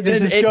layers does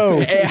this go?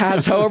 It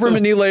has however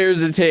many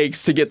layers it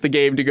takes to get the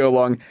game to go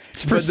long.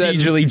 It's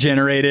procedurally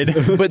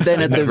generated. But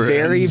then at the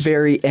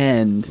very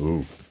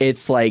end,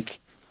 it's like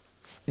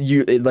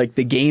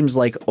the game's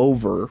like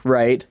over,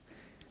 right?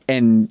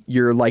 And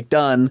you're like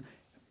done,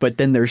 but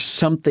then there's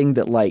something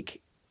that like,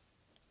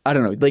 I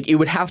don't know, like it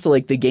would have to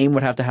like the game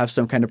would have to have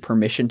some kind of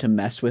permission to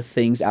mess with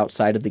things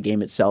outside of the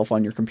game itself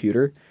on your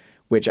computer.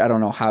 Which I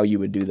don't know how you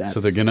would do that.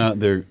 So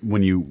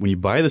when you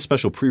buy the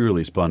special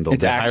pre-release bundle,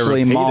 it's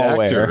actually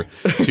malware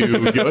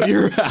to go to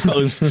your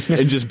house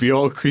and just be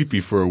all creepy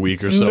for a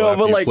week or so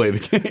after you play the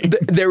game.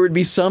 There would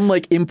be some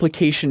like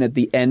implication at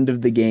the end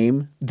of the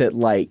game that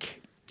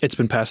like it's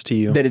been passed to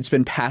you. That it's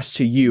been passed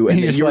to you, and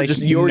you're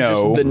just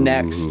the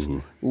next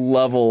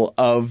level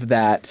of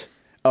that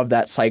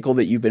cycle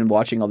that you've been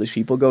watching all these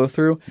people go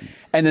through.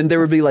 And then there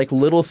would be like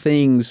little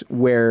things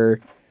where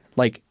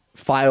like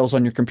files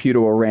on your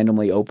computer will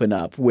randomly open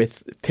up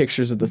with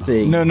pictures of the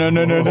thing. No.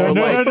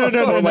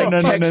 Or like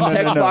text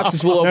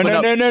boxes will open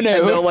up. And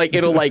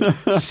it'll like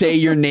say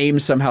your name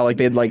somehow. Like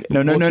they'd like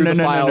look through the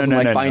files and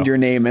like find your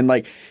name and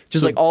like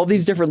just like all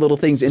these different little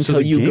things until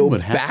you go back.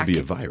 Would have to be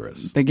a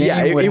virus. The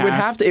game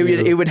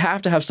it would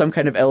have to have some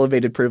kind of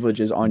elevated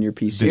privileges on your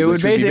PC. It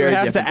would basically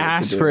have to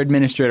ask for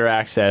administrator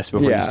access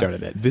before you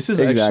started it. This is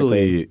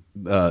actually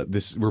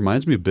this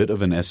reminds me a bit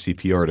of an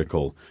SCP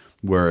article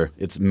where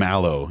it's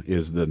Mallow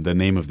is the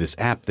name of this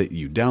app that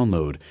you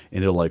download,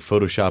 and it'll like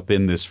Photoshop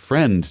in this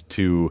friend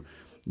to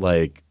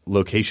like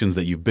locations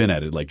that you've been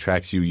at. It like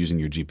tracks you using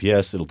your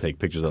GPS. It'll take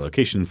pictures of the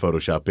location and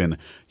Photoshop in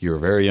your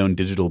very own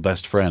digital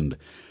best friend.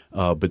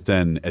 But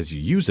then as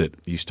you use it,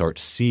 you start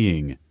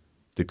seeing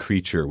the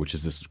creature, which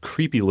is this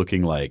creepy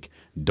looking like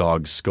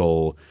dog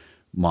skull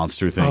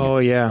monster thing. Oh,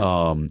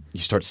 yeah.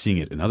 You start seeing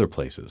it in other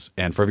places.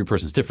 And for every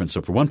person, it's different.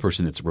 So for one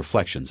person, it's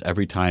reflections.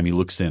 Every time he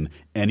looks in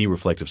any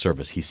reflective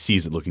surface, he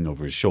sees it looking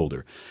over his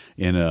shoulder.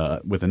 And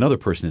with another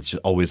person, it's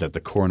just always at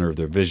the corner of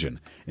their vision.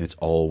 And it's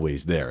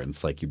always there. And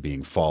it's like you're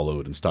being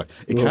followed and stalked.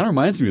 It kind of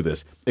reminds me of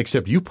this,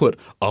 except you put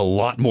a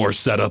lot more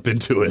setup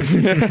into it.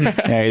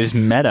 Yeah, it's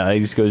meta.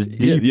 He just goes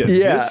deep. Yeah.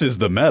 This is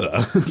the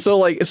meta.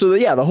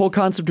 The whole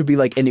concept would be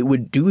like, and it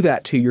would do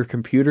that to your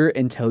computer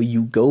until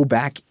you go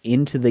back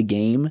into the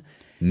game.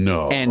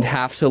 No. And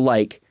have to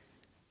like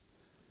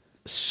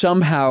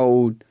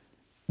somehow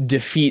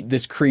defeat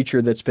this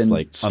creature that's been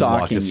like stalking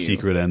unlock a you.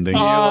 secret ending.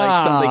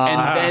 Like something,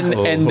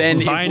 and then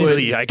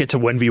finally I get to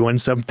 1v1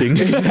 something.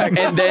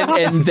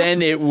 and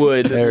then it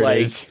would There like.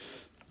 it is.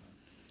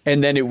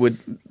 And then it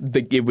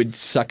would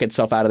suck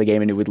itself out of the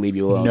game and it would leave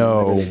you alone.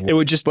 No. It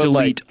would just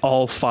delete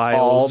all files.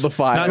 All the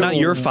files. Not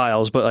your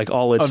files, but like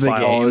all its Of the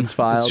files. game. All its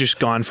files. It's just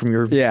gone from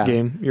your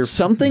game.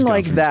 Something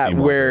like from that Steam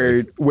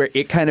where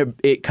it kind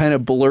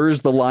of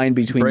blurs the line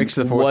between Breaks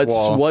the fourth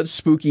wall. what's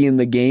spooky in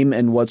the game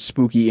and what's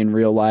spooky in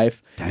real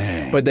life.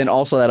 Dang. But then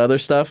also that other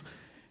stuff.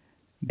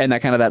 And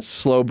that kind of that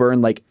slow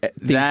burn, like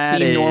things That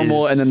seem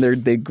normal, and is-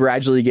 then they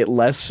gradually get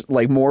less,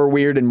 like more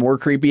weird and more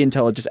creepy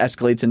until it just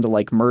escalates into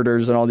like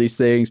murders and all these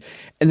things,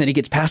 and then it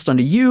gets passed on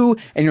to you,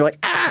 and you're like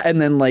and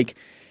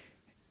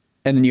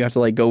then you have to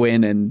like go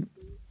in and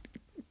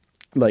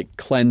like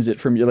cleanse it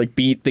from your like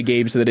beat the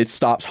game so that it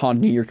stops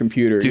haunting your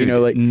computer. Dude,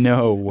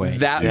 no way.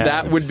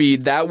 That would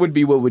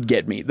be what would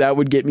get me. That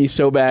would get me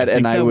so bad, I think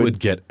and I that would would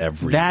get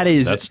everyone.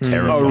 That's That's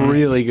terrifying. a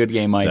really good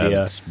game idea.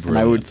 That's and I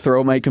brilliant. would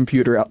throw my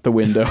computer out the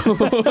window.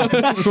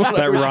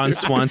 That Ron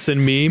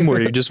Swanson meme where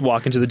you just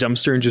walk into the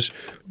dumpster and just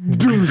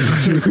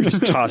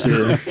toss it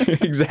in.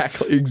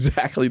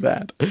 exactly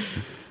that.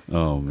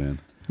 Oh man.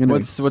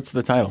 What's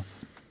the title?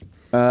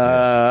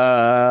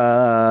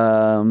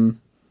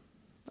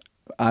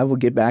 I will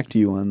get back to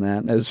you on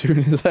that as soon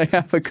as I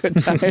have a good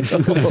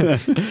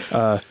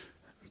title.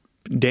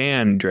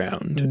 Dan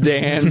drowned.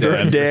 Dan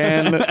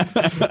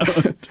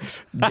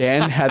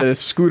had a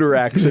scooter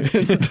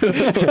accident.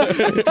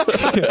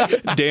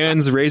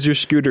 Dan's Razor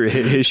scooter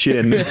hit his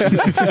shin. I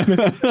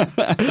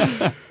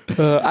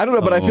don't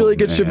know, but I feel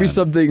like it should be man.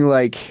 something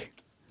like,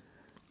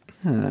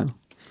 I don't know,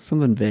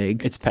 something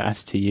vague. It's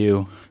passed to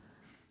you.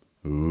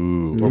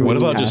 Ooh. Or what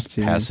about just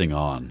Passing. passing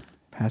on?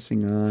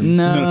 Passing on.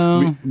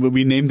 No.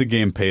 We named the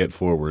game Pay It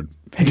Forward.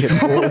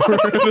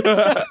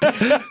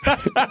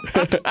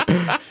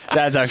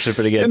 That's actually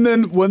pretty good. And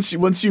then once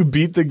you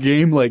beat the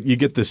game, like you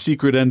get the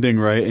secret ending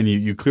right, and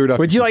you cleared off.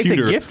 Would your you like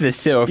computer. to gift this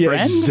to a Yeah,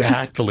 friend?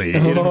 exactly.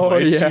 It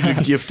invites you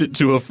to gift it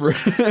to a friend.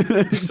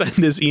 Send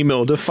this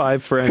email to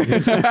 5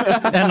 friends. And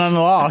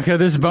unlock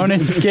this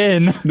bonus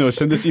skin. No,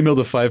 send this email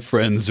to 5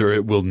 friends, or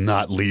it will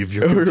not leave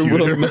your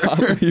computer.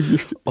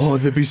 Oh,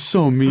 that'd be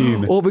so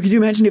mean. Oh, but could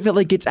you imagine if it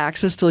like gets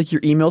access to like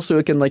your email so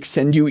it can like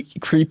send you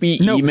creepy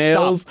No,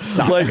 emails?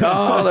 stop. Like,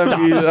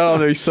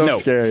 that'd be so No,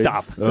 scary.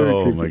 stop.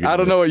 Oh my goodness. I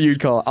don't know what you'd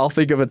call it. I'll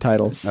think of a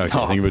title. Okay,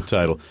 think of a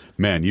title.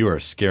 Man, you are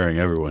scaring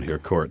everyone here,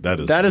 Court. That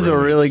is That is a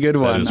brilliant. really good That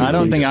one. is I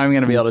don't really think I'm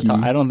going to be able to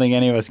top. I don't think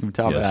any of us can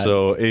top Yeah, that.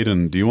 so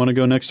Aiden, do you want to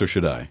go next or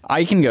should I?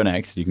 I can go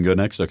next. You can go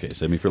next? Okay,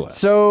 save me for last.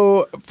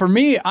 So for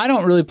me, I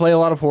don't really play a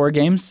lot of horror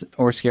games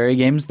or scary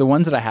games. The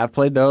ones that I have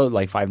played though,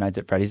 like Five Nights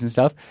at Freddy's and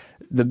stuff,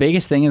 the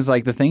biggest thing is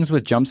like the things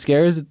with jump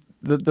scares.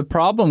 The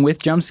problem with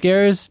jump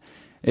scares,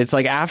 it's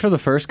like after the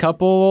first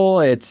couple,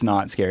 it's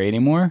not scary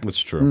anymore. That's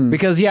true.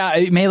 Because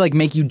it may like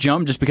make you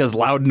jump just because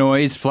loud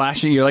noise,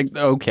 flashing. You're like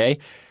okay,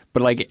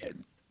 but like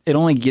it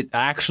only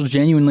actually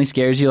genuinely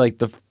scares you like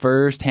the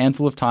first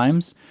handful of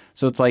times.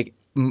 So it's like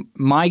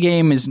my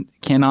game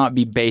cannot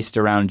be based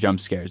around jump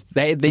scares.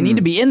 They need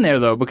to be in there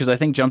though because I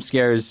think jump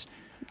scares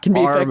Can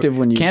be effective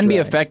when you can be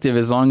try. effective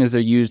as long as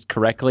they're used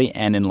correctly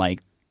and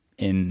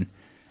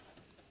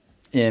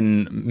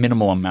in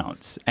minimal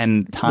amounts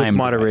and time With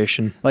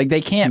moderation. Like they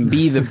can't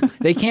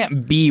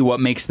be what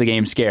makes the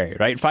game scary,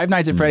 right? Five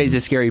Nights at Freddy's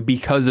is scary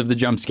because of the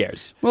jump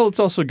scares. Well, it's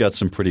also got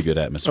some pretty good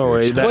atmosphere. Oh,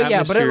 wait, that Well,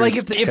 yeah, but atmosphere like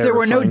is if there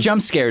were no terrifying.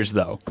 jump scares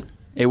though,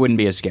 it wouldn't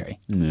be as scary.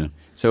 Yeah.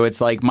 So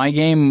it's like my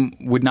game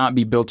would not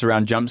be built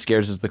around jump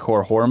scares as the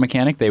core horror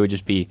mechanic. They would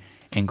just be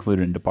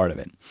included into part of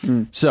it.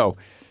 So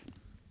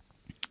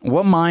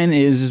What mine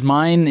is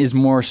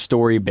more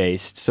story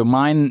based. So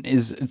mine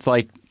is, it's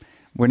like,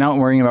 we're not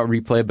worrying about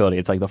replayability.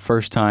 It's like the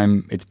first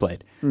time it's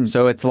played.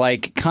 So it's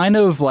like kind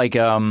of like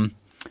an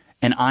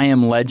I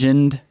Am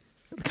Legend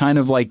kind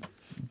of like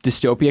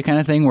dystopia kind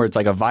of thing where it's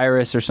like a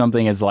virus or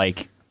something is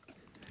like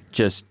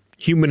just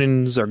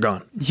Humans are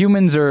gone.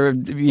 Humans are,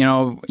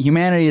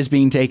 humanity is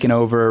being taken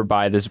over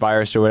by this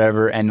virus or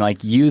whatever, and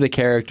like you, the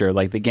character,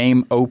 like the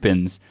game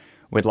opens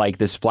with like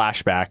this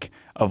flashback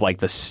of like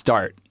the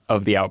start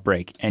of the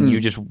outbreak, and you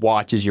just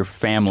watch as your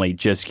family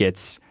just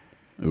gets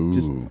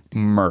just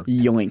murked.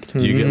 Yoinked.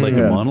 Do you get like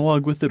a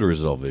monologue with it, or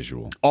is it all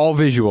visual? All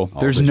visual.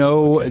 There's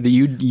visual, no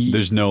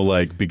there's no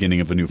like beginning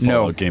of a new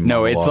Fallout game.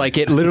 No, monologue. it's like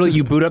it literally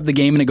you boot up the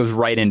game and it goes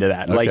right into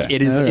that. Okay. Like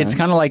it is. It's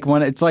kind of like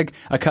when it's like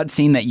a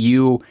cutscene that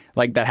you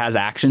like that has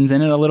actions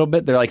in it a little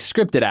bit. They're like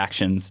scripted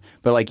actions,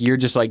 but like you're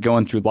just like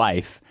going through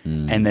life,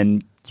 and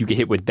then you get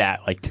hit with that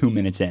like 2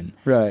 minutes in,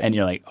 right? And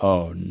you're like,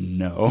 oh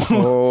no,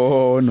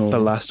 oh no, The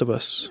Last of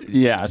Us.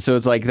 Yeah, so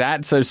it's like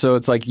that. So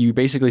it's like you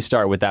basically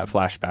start with that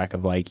flashback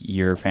of like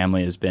your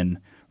family has been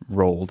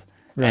rolled,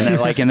 and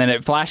then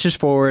it flashes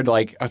forward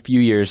like a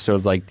few years. So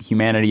it's like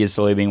humanity is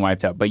slowly being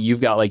wiped out, but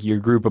you've got like your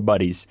group of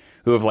buddies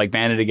who have like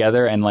banded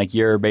together, and like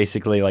your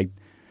basically like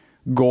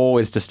goal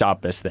is to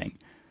stop this thing.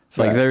 It's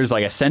like there's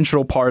like a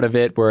central part of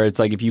it where it's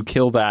like if you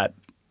kill that,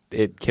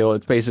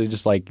 it's basically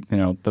just like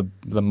the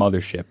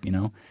mothership,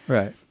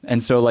 right?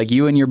 And so like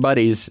you and your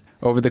buddies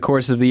over the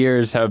course of the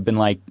years have been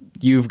like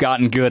you've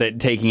gotten good at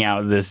taking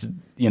out this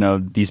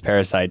these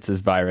parasites,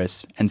 this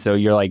virus, and so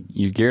you're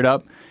geared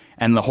up,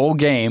 and the whole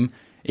game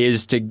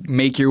is to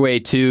make your way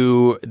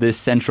to this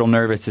central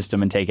nervous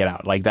system and take it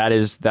out. Like that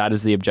is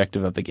the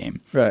objective of the game,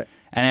 right?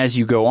 And as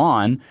you go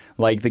on,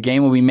 like the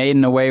game will be made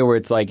in a way where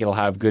it's like it'll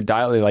have good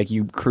dialogue. Like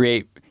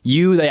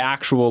you, the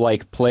actual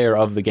like player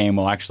of the game,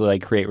 will actually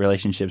like create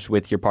relationships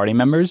with your party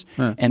members,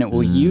 and it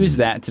will use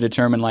that to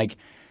determine like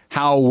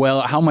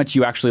how much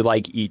you actually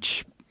like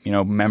each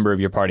member of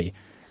your party,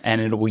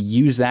 and it will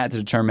use that to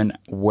determine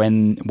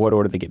what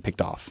order they get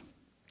picked off.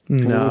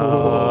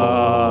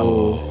 No.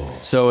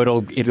 So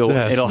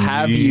it'll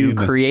have you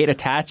create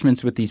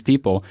attachments with these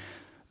people.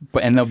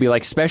 And they'll be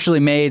like specially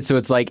made, so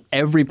it's like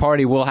every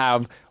party will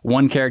have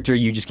one character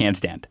you just can't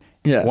stand.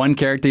 Yeah. One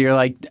character you're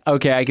like,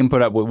 okay, I can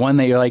put up with. One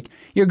that you're like,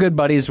 you're good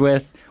buddies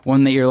with.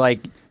 One that you're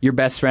like, your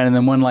best friend. And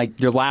then one like,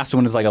 your last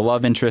one is like a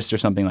love interest or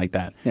something like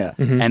that. Yeah.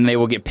 And they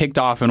will get picked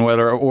off in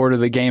whatever order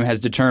the game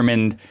has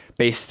determined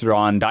based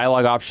on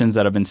dialogue options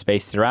that have been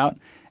spaced throughout.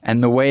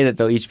 And the way that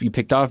they'll each be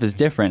picked off is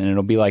different. And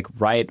it'll be like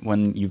right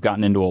when you've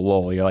gotten into a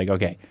lull, you're like,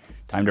 okay,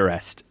 time to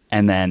rest.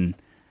 And then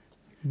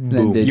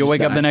boom. You'll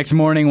wake up the next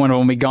morning, one of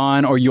them will be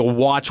gone, or you'll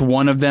watch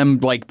one of them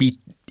like be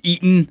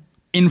eaten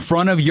in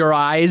front of your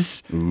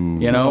eyes,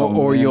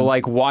 or you'll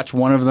like watch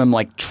one of them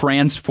like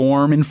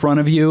transform in front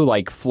of you,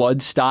 like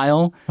flood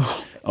style.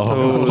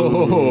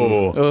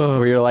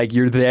 Where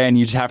you're there and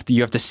you have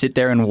to sit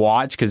there and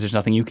watch because there's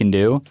nothing you can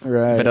do.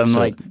 Right. But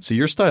I'm so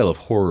your style of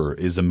horror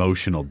is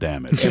emotional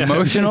damage.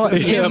 Emotional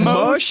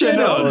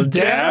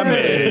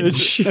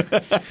damage.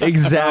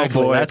 Exactly.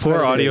 Oh boy, that's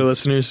poor audio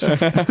listeners.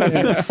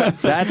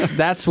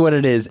 That's what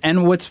it is.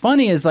 And what's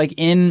funny is like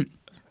in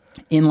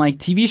like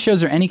TV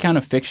shows or any kind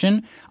of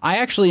fiction, I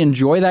actually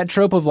enjoy that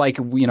trope of like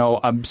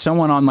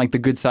someone on like the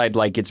good side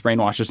like gets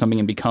brainwashed or something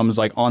and becomes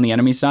like on the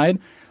enemy side.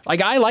 Like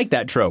I like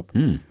that trope,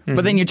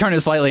 but then you turn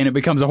it slightly and it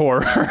becomes a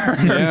horror.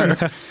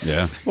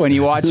 Yeah. When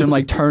you watch them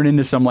like turn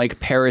into some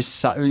like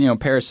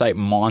parasite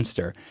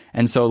monster,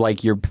 and so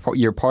like your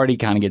party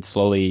kind of gets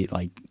slowly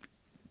like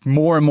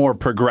more and more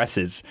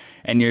progresses,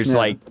 and you're just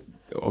like,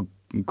 oh,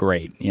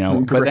 great,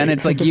 But then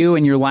it's like you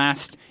and your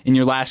last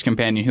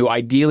companion, who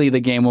ideally the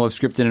game will have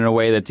scripted in a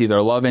way that's either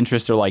a love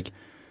interest or like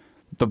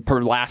the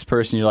last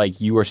person you're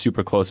like you are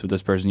super close with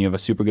this person, you have a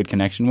super good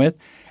connection with,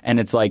 and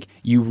it's like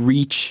you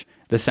reach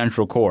the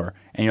central core,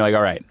 and you're like,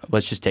 all right,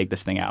 let's just take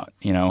this thing out.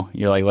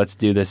 You're like, let's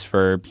do this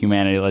for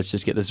humanity. Let's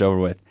just get this over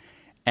with.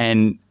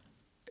 And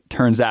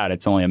turns out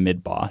it's only a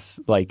mid boss.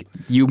 Like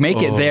you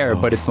make it there,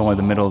 but it's only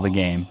the middle of the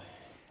game.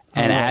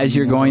 And as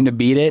you're going to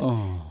beat it,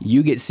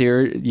 you get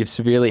you're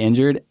severely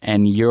injured,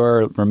 and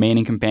your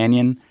remaining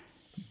companion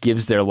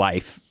gives their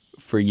life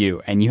for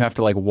you, and you have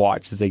to like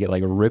watch as they get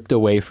like ripped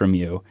away from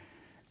you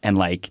and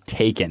like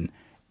taken.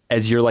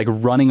 As you're like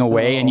running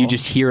away, and you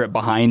just hear it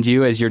behind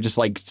you as you're just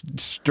like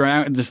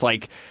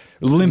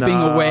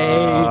limping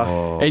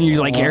away, and you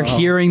like you're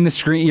hearing the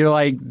scream. You're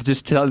like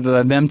just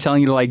them telling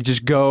you to like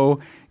just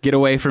go get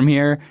away from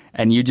here,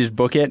 and you just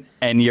book it,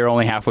 and you're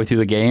only halfway through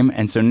the game,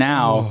 and so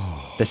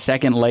now the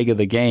second leg of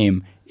the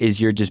game is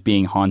you're just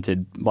being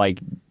haunted like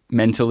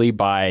mentally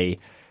by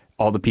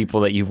all the people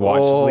that you've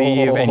watched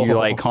leave, and you're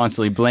like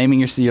constantly blaming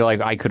yourself. You're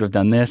like, I could have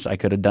done this. I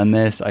could have done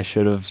this. I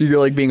should have. So you're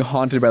like being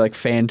haunted by like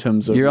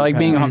phantoms. You're like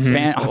being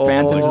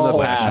phantoms of the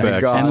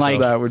past, gosh, and like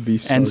that would be.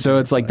 So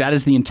it's like that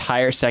is the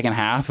entire second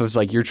half. It's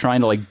like you're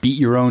trying to like beat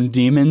your own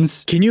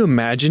demons. Can you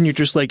imagine? You're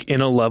just like in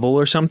a level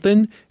or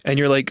something, and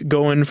you're like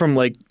going from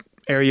like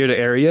area to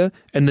area,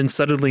 and then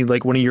suddenly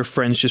like one of your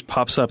friends just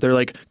pops up. They're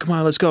like, come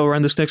on, let's go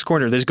around this next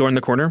corner. They just go in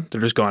the corner.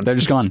 They're just gone. They're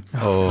just gone.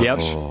 Yep.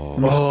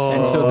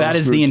 And so that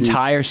is the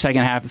entire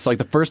second half. It's like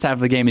the first half of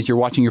the game is you're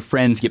watching your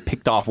friends get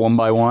picked off one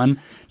by one.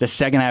 The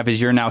second half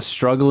is you're now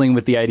struggling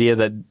with the idea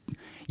that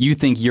you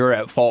think you're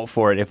at fault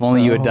for it. If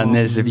only you had done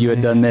this. If you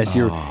had done this.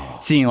 You're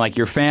seeing like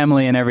your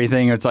family and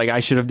everything. It's like, I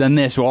should have done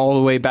this all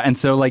the way back. And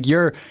so like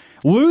you're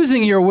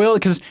losing your will,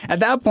 because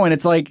at that point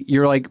it's like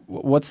you're like,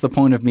 what's the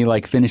point of me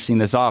like finishing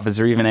this off? Is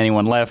there even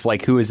anyone left?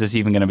 Like, who is this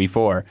even going to be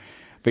for?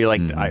 But you're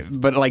like,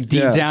 but like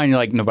deep down you're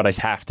like, no, but I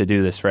have to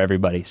do this for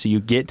everybody. So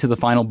you get to the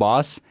final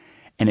boss,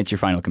 and it's your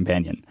final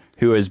companion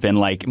who has been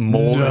like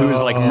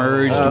who's like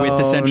merged with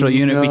the central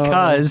unit,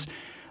 because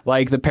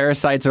like the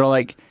parasites are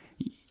like,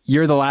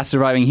 you're the last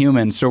surviving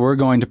human, so we're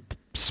going to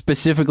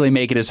specifically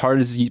make it as hard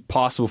as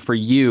possible for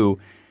you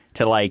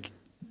to like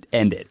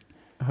end it.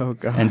 Oh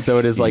god! And so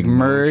it is like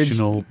merge.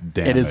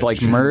 It is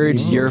like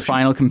merge your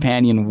final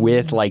companion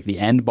with like the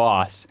end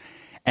boss,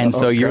 and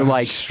so you're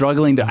like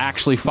struggling to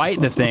actually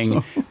fight the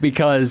thing,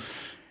 because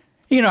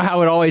you know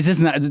how it always is.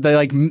 They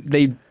like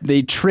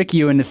they trick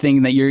you into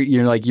thinking that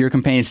you're like your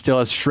companion still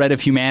has a shred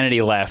of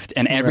humanity left,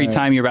 and every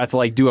time you're about to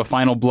like do a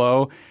final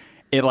blow,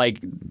 it like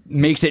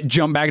makes it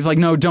jump back. It's like,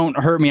 no, don't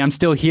hurt me. I'm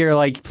still here.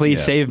 Like,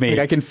 please save me. Like,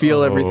 I can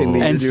feel everything that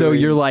you're doing. And so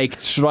you're like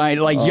trying,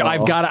 like I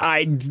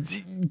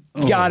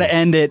gotta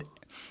end it.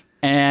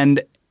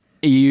 And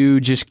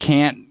you just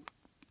can't.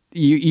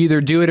 You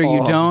either do it or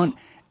you don't.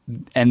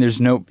 And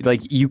there's no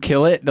like you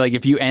kill it. Like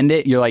if you end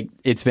it, you're like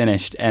it's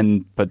finished.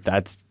 But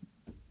that's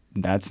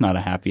not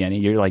a happy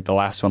ending. You're like the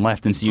last one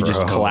left, and so you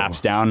just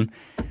collapse down,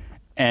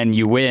 and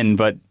you win,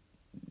 but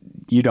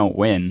you don't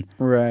win.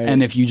 Right.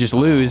 And if you just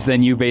lose,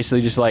 then you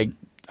basically just like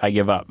I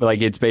give up.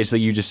 Like it's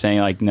basically you just saying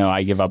like no,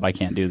 I give up. I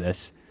can't do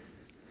this.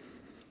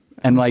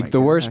 And like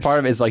the worst part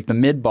of it is like the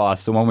mid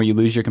boss, the one where you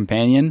lose your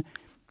companion,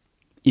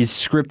 is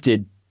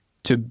scripted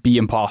to be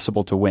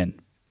impossible to win,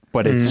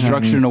 but it's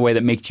structured in a way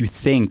that makes you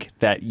think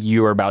that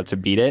you're about to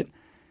beat it,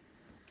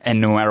 and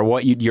no matter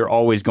what, you're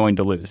always going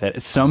to lose. At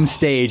some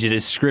stage, it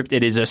is scripted.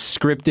 It is a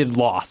scripted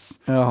loss.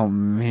 Oh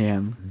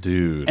man,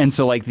 dude! And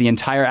so, like the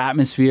entire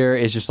atmosphere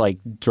is just like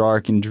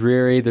dark and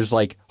dreary. There's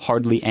like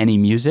hardly any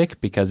music,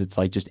 because it's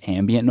like just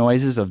ambient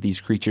noises of these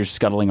creatures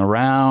scuttling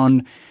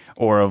around,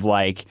 or of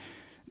like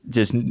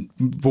just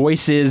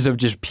voices of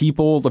just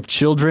people, of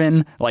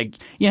children. Like,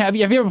 you know, have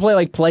you ever played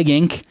like Plague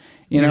Inc.?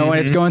 You know, when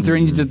it's going through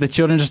and the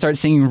children just start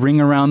singing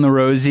Ring Around the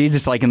Rosie,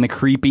 just like in the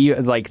creepy,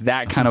 like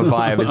that kind of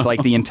vibe. It's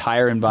like the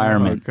entire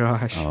environment. Oh,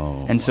 gosh.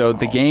 And so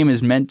the game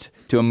is meant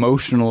to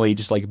emotionally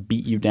just like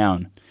beat you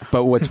down.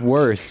 But what's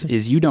worse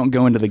is you don't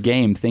go into the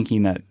game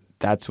thinking that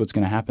that's what's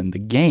going to happen. The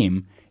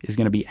game is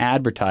going to be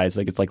advertised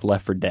like it's like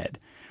Left 4 Dead,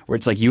 where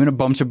it's like you and a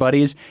bunch of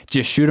buddies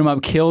just shoot them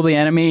up, kill the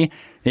enemy.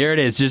 There it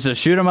is. Just a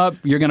shoot 'em up.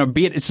 You're gonna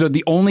beat it. So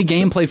the only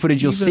gameplay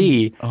footage you'll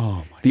see,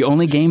 the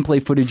only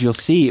gameplay footage you'll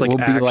see like will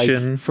be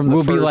like from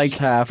the first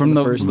half, from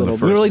the first little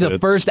literally the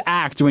first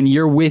act when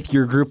you're with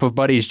your group of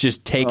buddies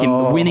just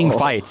winning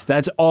fights.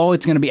 That's all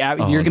it's gonna be.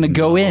 You're gonna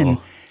go in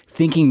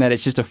thinking that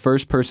it's just a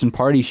first-person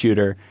party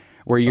shooter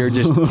where you're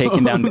just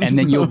taken down, and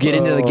then you'll get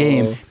into the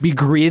game, be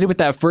greeted with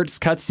that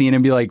first cutscene,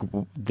 and be like,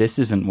 "This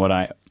isn't what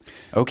I."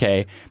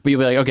 Okay, but you'll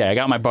be like, "Okay, I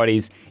got my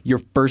buddies." Your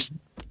first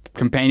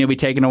companion will be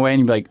taken away, and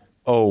you'll be like,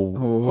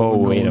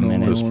 wait a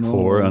minute. Those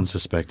poor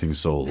unsuspecting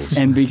souls.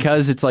 And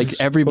because it's like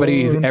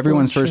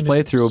everyone's first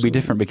playthrough will be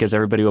different, because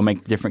everybody will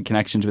make different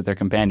connections with their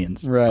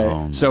companions.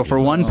 Right. So for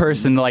one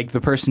person, like the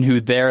person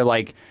who their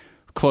like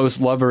close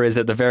lover is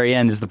at the very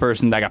end is the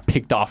person that got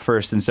picked off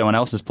first in someone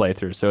else's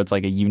playthrough. So it's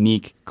like a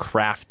unique,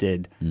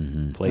 crafted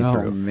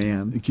playthrough. Oh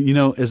man. You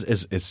know,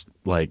 it's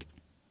like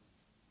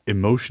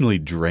emotionally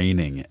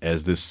draining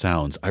as this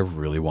sounds. I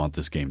really want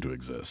this game to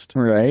exist.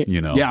 Right.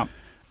 You know? Yeah.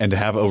 And to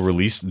have a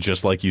release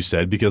just like you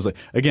said, because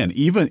again,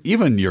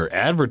 even your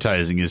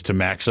advertising is to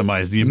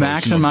maximize the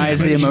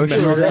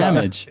emotional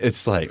damage.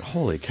 It's like,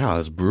 holy cow,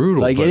 it's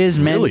brutal. Like, it is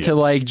meant to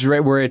like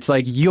where it's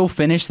like you'll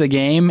finish the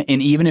game,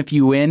 and even if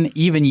you win,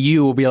 even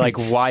you will be like,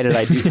 why did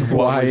I do?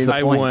 Why was the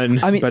I point?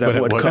 won? I mean, but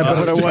at what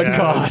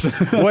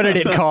cost? What did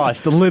it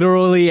cost?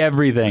 Literally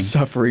everything.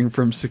 Suffering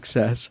from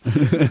success.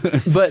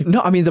 But no,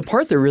 I mean, the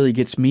part that really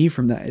gets me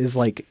from that is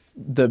like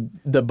the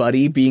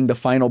buddy being the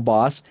final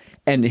boss,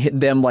 and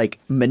them like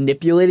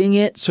manipulating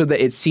it so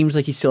that it seems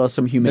like he still has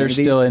some humanity.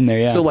 They're still in there,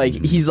 yeah. So like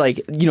he's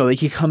like, you know, like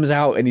he comes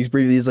out and he's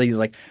breathing. He's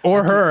like,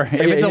 or her. If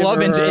it's a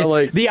love interest,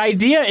 like, the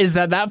idea is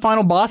that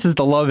final boss is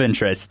the love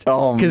interest.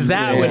 Oh, because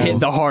that would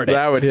hit the hardest.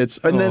 That would hit.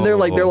 And then they're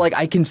like,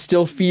 I can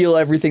still feel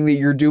everything that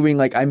you're doing.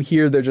 Like I'm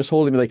here. They're just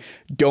holding me. Like,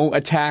 don't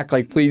attack.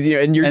 Like please. You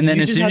know, and then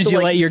as soon as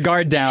you let your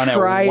guard down, it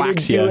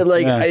whacks you. It,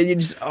 like you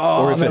just.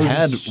 Or if it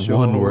had so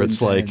one where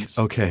it's intense.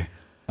 like, okay,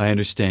 I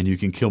understand you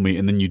can kill me,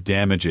 and then you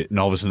damage it, and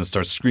all of a sudden it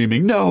starts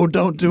screaming, no,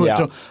 don't do it.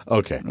 Don't.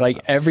 Okay. Like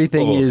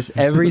everything is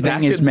meant.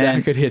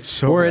 That could hit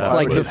so Or it's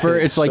hard. like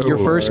it's like your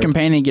first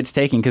companion gets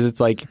taken, because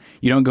it's like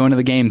you don't go into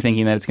the game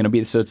thinking that it's going to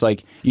be. So it's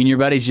like you and your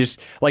buddies just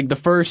like the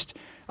first.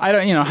 I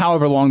don't,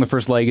 however long the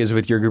first leg is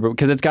with your group,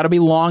 because it's got to be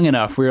long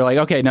enough where you're like,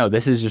 okay, no,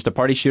 this is just a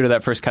party shooter.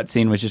 That first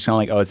cutscene was just kind of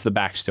like, oh, it's the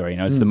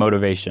backstory, it's the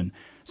motivation.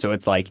 So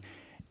it's like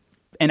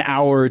an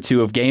hour or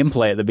two of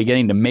gameplay at the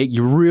beginning to make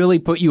you really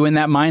put you in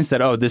that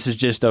mindset. Oh, this is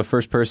just a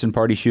first-person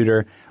party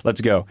shooter.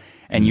 Let's go.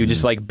 And you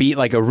just like beat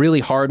like a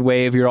really hard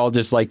wave. You're all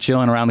just like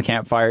chilling around the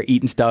campfire,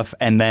 eating stuff,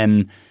 and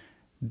then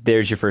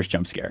there's your first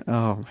jump scare.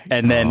 Oh, my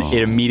and then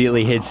it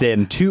immediately hits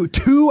in.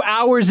 Two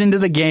hours into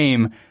the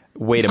game.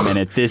 Wait a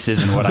minute, this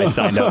isn't what I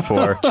signed up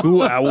for.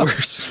 2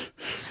 hours.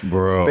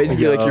 Bro.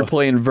 Basically, like you're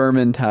playing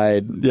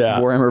Vermintide,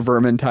 Warhammer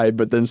Vermintide,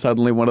 but then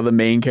suddenly one of the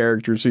main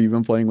characters who you've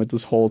been playing with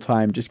this whole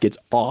time just gets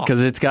off.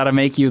 Because it's got to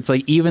make you. It's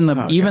like even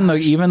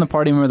the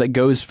party member that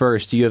goes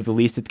first, you have the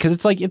least. Because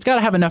it's like it's got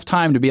to have enough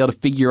time to be able to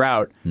figure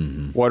out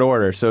what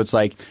order. So it's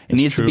like it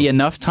needs to be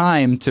enough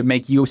time to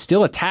make you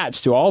still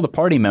attached to all the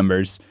party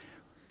members.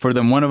 For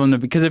them, one of them to,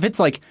 because if it's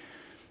like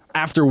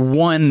after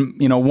one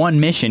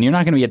mission, you're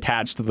not going to be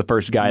attached to the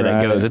first guy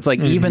that goes. It's like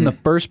even the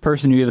first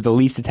person you have the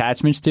least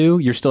attachments to,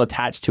 you're still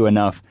attached to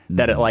enough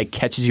that it like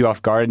catches you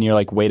off guard, and you're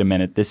like, wait a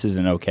minute, this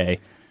isn't okay.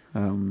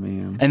 Oh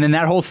man! And then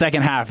that whole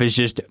second half is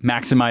just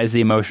maximize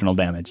the emotional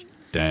damage.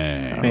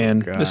 Dang, man,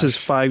 this is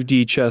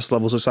 5D chess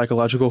levels of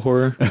psychological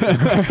horror.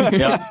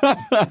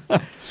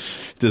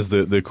 Does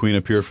the queen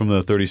appear from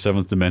the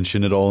 37th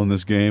dimension at all in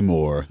this game,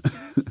 or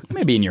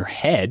maybe in your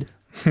head?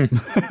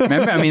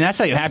 Remember, I mean, that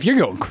second half, you're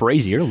going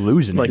crazy. You're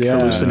losing like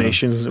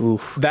hallucinations.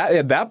 Oof.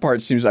 That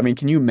part seems. I mean,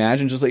 can you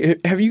imagine? Just like, have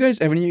any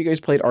of you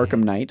guys played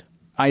Arkham Knight?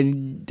 I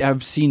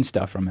have seen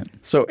stuff from it.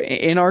 So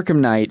in Arkham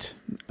Knight,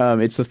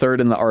 it's the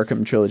third in the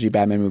Arkham trilogy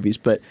Batman movies,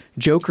 but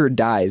Joker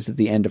dies at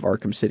the end of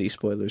Arkham City.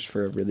 Spoilers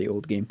for a really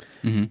old game.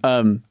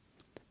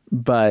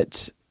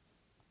 But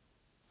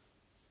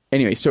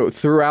anyway, so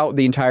throughout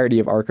the entirety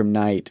of Arkham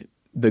Knight,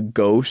 the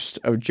ghost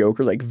of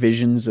Joker, like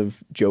visions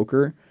of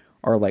Joker,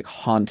 are like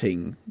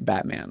haunting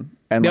Batman,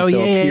 and like,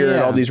 they'll appear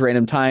at all these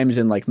random times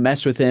and like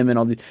mess with him and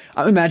all these.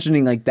 I'm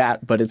imagining like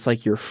that, but it's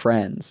like your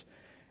friends,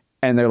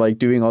 and they're like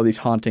doing all these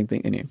haunting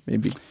things. Anyway,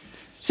 maybe.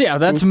 So yeah,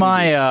 that's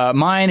my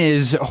mine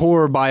is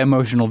horror by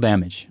emotional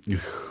damage.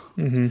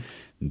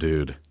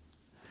 Dude.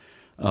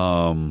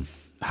 Now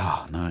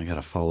I got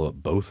to follow up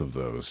both of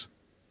those.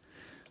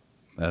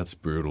 That's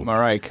brutal. All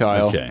right,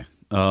 Kyle. Okay.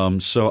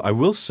 So I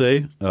will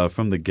say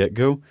from the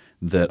get-go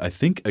that I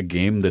think a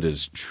game that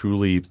is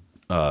truly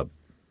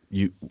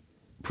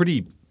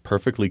pretty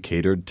perfectly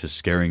catered to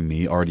scaring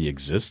me already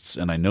exists,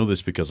 and I know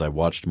this because I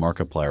watched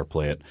Markiplier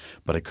play it,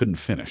 but I couldn't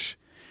finish.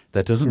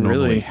 That doesn't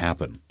normally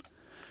happen.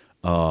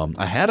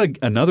 I had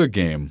another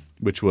game,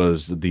 which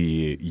was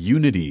the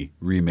Unity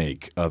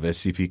remake of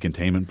SCP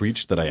Containment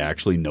Breach that I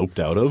actually noped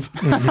out of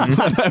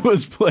when I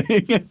was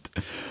playing it.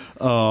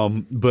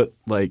 But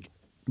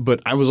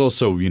I was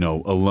also,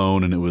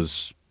 alone, and it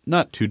was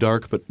not too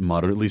dark, but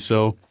moderately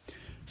so.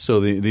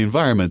 So the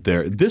environment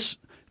there, this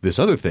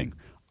other thing,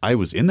 I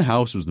was in the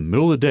house, it was the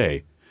middle of the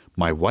day,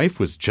 my wife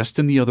was just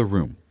in the other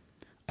room.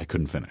 I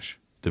couldn't finish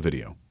the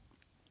video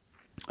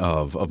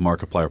of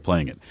Markiplier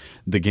playing it.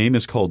 The game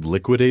is called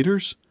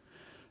Liquidators,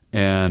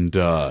 and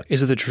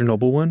is it the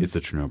Chernobyl one? It's the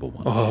Chernobyl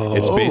one. Oh.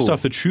 It's based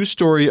off the true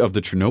story of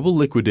the Chernobyl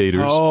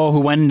liquidators. Oh, who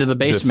went into the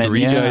basement. The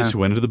three guys who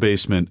went into the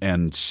basement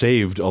and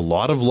saved a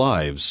lot of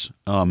lives.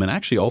 And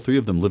actually, all three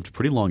of them lived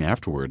pretty long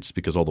afterwards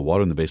because all the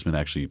water in the basement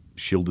actually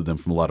shielded them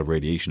from a lot of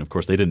radiation. Of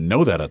course, they didn't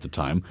know that at the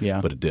time,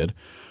 but it did.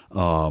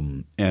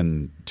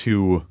 And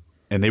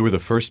they were the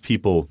first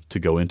people to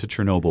go into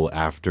Chernobyl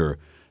after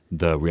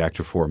the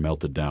reactor 4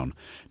 melted down.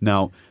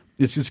 Now,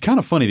 it's kind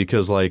of funny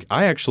because, like,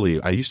 I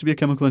used to be a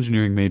chemical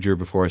engineering major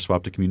before I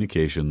swapped to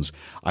communications.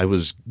 I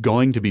was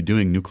going to be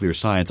doing nuclear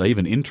science. I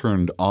even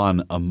interned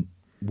on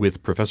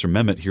with Professor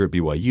Mehmet here at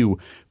BYU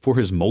for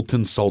his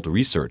molten salt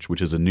research,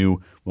 which is a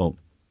new, well,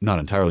 not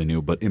entirely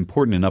new, but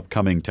important and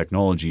upcoming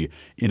technology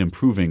in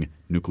improving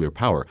nuclear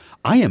power.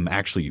 I am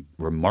actually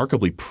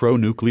remarkably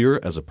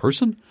pro-nuclear as a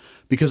person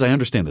because I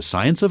understand the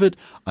science of it.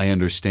 I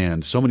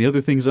understand so many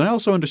other things. And I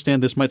also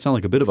understand this might sound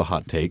like a bit of a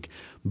hot take,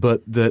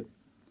 but that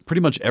pretty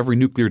much every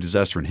nuclear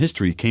disaster in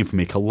history came from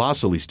a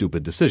colossally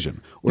stupid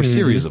decision or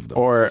series of them.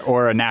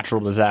 Or a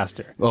natural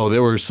disaster. Oh,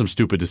 there were some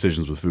stupid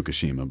decisions with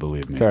Fukushima,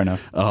 believe me. Fair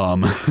enough.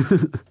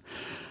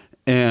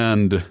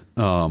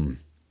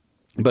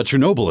 But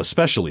Chernobyl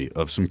especially,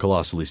 of some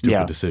colossally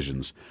stupid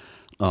decisions.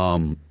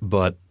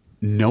 But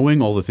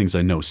knowing all the things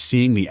I know,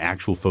 seeing the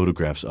actual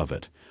photographs of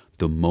it,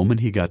 the moment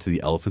he got to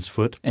the elephant's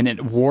foot. And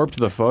it warped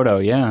the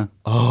photo,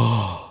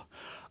 Oh,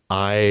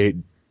 I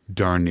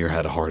darn near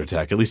had a heart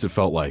attack. At least it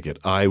felt like it.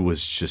 I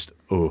was just,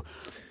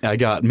 I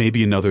got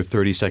maybe another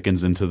 30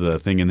 seconds into the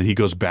thing, and then he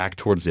goes back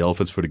towards the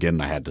elephant's foot again,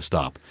 and I had to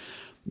stop.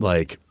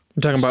 Like,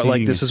 I'm talking about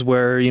like this is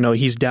where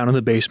he's down in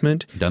the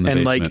basement,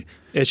 like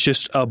it's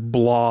just a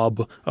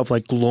blob of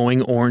like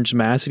glowing orange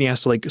mass, and he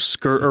has to like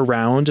skirt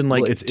around and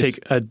like take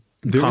a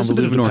there is a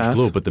bit of an orange path.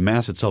 glow, but the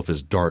mass itself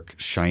is dark,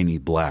 shiny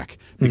black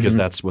because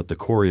that's what the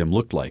corium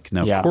looked like.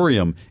 Now,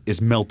 corium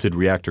is melted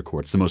reactor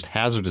core. It's the most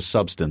hazardous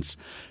substance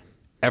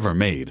ever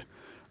made,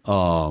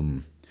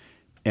 and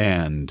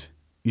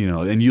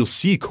and you'll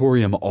see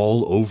corium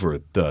all over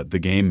the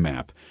game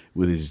map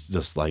with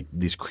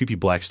these creepy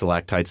black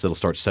stalactites that'll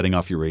start setting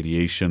off your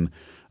radiation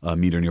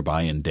meter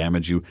nearby and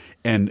damage you.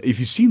 And if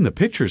you've seen the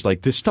pictures,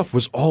 like this stuff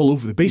was all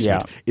over the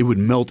basement. Yeah. It would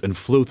melt and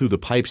flow through the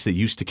pipes that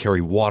used to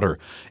carry water.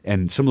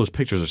 And some of those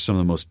pictures are some of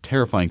the most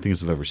terrifying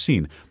things I've ever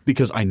seen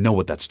because I know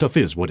what that stuff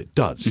is, what it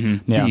does.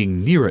 Mm-hmm. Yeah.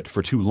 Being near it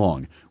for too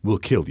long will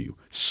kill you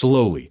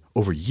slowly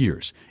over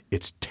years.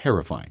 It's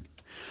terrifying.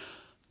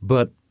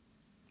 But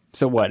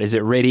So what? Is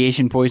it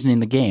radiation poisoning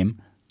the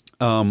game?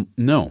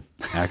 no,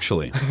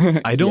 actually.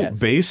 I don't Yes.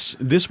 base –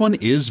 this one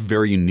is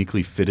very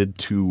uniquely fitted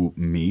to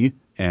me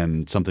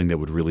and something that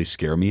would really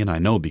scare me, and I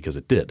know because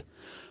it did.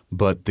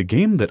 But the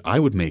game that I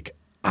would make,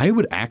 I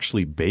would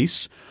actually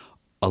base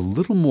a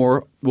little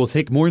more – will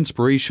take more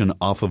inspiration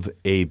off of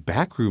a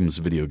Backrooms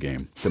video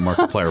game that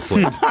Markiplier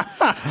played.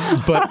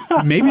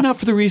 But maybe not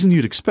for the reason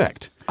you'd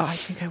expect. I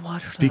think I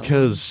watched that.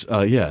 Because,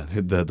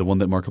 the one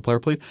that Markiplier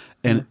played.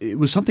 And it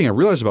was something I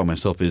realized about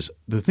myself is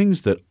the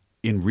things that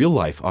in real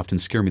life often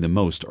scare me the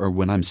most are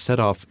when I'm set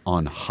off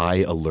on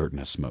high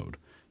alertness mode.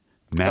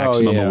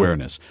 Maximum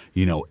awareness.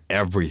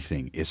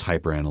 Everything is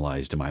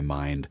hyperanalyzed in my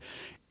mind.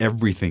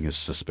 Everything is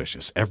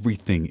suspicious.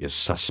 Everything is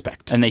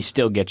suspect. And they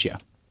still get you.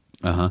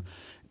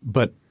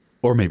 But,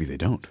 or maybe they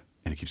don't.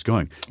 And it keeps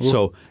going. Ooh.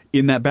 So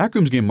in that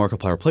Backrooms game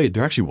Markiplier played,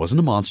 there actually wasn't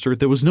a monster.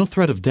 There was no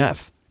threat of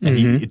death. And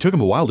it took him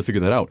a while to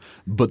figure that out.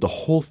 But the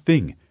whole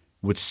thing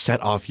would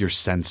set off your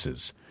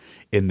senses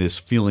in this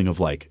feeling of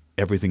like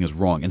everything is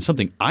wrong. And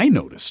something I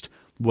noticed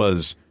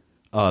was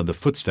the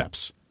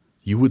footsteps.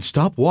 You would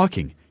stop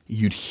walking.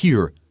 You'd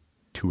hear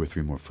 2 or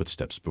 3 more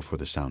footsteps before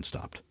the sound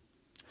stopped.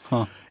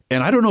 Huh.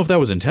 And I don't know if that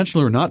was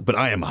intentional or not, but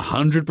I am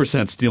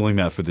 100% stealing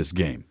that for this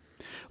game.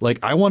 Like,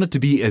 I want it to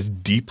be as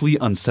deeply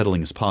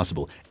unsettling as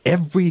possible.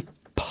 Every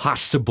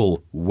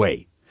possible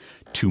way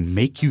to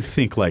make you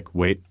think like,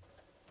 wait,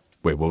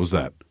 what was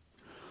that?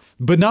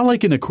 But not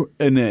like in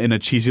a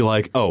cheesy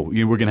like,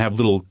 we're going to have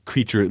little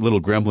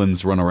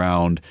gremlins run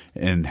around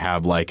and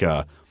have like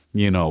a,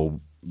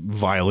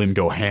 violin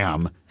go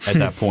ham at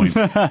that point.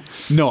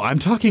 No, I'm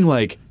talking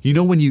like,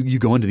 when you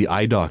go into the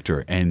eye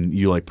doctor and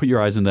you like put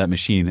your eyes in that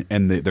machine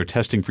and they're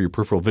testing for your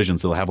peripheral vision,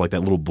 so they'll have like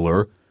that little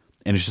blur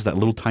and it's just that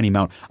little tiny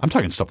amount. I'm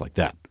talking stuff like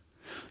that.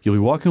 You'll be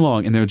walking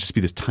along and there'll just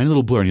be this tiny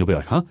little blur and you'll be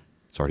like, huh?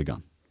 It's already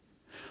gone.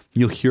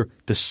 You'll hear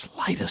the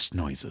slightest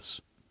noises.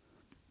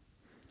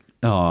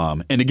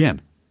 And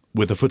again,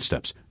 with the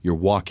footsteps, you're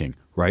walking,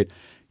 right?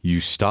 You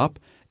stop,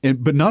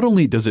 but not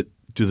only do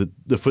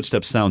the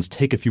footstep sounds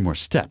take a few more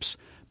steps,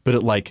 but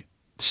it like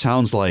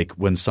sounds like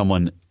when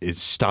someone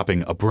is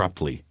stopping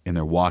abruptly and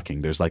they're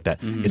walking. There's like that.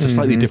 It's a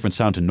slightly different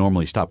sound to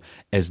normally stop,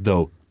 as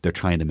though they're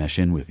trying to mesh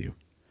in with you.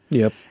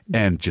 Yep.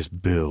 And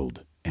just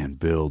build and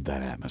build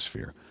that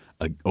atmosphere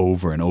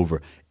over and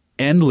over,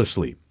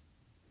 endlessly,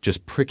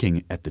 just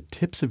pricking at the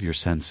tips of your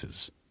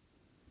senses,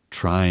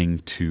 trying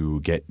to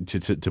get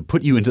to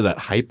put you into that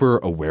hyper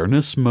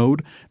awareness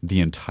mode the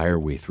entire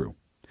way through.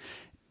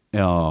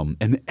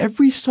 And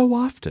every so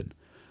often,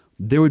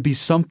 there would be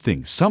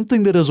something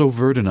that is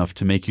overt enough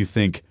to make you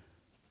think,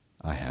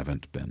 I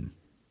haven't been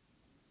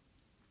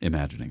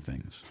imagining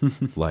things.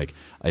 Like,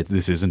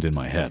 this isn't in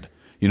my head.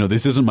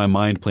 This isn't my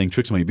mind playing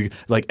tricks on me.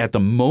 Like, at the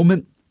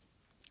moment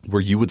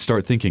where you would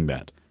start thinking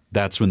that,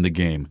 that's when the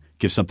game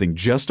gives something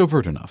just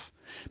overt enough.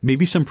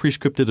 Maybe some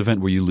pre-scripted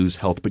event where you lose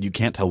health, but you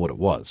can't tell what it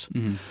was.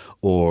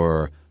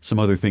 Or some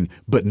other thing.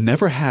 But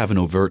never have an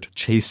overt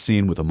chase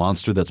scene with a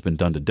monster that's been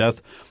done to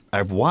death.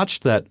 I've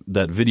watched that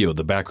video,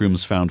 the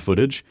Backrooms found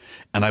footage,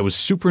 and I was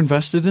super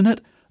invested in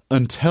it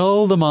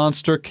until the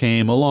monster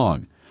came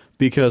along.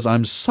 Because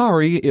I'm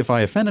sorry if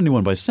I offend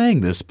anyone by saying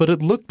this, but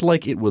it looked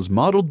like it was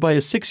modeled by a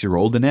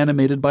 6-year-old and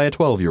animated by a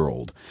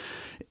 12-year-old.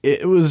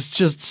 It was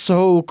just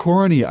so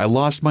corny. I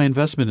lost my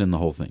investment in the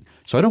whole thing.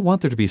 So I don't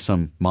want there to be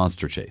some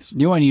monster chase.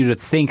 You want you to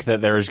think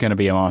that there is going to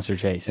be a monster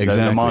chase.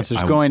 Exactly. The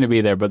monster's going to be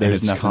there, but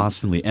there's nothing.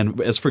 Constantly.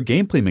 And as for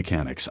gameplay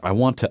mechanics, I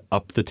want to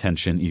up the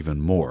tension even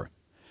more.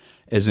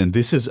 As in,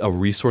 this is a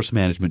resource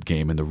management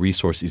game, and the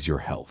resource is your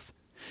health.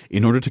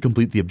 In order to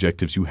complete the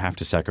objectives, you have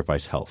to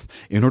sacrifice health.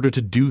 In order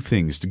to do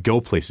things, to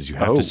go places, you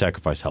have to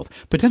sacrifice health.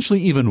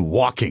 Potentially even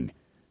walking,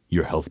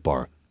 your health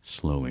bar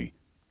slowly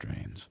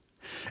drains.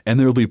 And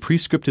there will be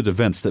pre-scripted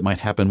events that might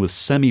happen with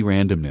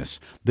semi-randomness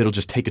that'll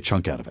just take a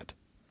chunk out of it.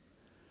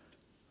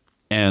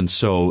 And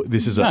so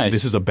this is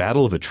a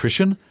battle of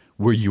attrition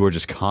where you are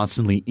just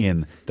constantly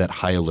in that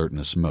high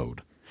alertness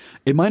mode.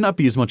 It might not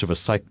be as much of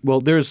a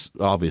there's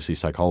obviously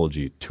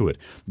psychology to it.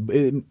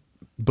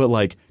 But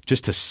like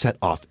just to set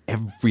off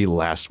every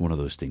last one of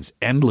those things,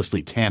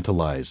 endlessly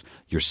tantalize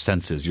your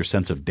senses, your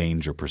sense of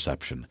danger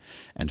perception,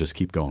 and just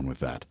keep going with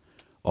that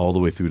all the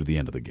way through to the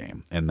end of the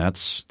game. And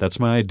that's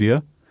my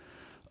idea.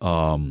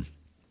 I've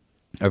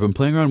been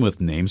playing around with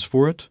names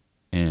for it,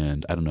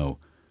 and I don't know,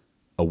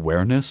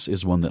 awareness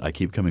is one that I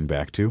keep coming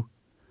back to.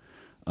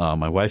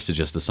 My wife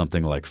suggested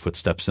something like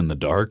footsteps in the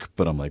dark,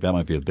 but I'm like, that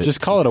might be a bit... Just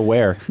call it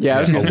aware. Yeah,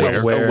 I was going to say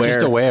aware.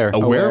 Just aware.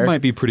 Aware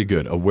might be pretty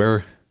good.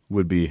 Aware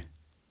would be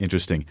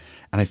interesting.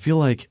 And I feel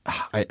like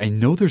I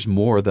know there's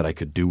more that I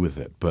could do with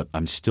it, but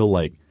I'm still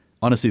like,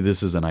 honestly,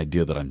 this is an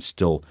idea that I'm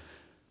still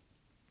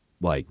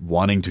like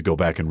wanting to go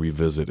back and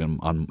revisit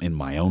in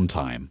my own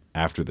time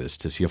after this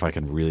to see if I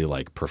can really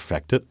like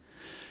perfect it.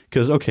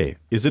 Because, okay,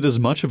 is it as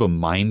much of a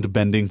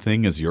mind-bending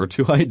thing as your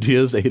two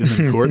ideas, Aiden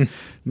and Court?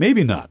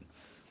 Maybe not.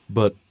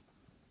 But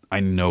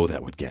I know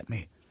that would get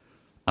me.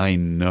 I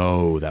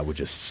know that would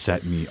just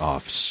set me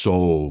off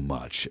so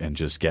much and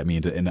just get me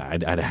into. And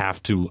I'd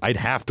have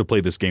to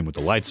play this game with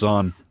the lights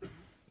on,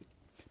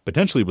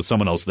 potentially with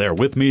someone else there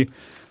with me,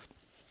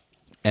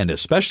 and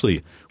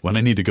especially when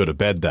I need to go to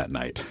bed that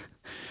night.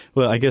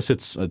 Well, I guess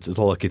it's a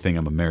lucky thing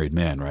I'm a married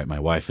man, right? My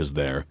wife is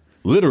there,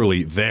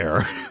 literally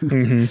there,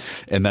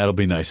 and that'll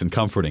be nice and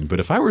comforting. But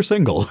if I were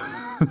single,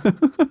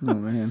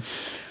 Oh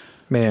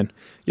Man,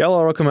 y'all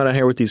all come out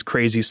here with these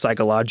crazy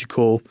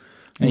psychological.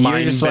 And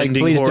you're just like,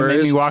 please don't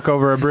make me walk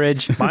over a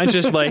bridge. Mine's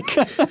just like,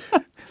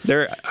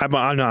 I'm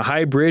on a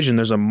high bridge and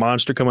there's a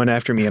monster coming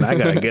after me and I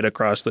got to get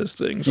across this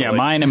thing. So yeah,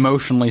 mine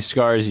emotionally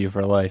scars you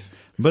for life.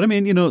 but I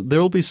mean, you know, there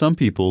will be some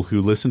people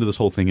who listen to this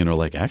whole thing and are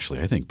like, actually,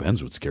 I think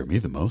Ben's would scare me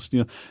the most.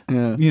 You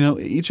know,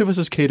 each of us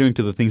is catering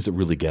to the things that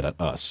really get at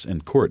us.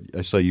 And Court,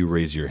 I saw you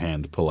raise your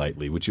hand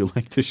politely. Would you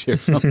like to share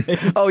something?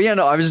 Oh yeah,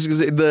 no, I was just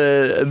going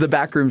to say the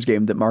Backrooms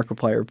game that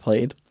Markiplier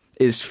played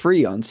is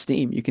free on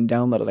Steam. You can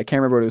download it. I can't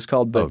remember what it was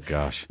called, but Oh,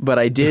 gosh. But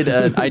I did.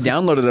 I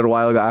downloaded it a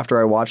while ago after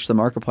I watched the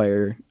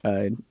Markiplier.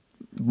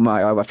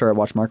 After I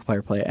watched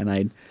Markiplier play it, and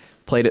I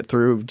played it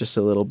through just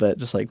a little bit,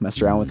 just like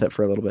messed around with it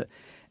for a little bit.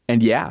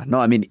 And yeah, no,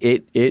 I mean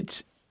it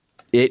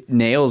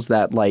nails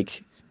that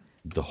like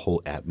The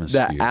whole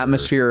atmosphere. that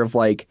atmosphere of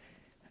like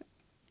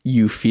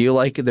you feel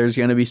like there's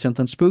going to be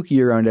something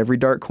spooky around every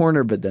dark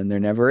corner, but then there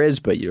never is.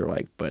 But you're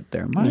like, but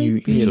there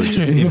might be. So it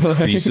just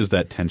increases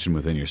that tension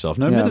within yourself.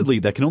 Now, admittedly,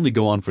 that can only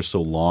go on for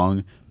so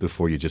long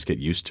before you just get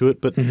used to it.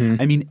 But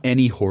I mean,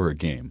 any horror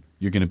game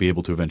you're going to be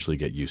able to eventually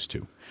get used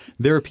to.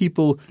 There are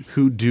people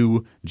who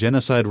do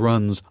genocide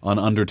runs on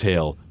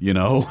Undertale, you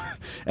know,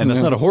 and that's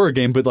not a horror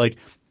game, but like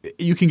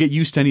you can get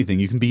used to anything.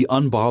 You can be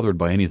unbothered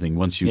by anything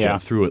once you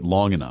get through it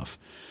long enough.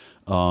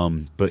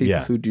 But People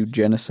yeah, who do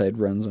genocide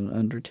runs on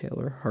Undertale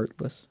are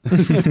heartless.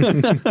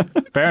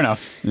 Fair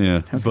enough.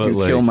 yeah. How could But you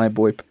like, kill my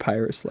boy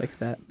Papyrus like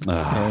that?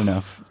 Fair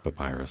enough.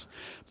 Papyrus.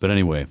 But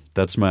anyway,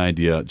 that's my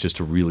idea, just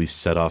to really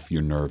set off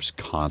your nerves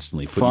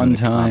constantly, put Fun you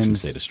in a constant times.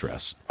 state of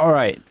stress. All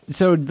right.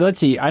 So let's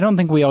see. I don't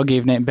think we all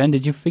gave name. Ben,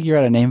 did you figure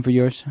out a name for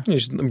yours?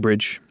 It's the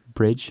bridge.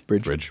 Bridge?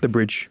 Bridge. The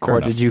bridge.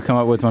 Court, did you come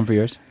up with one for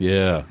yours?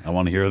 Yeah, I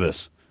want to hear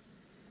this.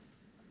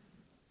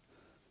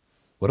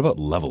 What about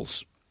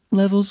levels?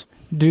 Levels.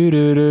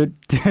 The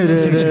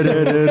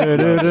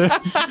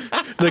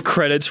The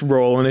credits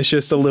roll and it's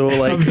just a little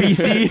like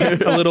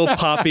VC. a little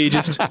poppy,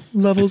 just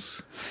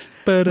levels.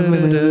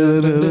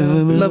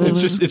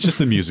 Levels. It's just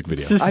the music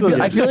video.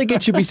 I feel like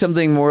it should be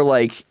something more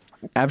like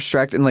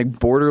abstract and like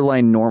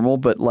borderline normal,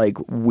 but like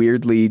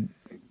weirdly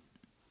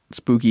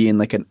spooky in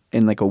like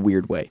a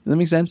weird way. Does that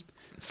make sense?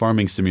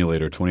 Farming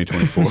Simulator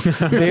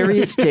 2024.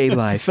 Various day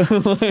life.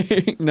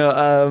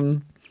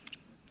 No,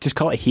 Just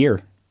call it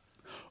Here.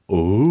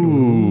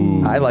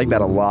 Ooh. I like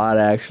that a lot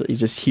actually.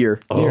 Just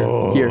here.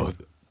 Oh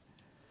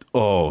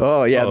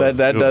yeah,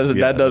 that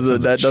does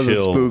a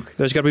chill. spook.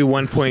 There's got to be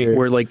one point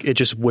where like it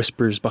just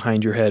whispers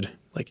behind your head,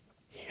 like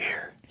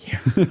here.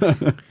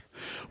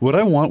 What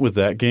I want with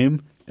that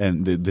game,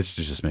 and this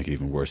to just make it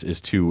even worse,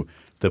 is to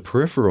the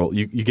peripheral.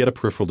 You get a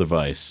peripheral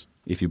device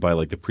if you buy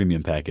like the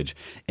premium package,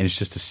 and it's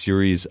just a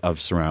series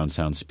of surround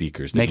sound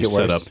speakers that Make you it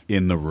set up worse.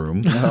 in the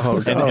room,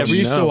 and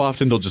every so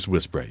often they'll just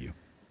whisper at you.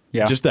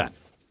 Yeah. Just that.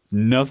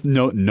 No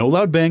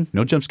loud bang,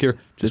 no jump scare,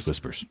 just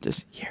whispers.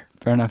 Just here.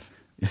 Fair enough.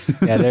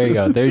 Yeah, there you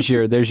go. There's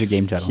your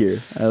game title. Here.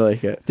 I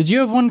like it. Did you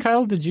have one,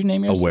 Kyle? Did you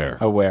name yours? Aware.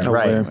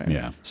 Right.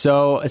 Yeah.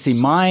 So let's see.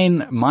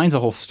 Mine's a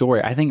whole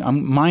story. I think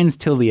mine's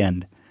Till the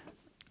End,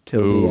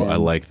 Ooh, I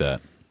like that.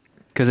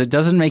 because it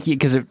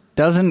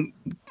doesn't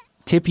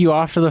tip you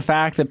off to the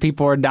fact that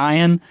people are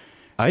dying.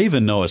 I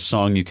even know a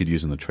song you could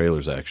use in the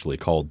trailers actually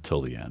called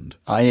 "Till the End."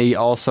 I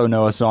also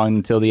know a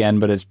song Till the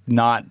End, but it's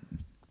not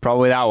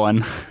probably that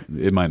one.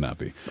 It might not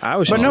be. I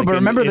was But just no, but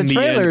thinking remember the In End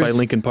trailers. by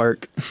Linkin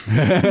Park.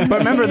 But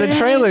remember, the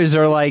trailers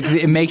are like,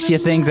 it makes you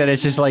think that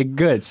it's just like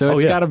good. So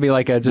it's yeah. got to be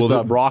like a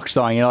rock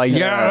song. You're like,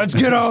 yeah, let's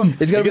get them.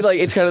 It's gotta be like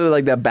it's kind of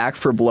like that Back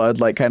for Blood,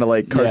 like kind of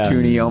like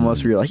cartoony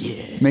almost, where you're like,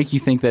 yeah. Make you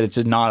think that it's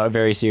just not a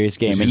very serious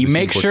game, Just and use you the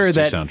make Team sure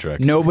Fortress that 2 soundtrack.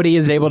 nobody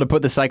is able to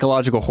put the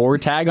psychological horror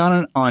tag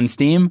on it on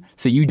Steam.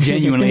 So you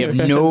genuinely have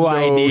no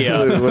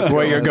idea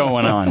what you're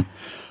going on.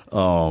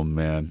 Oh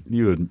man,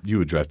 you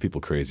would drive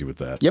people crazy with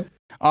that. Yep.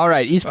 All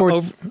right,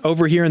 esports.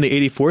 Over here in the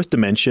 84th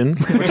dimension,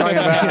 We're talking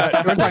about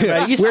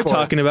esports. we're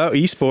talking about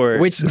esports.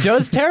 Which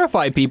does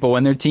terrify people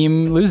when their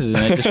team loses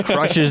and it just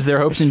crushes their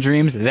hopes and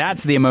dreams.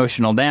 That's the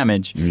emotional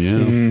damage.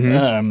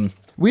 Yeah.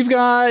 We've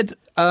got,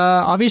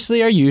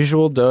 obviously, our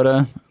usual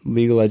Dota,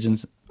 League of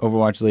Legends,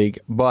 Overwatch League,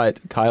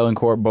 but Kyle and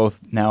Court both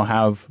now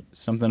have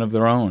something of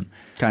their own.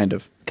 Kind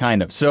of.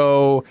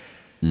 So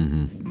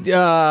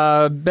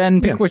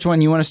Ben, pick which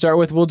one you want to start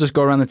with. We'll just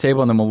go around the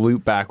table, and then we'll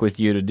loop back with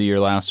you to do your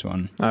last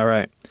one. All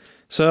right.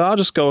 So I'll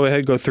just go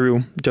through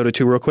Dota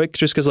 2 real quick,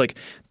 just because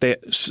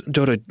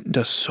Dota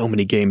does so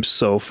many games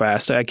so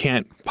fast. I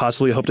can't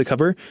possibly hope to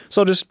cover.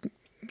 So just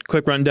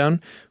quick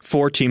rundown.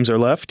 4 teams are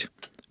left.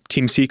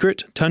 Team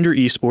Secret, Tundra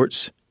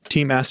Esports,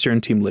 Team Aster,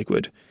 and Team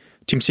Liquid.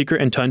 Team Secret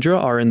and Tundra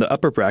are in the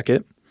upper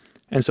bracket,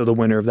 and so the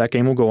winner of that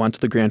game will go on to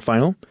the grand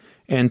final.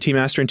 And Team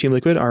Aster and Team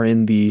Liquid are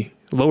in the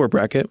lower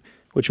bracket,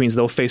 which means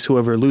they'll face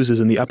whoever loses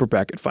in the upper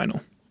bracket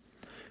final.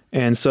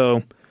 And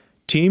so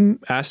Team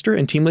Aster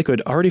and Team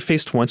Liquid already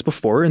faced once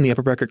before in the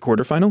upper bracket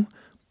quarterfinal,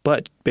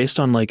 but based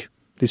on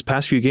these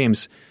past few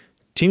games,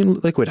 Team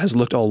Liquid has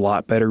looked a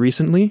lot better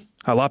recently,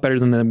 a lot better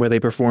than where they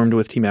performed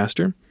with Team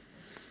Aster.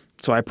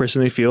 So I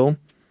personally feel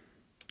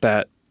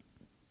that,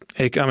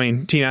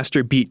 Team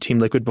Aster beat Team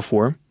Liquid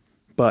before,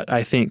 but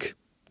I think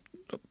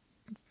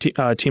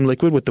Team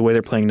Liquid, with the way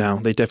they're playing now,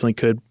 they definitely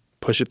could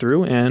push it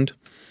through and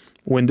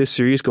win this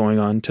series going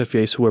on to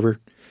face whoever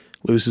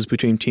loses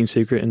between Team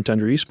Secret and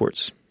Tundra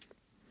Esports.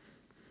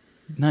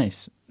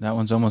 Nice. That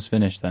one's almost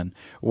finished then.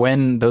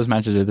 When those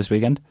matches are this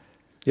weekend?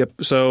 Yep.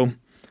 So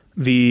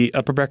the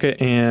upper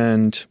bracket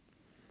and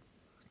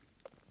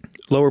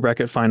lower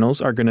bracket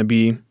finals are going to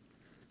be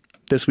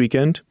this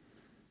weekend.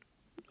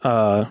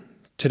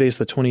 Today's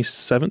the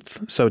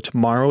 27th. So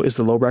tomorrow is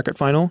the lower bracket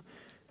final,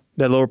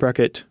 the lower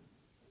bracket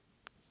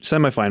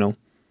semifinal,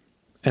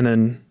 and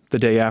then the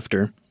day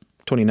after,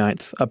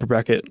 29th, upper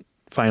bracket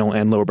final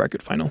and lower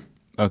bracket final.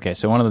 Okay,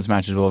 so one of those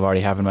matches will have already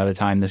happened by the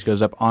time this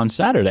goes up on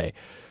Saturday.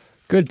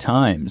 Good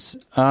times.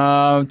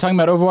 Talking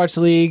about Overwatch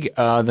League,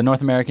 the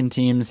North American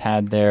teams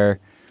had their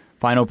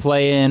final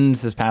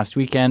play-ins this past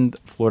weekend.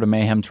 Florida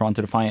Mayhem,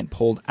 Toronto Defiant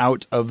pulled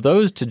out of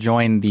those to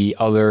join the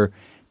other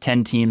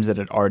 10 teams that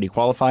had already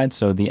qualified.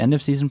 So the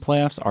end-of-season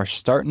playoffs are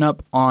starting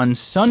up on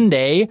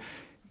Sunday.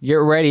 Get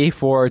ready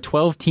for a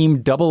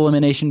 12-team double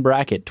elimination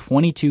bracket.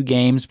 22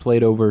 games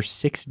played over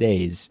 6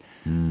 days.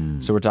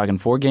 So we're talking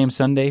 4 games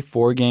Sunday,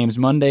 4 games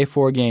Monday,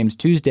 4 games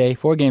Tuesday,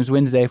 4 games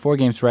Wednesday, 4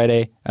 games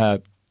Friday,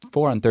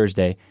 4 on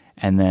Thursday,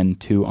 and then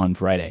 2 on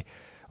Friday.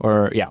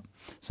 Or, yeah,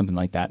 something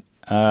like that.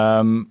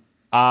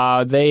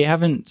 They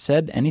haven't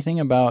said anything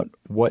about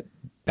what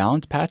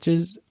balance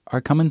patches are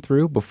coming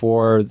through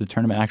before the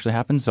tournament actually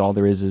happens. So all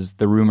there is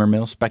the rumor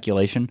mill,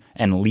 speculation,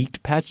 and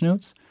leaked patch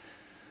notes.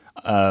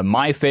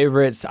 My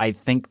favorites, I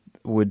think,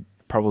 would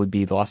probably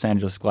be the Los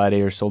Angeles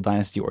Gladiators, Seoul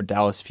Dynasty, or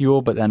Dallas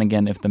Fuel. But then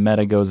again, if the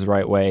meta goes the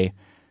right way,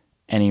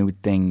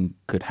 anything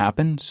could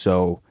happen.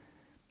 So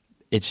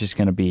it's just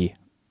going to be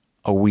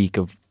a week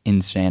of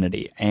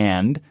insanity.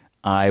 And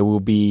I will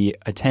be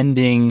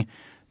attending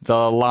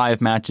the live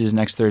matches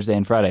next Thursday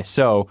and Friday.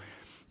 So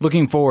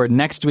looking forward,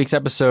 next week's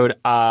episode,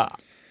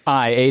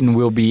 Aiden,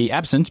 will be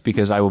absent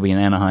because I will be in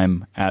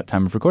Anaheim at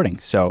time of recording.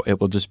 So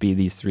it will just be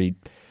these 3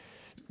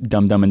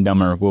 Dumb and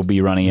Dumber will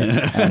be running it,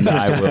 and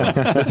I will.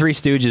 The 3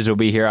 Stooges will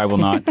be here. I will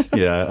not.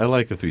 Yeah, I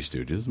like the 3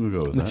 Stooges. We'll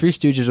go with that. The 3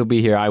 Stooges will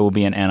be here. I will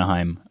be in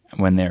Anaheim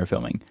when they're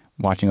filming,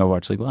 watching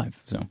Overwatch League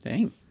live. So,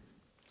 dang.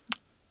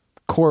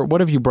 Court,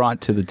 what have you brought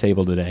to the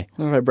table today?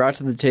 What have I brought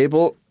to the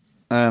table?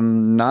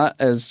 Not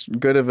as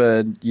good of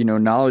a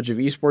knowledge of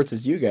esports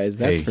as you guys.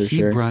 That's for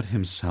sure. He brought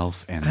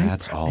himself, and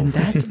that's all. And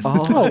that's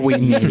all we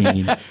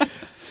need.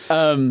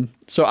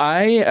 So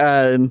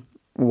I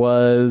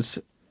was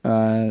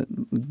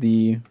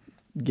the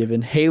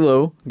given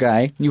Halo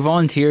guy. You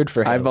volunteered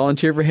for Halo. I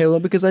volunteered for Halo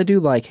because I do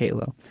like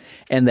Halo.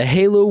 And the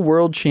Halo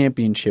World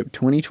Championship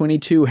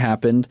 2022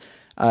 happened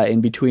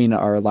in between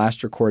our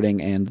last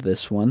recording and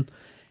this one.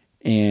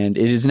 And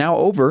it is now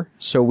over,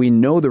 so we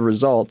know the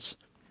results.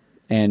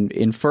 And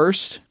in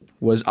first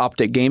was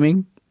Optic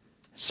Gaming,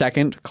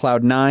 second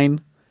Cloud9,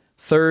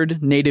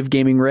 third Native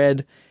Gaming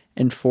Red,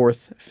 and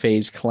fourth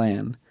FaZe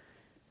Clan.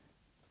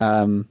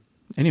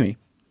 Anyway.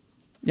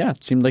 Yeah,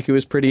 it seemed like it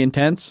was pretty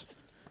intense.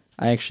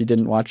 I actually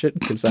didn't watch it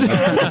because I'm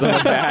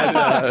a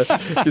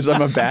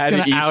bad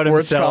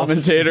esports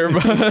commentator.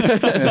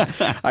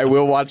 But I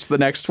will watch the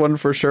next one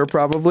for sure,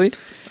 probably.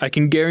 I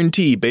can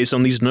guarantee, based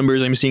on these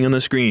numbers I'm seeing on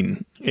the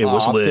screen, it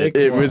was lit.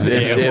 It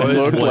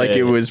looked lit. Like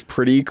it was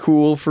pretty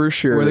cool for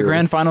sure. Were the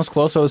grand finals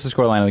close? What was the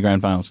scoreline of the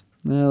grand finals?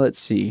 Let's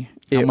see.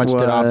 How much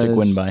did Optic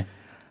win by?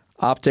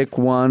 Optic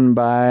won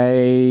by...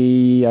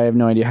 I have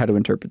no idea how to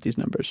interpret these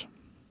numbers.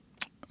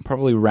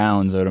 Probably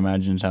rounds, I would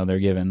imagine, is how they're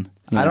given.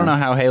 Yeah. I don't know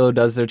how Halo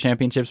does their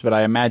championships, but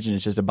I imagine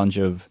it's just a bunch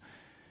of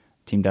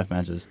team death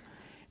matches.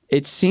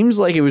 It seems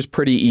like it was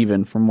pretty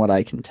even from what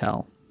I can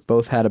tell.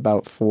 Both had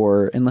about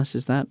 4, unless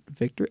is that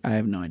victory? I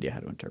have no idea how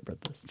to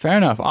interpret this. Fair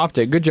enough.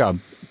 Optic, good job.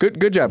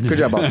 Good job,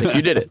 Optic.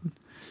 You did it.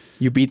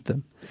 You beat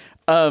them.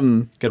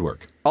 Good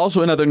work.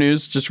 Also in other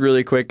news, just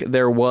really quick,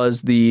 there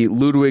was the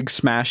Ludwig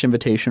Smash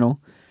Invitational,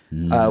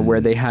 where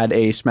they had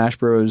a Smash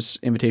Bros.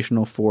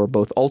 Invitational for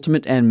both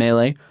Ultimate and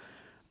Melee.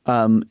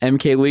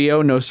 MK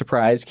Leo, no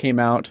surprise, came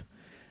out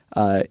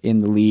in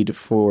the lead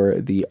for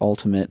the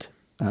Ultimate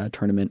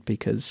tournament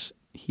because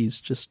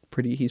he's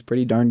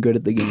pretty darn good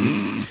at the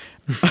game.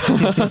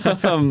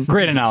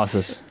 Great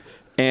analysis.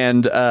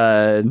 And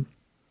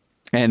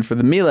And for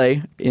the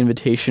Melee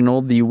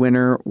Invitational, the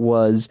winner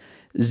was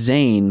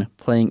Zane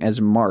playing as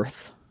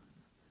Marth.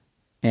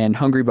 And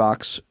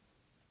Hungrybox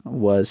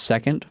was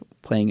second,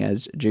 playing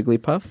as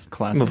Jigglypuff.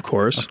 Classic. Of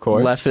course.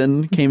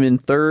 Leffen came in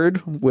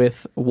third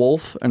with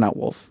Fox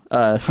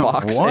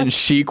and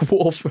Sheik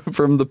Wolf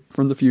from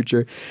the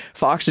future.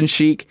 Fox and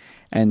Sheik,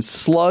 and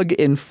Slug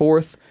in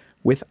fourth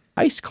with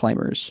Ice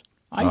Climbers.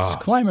 Ice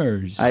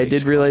Climbers. I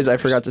did realize I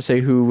forgot to say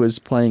who was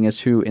playing as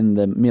who in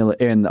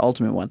the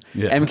Ultimate one.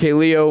 Yeah. MK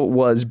Leo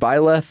was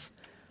Byleth,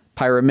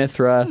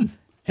 Pyramithra,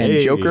 and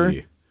Joker.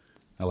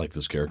 I like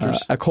those characters.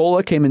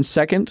 Akola came in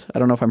second. I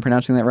don't know if I'm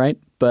pronouncing that right,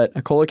 but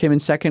Akola came in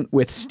second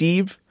with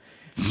Steve.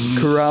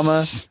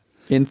 Kurama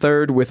in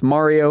third with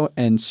Mario,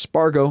 and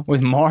Spargo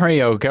With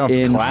Mario,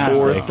 in classic.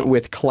 fourth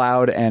with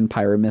Cloud and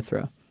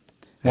Pyramithra.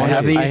 One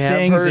of these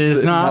things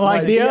is not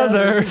like the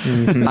others.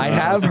 I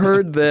have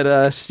heard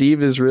that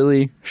Steve is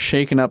really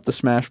shaking up the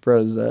Smash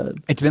Bros.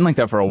 It's been like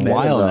that for a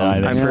while now. I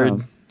think. I've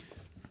heard.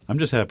 I'm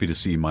just happy to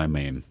see my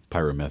main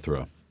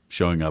Pyramithra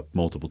showing up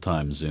multiple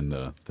times in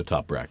the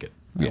top bracket.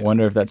 I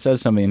wonder if that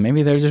says something.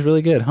 Maybe they're just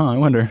really good, huh? I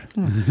wonder.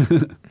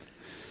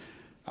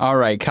 All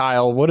right,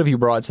 Kyle, what have you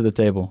brought to the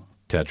table?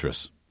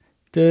 Tetris.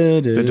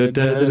 Okay,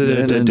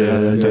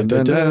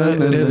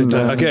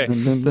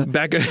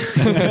 back.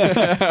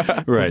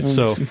 Right,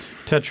 so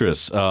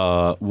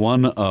Tetris,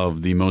 one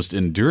of the most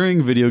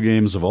enduring video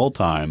games of all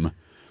time.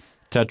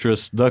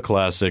 Tetris, the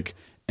classic,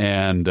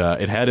 and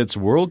it had its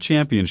world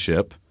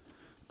championship.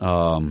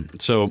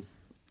 So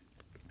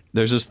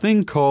there's this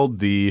thing called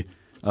the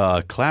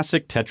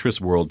Classic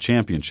Tetris World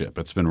Championship.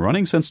 It's been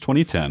running since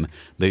 2010.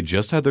 They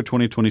just had their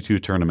 2022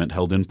 tournament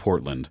held in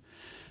Portland.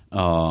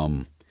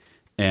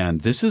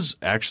 And this is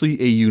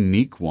actually a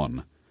unique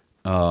one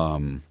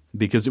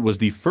because it was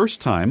the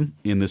first time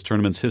in this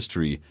tournament's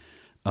history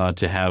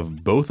to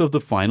have both of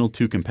the final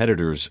two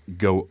competitors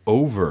go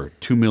over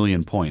 2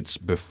 million points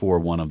before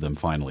one of them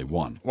finally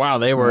won. Wow,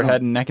 they were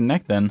head and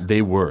neck then.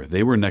 They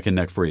were neck and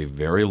neck for a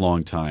very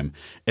long time.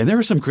 And there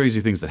were some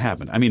crazy things that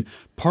happened. I mean,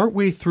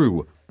 partway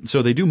through,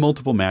 so they do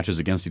multiple matches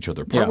against each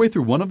other. Partway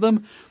through one of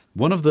them,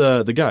 one of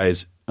the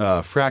guys,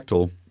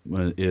 Fractal,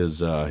 is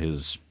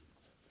his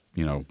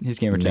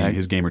gamer tag.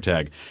 His gamer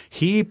tag.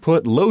 He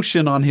put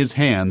lotion on his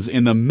hands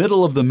in the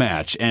middle of the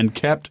match and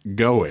kept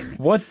going.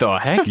 What the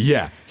heck?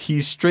 Yeah,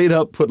 he straight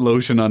up put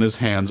lotion on his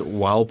hands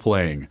while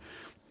playing.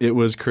 It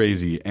was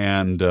crazy,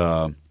 and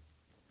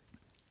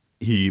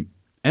he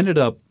ended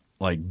up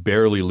like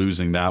barely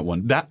losing that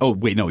one. That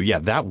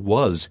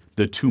was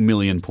the 2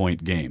 million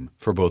point game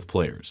for both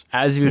players.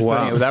 As he was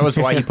putting it, that was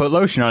why he put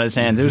lotion on his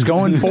hands. It was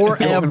going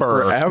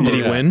forever. Did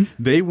he win?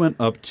 They went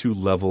up to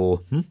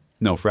level.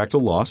 No,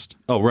 Fractal lost.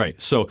 Oh,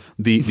 right. So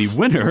the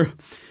winner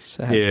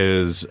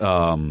is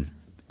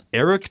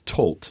Eric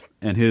Tolt,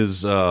 and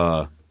his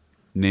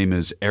name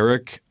is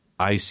Eric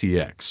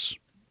ICX.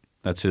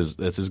 That's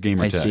his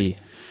gamer tag. I see.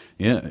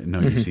 Yeah,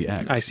 no, you see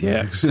X.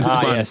 ICX.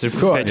 Yes, of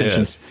course.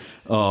 Yes.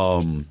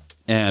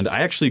 And I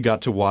actually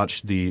got to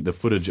watch the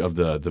footage of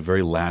the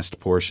very last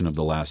portion of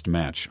the last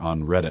match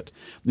on Reddit.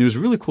 It was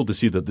really cool to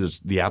see that there's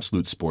the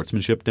absolute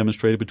sportsmanship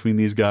demonstrated between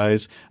these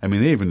guys. I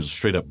mean, they even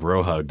straight up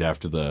bro hugged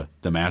after the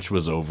match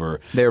was over.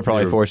 They were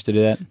probably forced to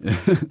do that.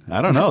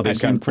 I don't know. They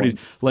seemed pretty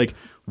like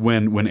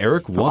when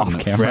Eric won,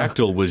 Off-camera.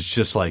 Fractal was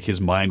just like his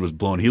mind was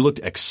blown. He looked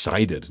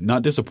excited,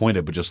 not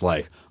disappointed, but just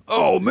like,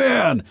 oh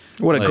man,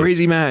 What a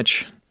crazy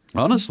match.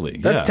 Honestly,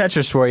 That's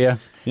Tetris for you.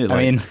 Yeah, I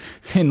mean,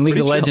 in League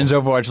of Legends,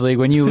 Overwatch League,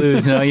 when you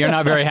lose, no, you're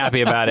not very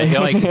happy about it. You're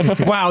like,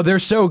 wow, they're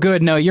so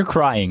good. No, you're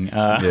crying.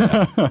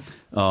 But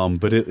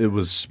it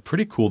was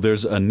pretty cool.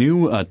 There's a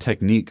new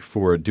technique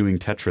for doing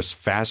Tetris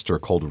faster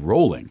called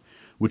rolling,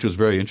 which was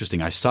very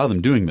interesting. I saw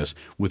them doing this.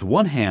 With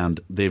one hand,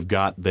 they've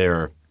got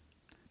their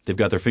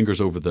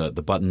fingers over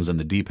the buttons and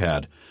the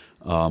D-pad.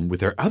 With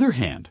their other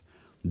hand,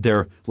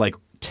 they're like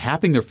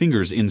tapping their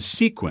fingers in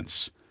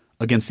sequence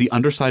against the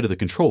underside of the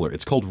controller.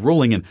 It's called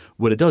rolling, and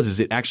what it does is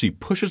it actually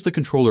pushes the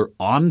controller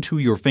onto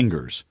your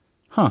fingers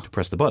to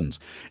press the buttons.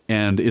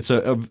 And it's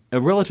a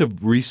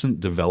relative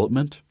recent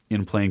development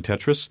in playing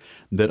Tetris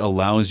that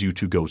allows you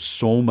to go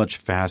so much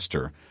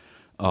faster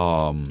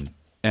and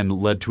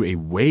led to a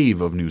wave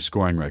of new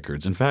scoring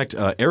records. In fact,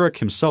 Eric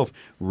himself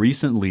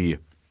recently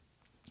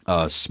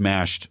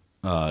smashed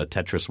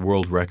Tetris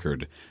world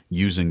record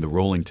using the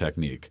rolling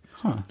technique.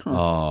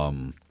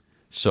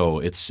 So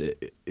it's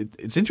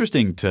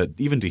interesting to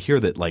hear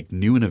that like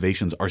new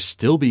innovations are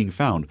still being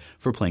found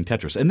for playing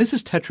Tetris, and this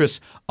is Tetris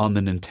on the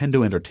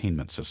Nintendo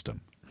Entertainment System.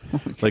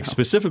 Like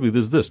specifically,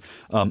 this.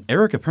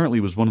 Eric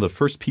apparently was one of the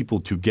first people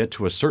to get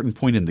to a certain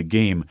point in the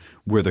game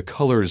where the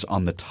colors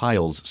on the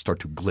tiles start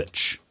to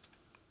glitch.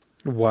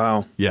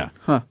 Wow. Yeah.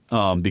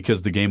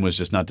 Because the game was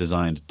just not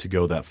designed to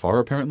go that far,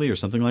 apparently, or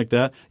something like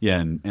that. Yeah,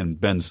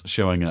 and Ben's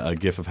showing a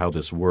GIF of how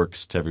this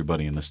works to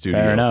everybody in the studio.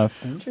 Fair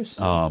enough.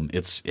 Interesting.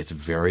 It's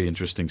very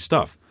interesting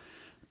stuff.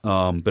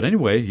 But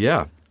anyway,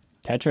 yeah.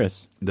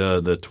 Tetris.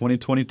 The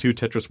 2022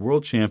 Tetris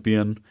World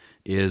Champion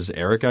is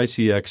Eric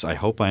ICX. I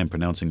hope I am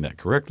pronouncing that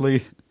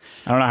correctly.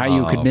 I don't know how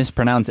you could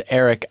mispronounce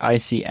Eric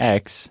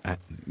ICX.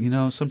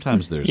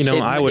 Sometimes there's.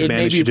 I would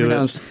manage to do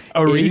it.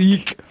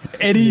 Eric.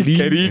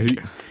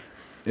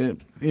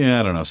 Yeah,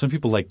 I don't know. Some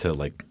people like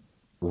to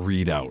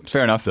read out.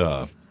 Fair enough.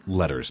 The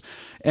letters.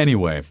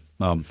 Anyway,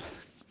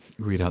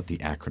 read out the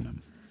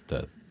acronym.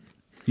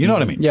 You know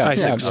what I mean? Yeah.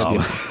 ICX.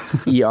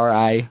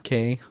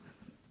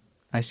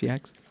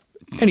 ERIKICX.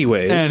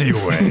 Anyways,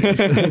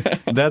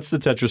 that's the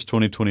Tetris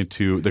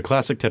 2022, the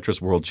Classic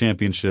Tetris World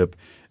Championship.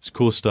 It's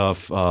cool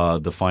stuff.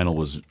 The final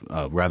was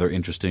rather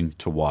interesting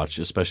to watch,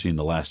 especially in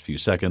the last few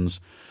seconds.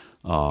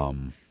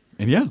 And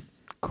yeah,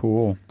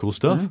 cool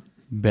stuff.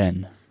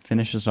 Ben,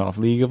 finish us off.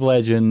 League of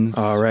Legends.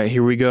 All right,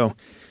 here we go.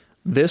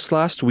 This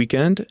last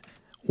weekend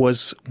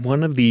was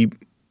one of the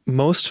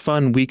most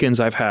fun weekends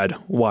I've had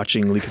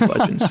watching League of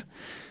Legends.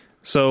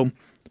 So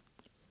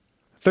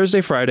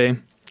Thursday, Friday,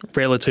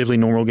 relatively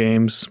normal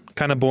games,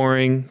 kind of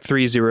boring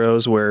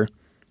 3-0s where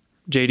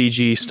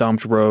JDG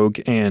stomped Rogue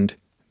and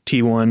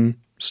T1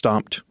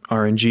 stomped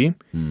RNG.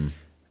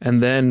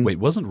 And then... Wait,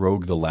 wasn't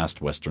Rogue the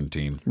last Western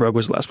team? Rogue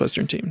was the last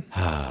Western team.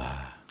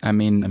 I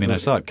mean, I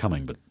saw it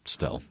coming, but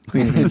still.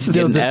 It's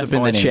still F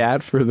in the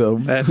chat for the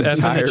F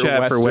in the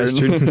chat for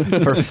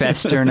Western. For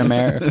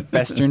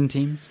Festern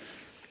teams.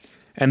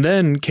 And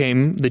then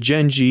came the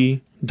Gen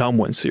G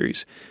Dom1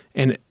 series.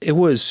 And it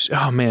was,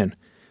 the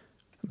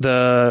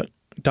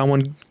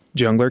Dom1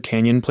 jungler,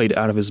 Canyon, played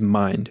out of his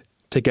mind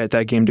to get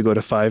that game to go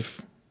to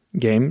 5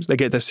 games. They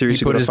get that series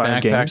to go to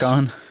 5 games. He put his backpack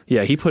on?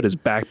 Yeah, he put his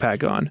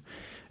backpack on.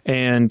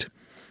 And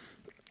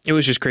it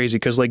was just crazy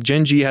because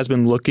Gen G has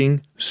been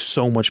looking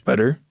so much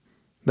better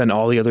than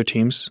all the other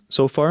teams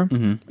so far.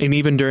 Mm-hmm. And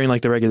even during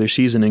the regular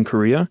season in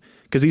Korea,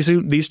 because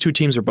these two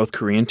teams are both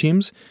Korean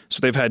teams.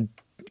 So they've had...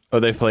 Oh,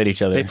 they've played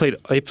each other.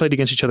 They played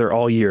against each other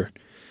all year.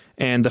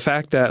 And the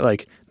fact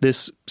that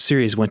this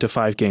series went to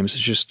 5 games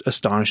is just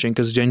astonishing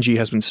because Gen G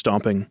has been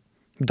stomping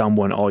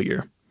Dom1 all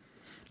year.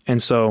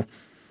 And so,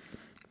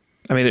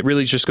 it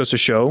really just goes to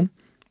show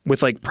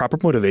with proper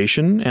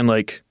motivation and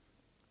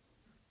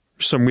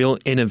some real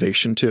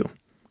innovation too.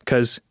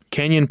 Because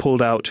Canyon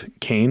pulled out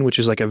Kayn, which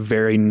is a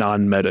very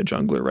non-meta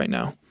jungler right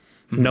now.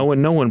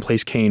 Mm-hmm. No one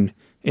plays Kayn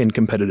in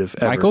competitive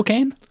ever. Michael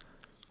Caine?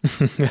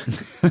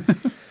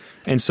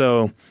 And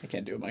so... I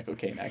can't do a Michael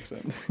Caine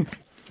accent.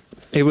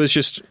 It was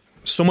just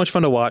so much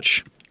fun to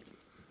watch.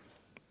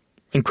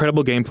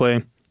 Incredible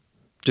gameplay.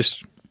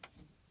 Just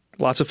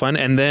lots of fun.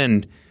 And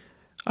then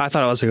I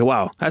thought, I was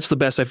wow, that's the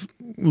best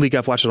league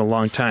I've watched in a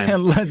long time.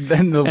 And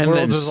then the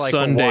world was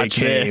Sunday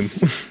came.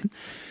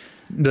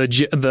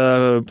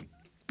 the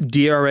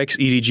DRX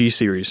EDG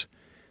series.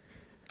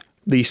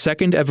 The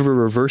second ever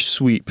reverse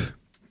sweep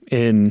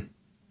in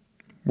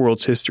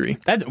World's history.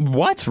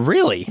 What?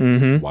 Really?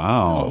 Mm-hmm.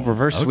 Wow.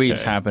 Reverse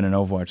sweeps happen in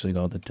Overwatch League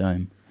all the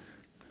time.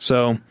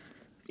 So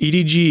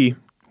EDG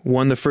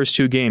won the first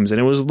 2 games, and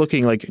it was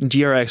looking like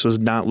DRX was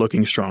not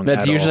looking strong.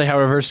 That's usually how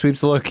reverse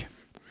sweeps look.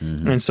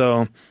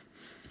 Mm-hmm.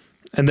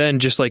 And then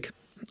just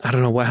I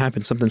don't know what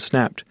happened. Something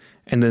snapped.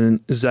 And then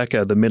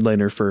Zeka, the mid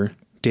laner for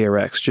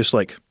DRX, just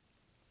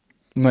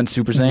went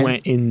Super Saiyan.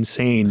 Went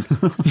insane.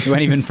 He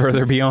went even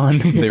further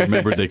beyond. They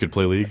remembered they could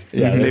play League.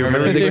 Yeah, they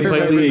remembered they could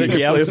play League.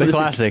 Yeah, the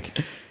classic.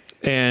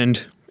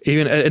 And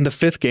even in the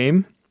 5th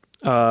game,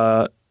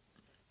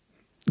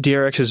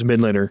 DRX's mid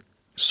laner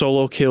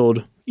solo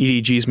killed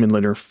EDG's mid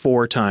laner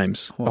 4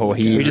 times. Oh,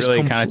 he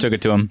really kind of took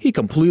it to him. He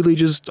completely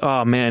just,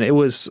 it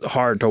was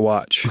hard to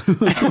watch.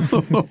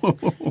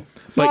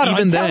 But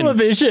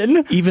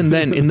even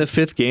then, in the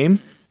 5th game,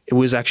 it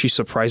was actually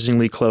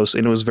surprisingly close,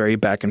 and it was very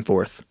back and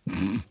forth.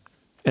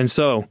 And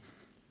so,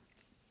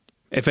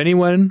 if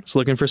anyone's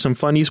looking for some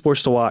fun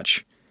esports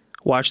to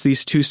watch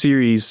these 2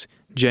 series,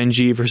 Gen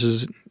G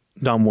versus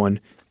Dom1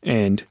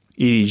 and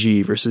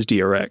EDG versus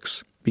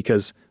DRX,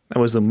 because that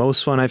was the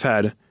most fun I've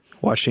had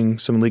watching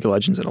some League of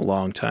Legends in a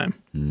long time.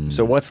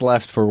 So what's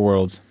left for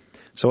Worlds?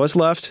 So what's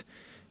left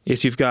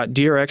is you've got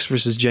DRX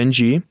versus Gen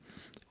G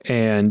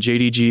and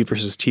JDG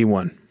versus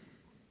T1.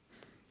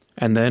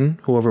 And then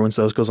whoever wins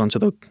those goes on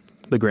to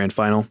the grand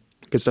final,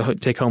 gets to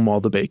take home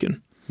all the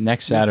bacon.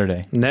 Next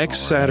Saturday.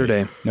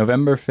 Saturday.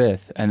 November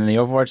 5th. And then the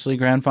Overwatch League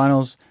grand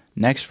finals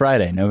next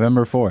Friday,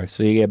 November 4th.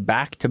 So you get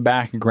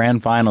back-to-back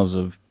grand finals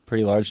of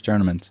pretty large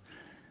tournaments.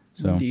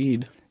 So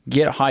Indeed.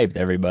 Get hyped,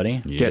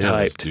 everybody. Yeah, get hyped.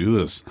 Let's do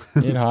this.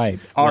 Get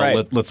hyped. All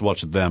right. Let's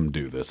watch them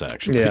do this,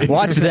 actually. Yeah.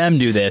 Watch them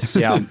do this.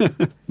 Yeah.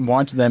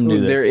 Watch them do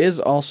this. There is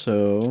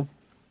also,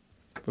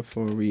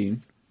 before we...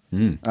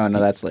 Oh, no,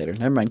 that's later.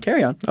 Never mind.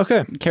 Carry on.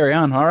 Okay. Carry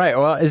on. All right.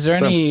 Well, is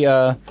there any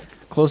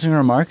closing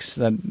remarks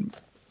that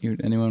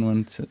anyone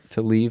want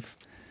to leave?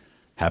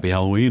 Happy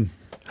Halloween.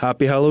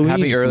 Happy Halloween.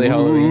 Happy early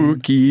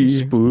Halloween.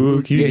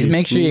 Spooky.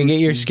 Make sure you get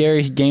your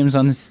scary games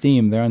on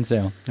Steam. They're on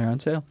sale.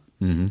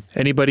 Mm-hmm.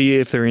 Anybody,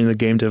 if they're in the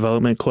game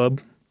development club,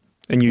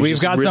 and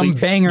we've got some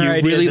banger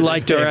ideas. You really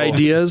liked our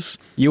ideas.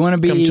 You want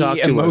to be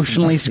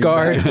emotionally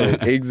scarred?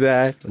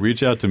 Exactly.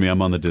 Reach out to me.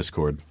 I'm on the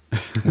Discord.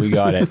 We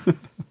got it.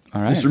 All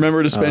right. Just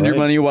remember to spend your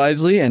money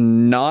wisely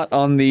and not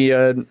on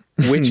the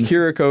which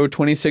Kiriko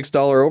 $26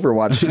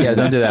 Overwatch? Yeah,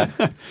 don't do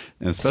that.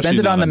 Spend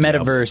it on the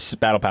Metaverse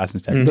Battle Pass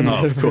instead. The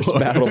Metaverse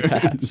Battle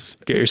Pass.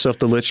 Get yourself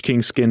the Lich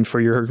King skin for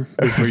your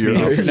business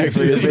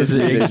needs.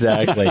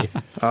 Exactly.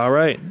 All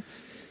right.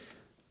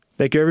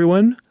 Thank you,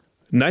 everyone.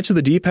 Knights of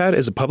the D-Pad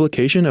is a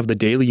publication of the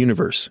Daily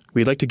Universe.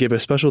 We'd like to give a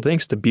special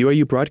thanks to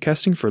BYU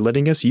Broadcasting for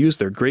letting us use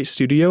their great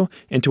studio,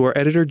 and to our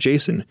editor,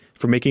 Jason,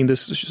 for making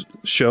this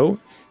show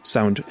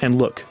sound and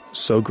look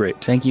so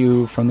great. Thank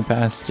you from the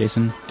past,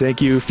 Jason.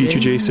 Thank you, future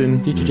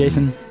Jason. Future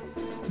Jason.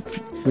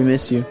 We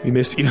miss you. We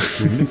miss you.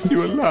 We miss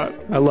you a lot.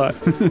 A lot.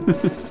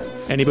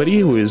 Anybody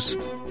who is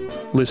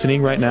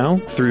listening right now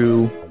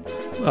through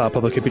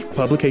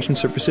publication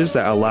services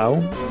that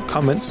allow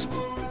comments,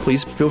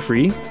 please feel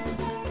free.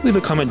 Leave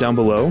a comment down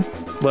below.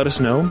 Let us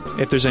know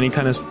if there's any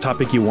kind of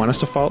topic you want us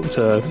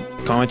to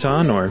comment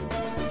on, or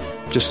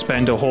just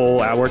spend a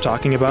whole hour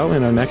talking about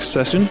in our next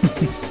session.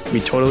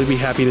 We'd totally be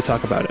happy to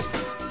talk about it.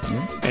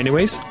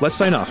 Anyways, let's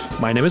sign off.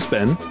 My name is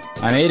Ben.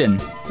 I'm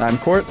Aiden. I'm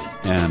Court.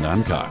 And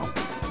I'm Kyle.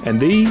 And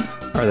they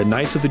are the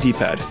Knights of the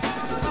D-Pad.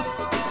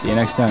 See you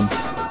next time.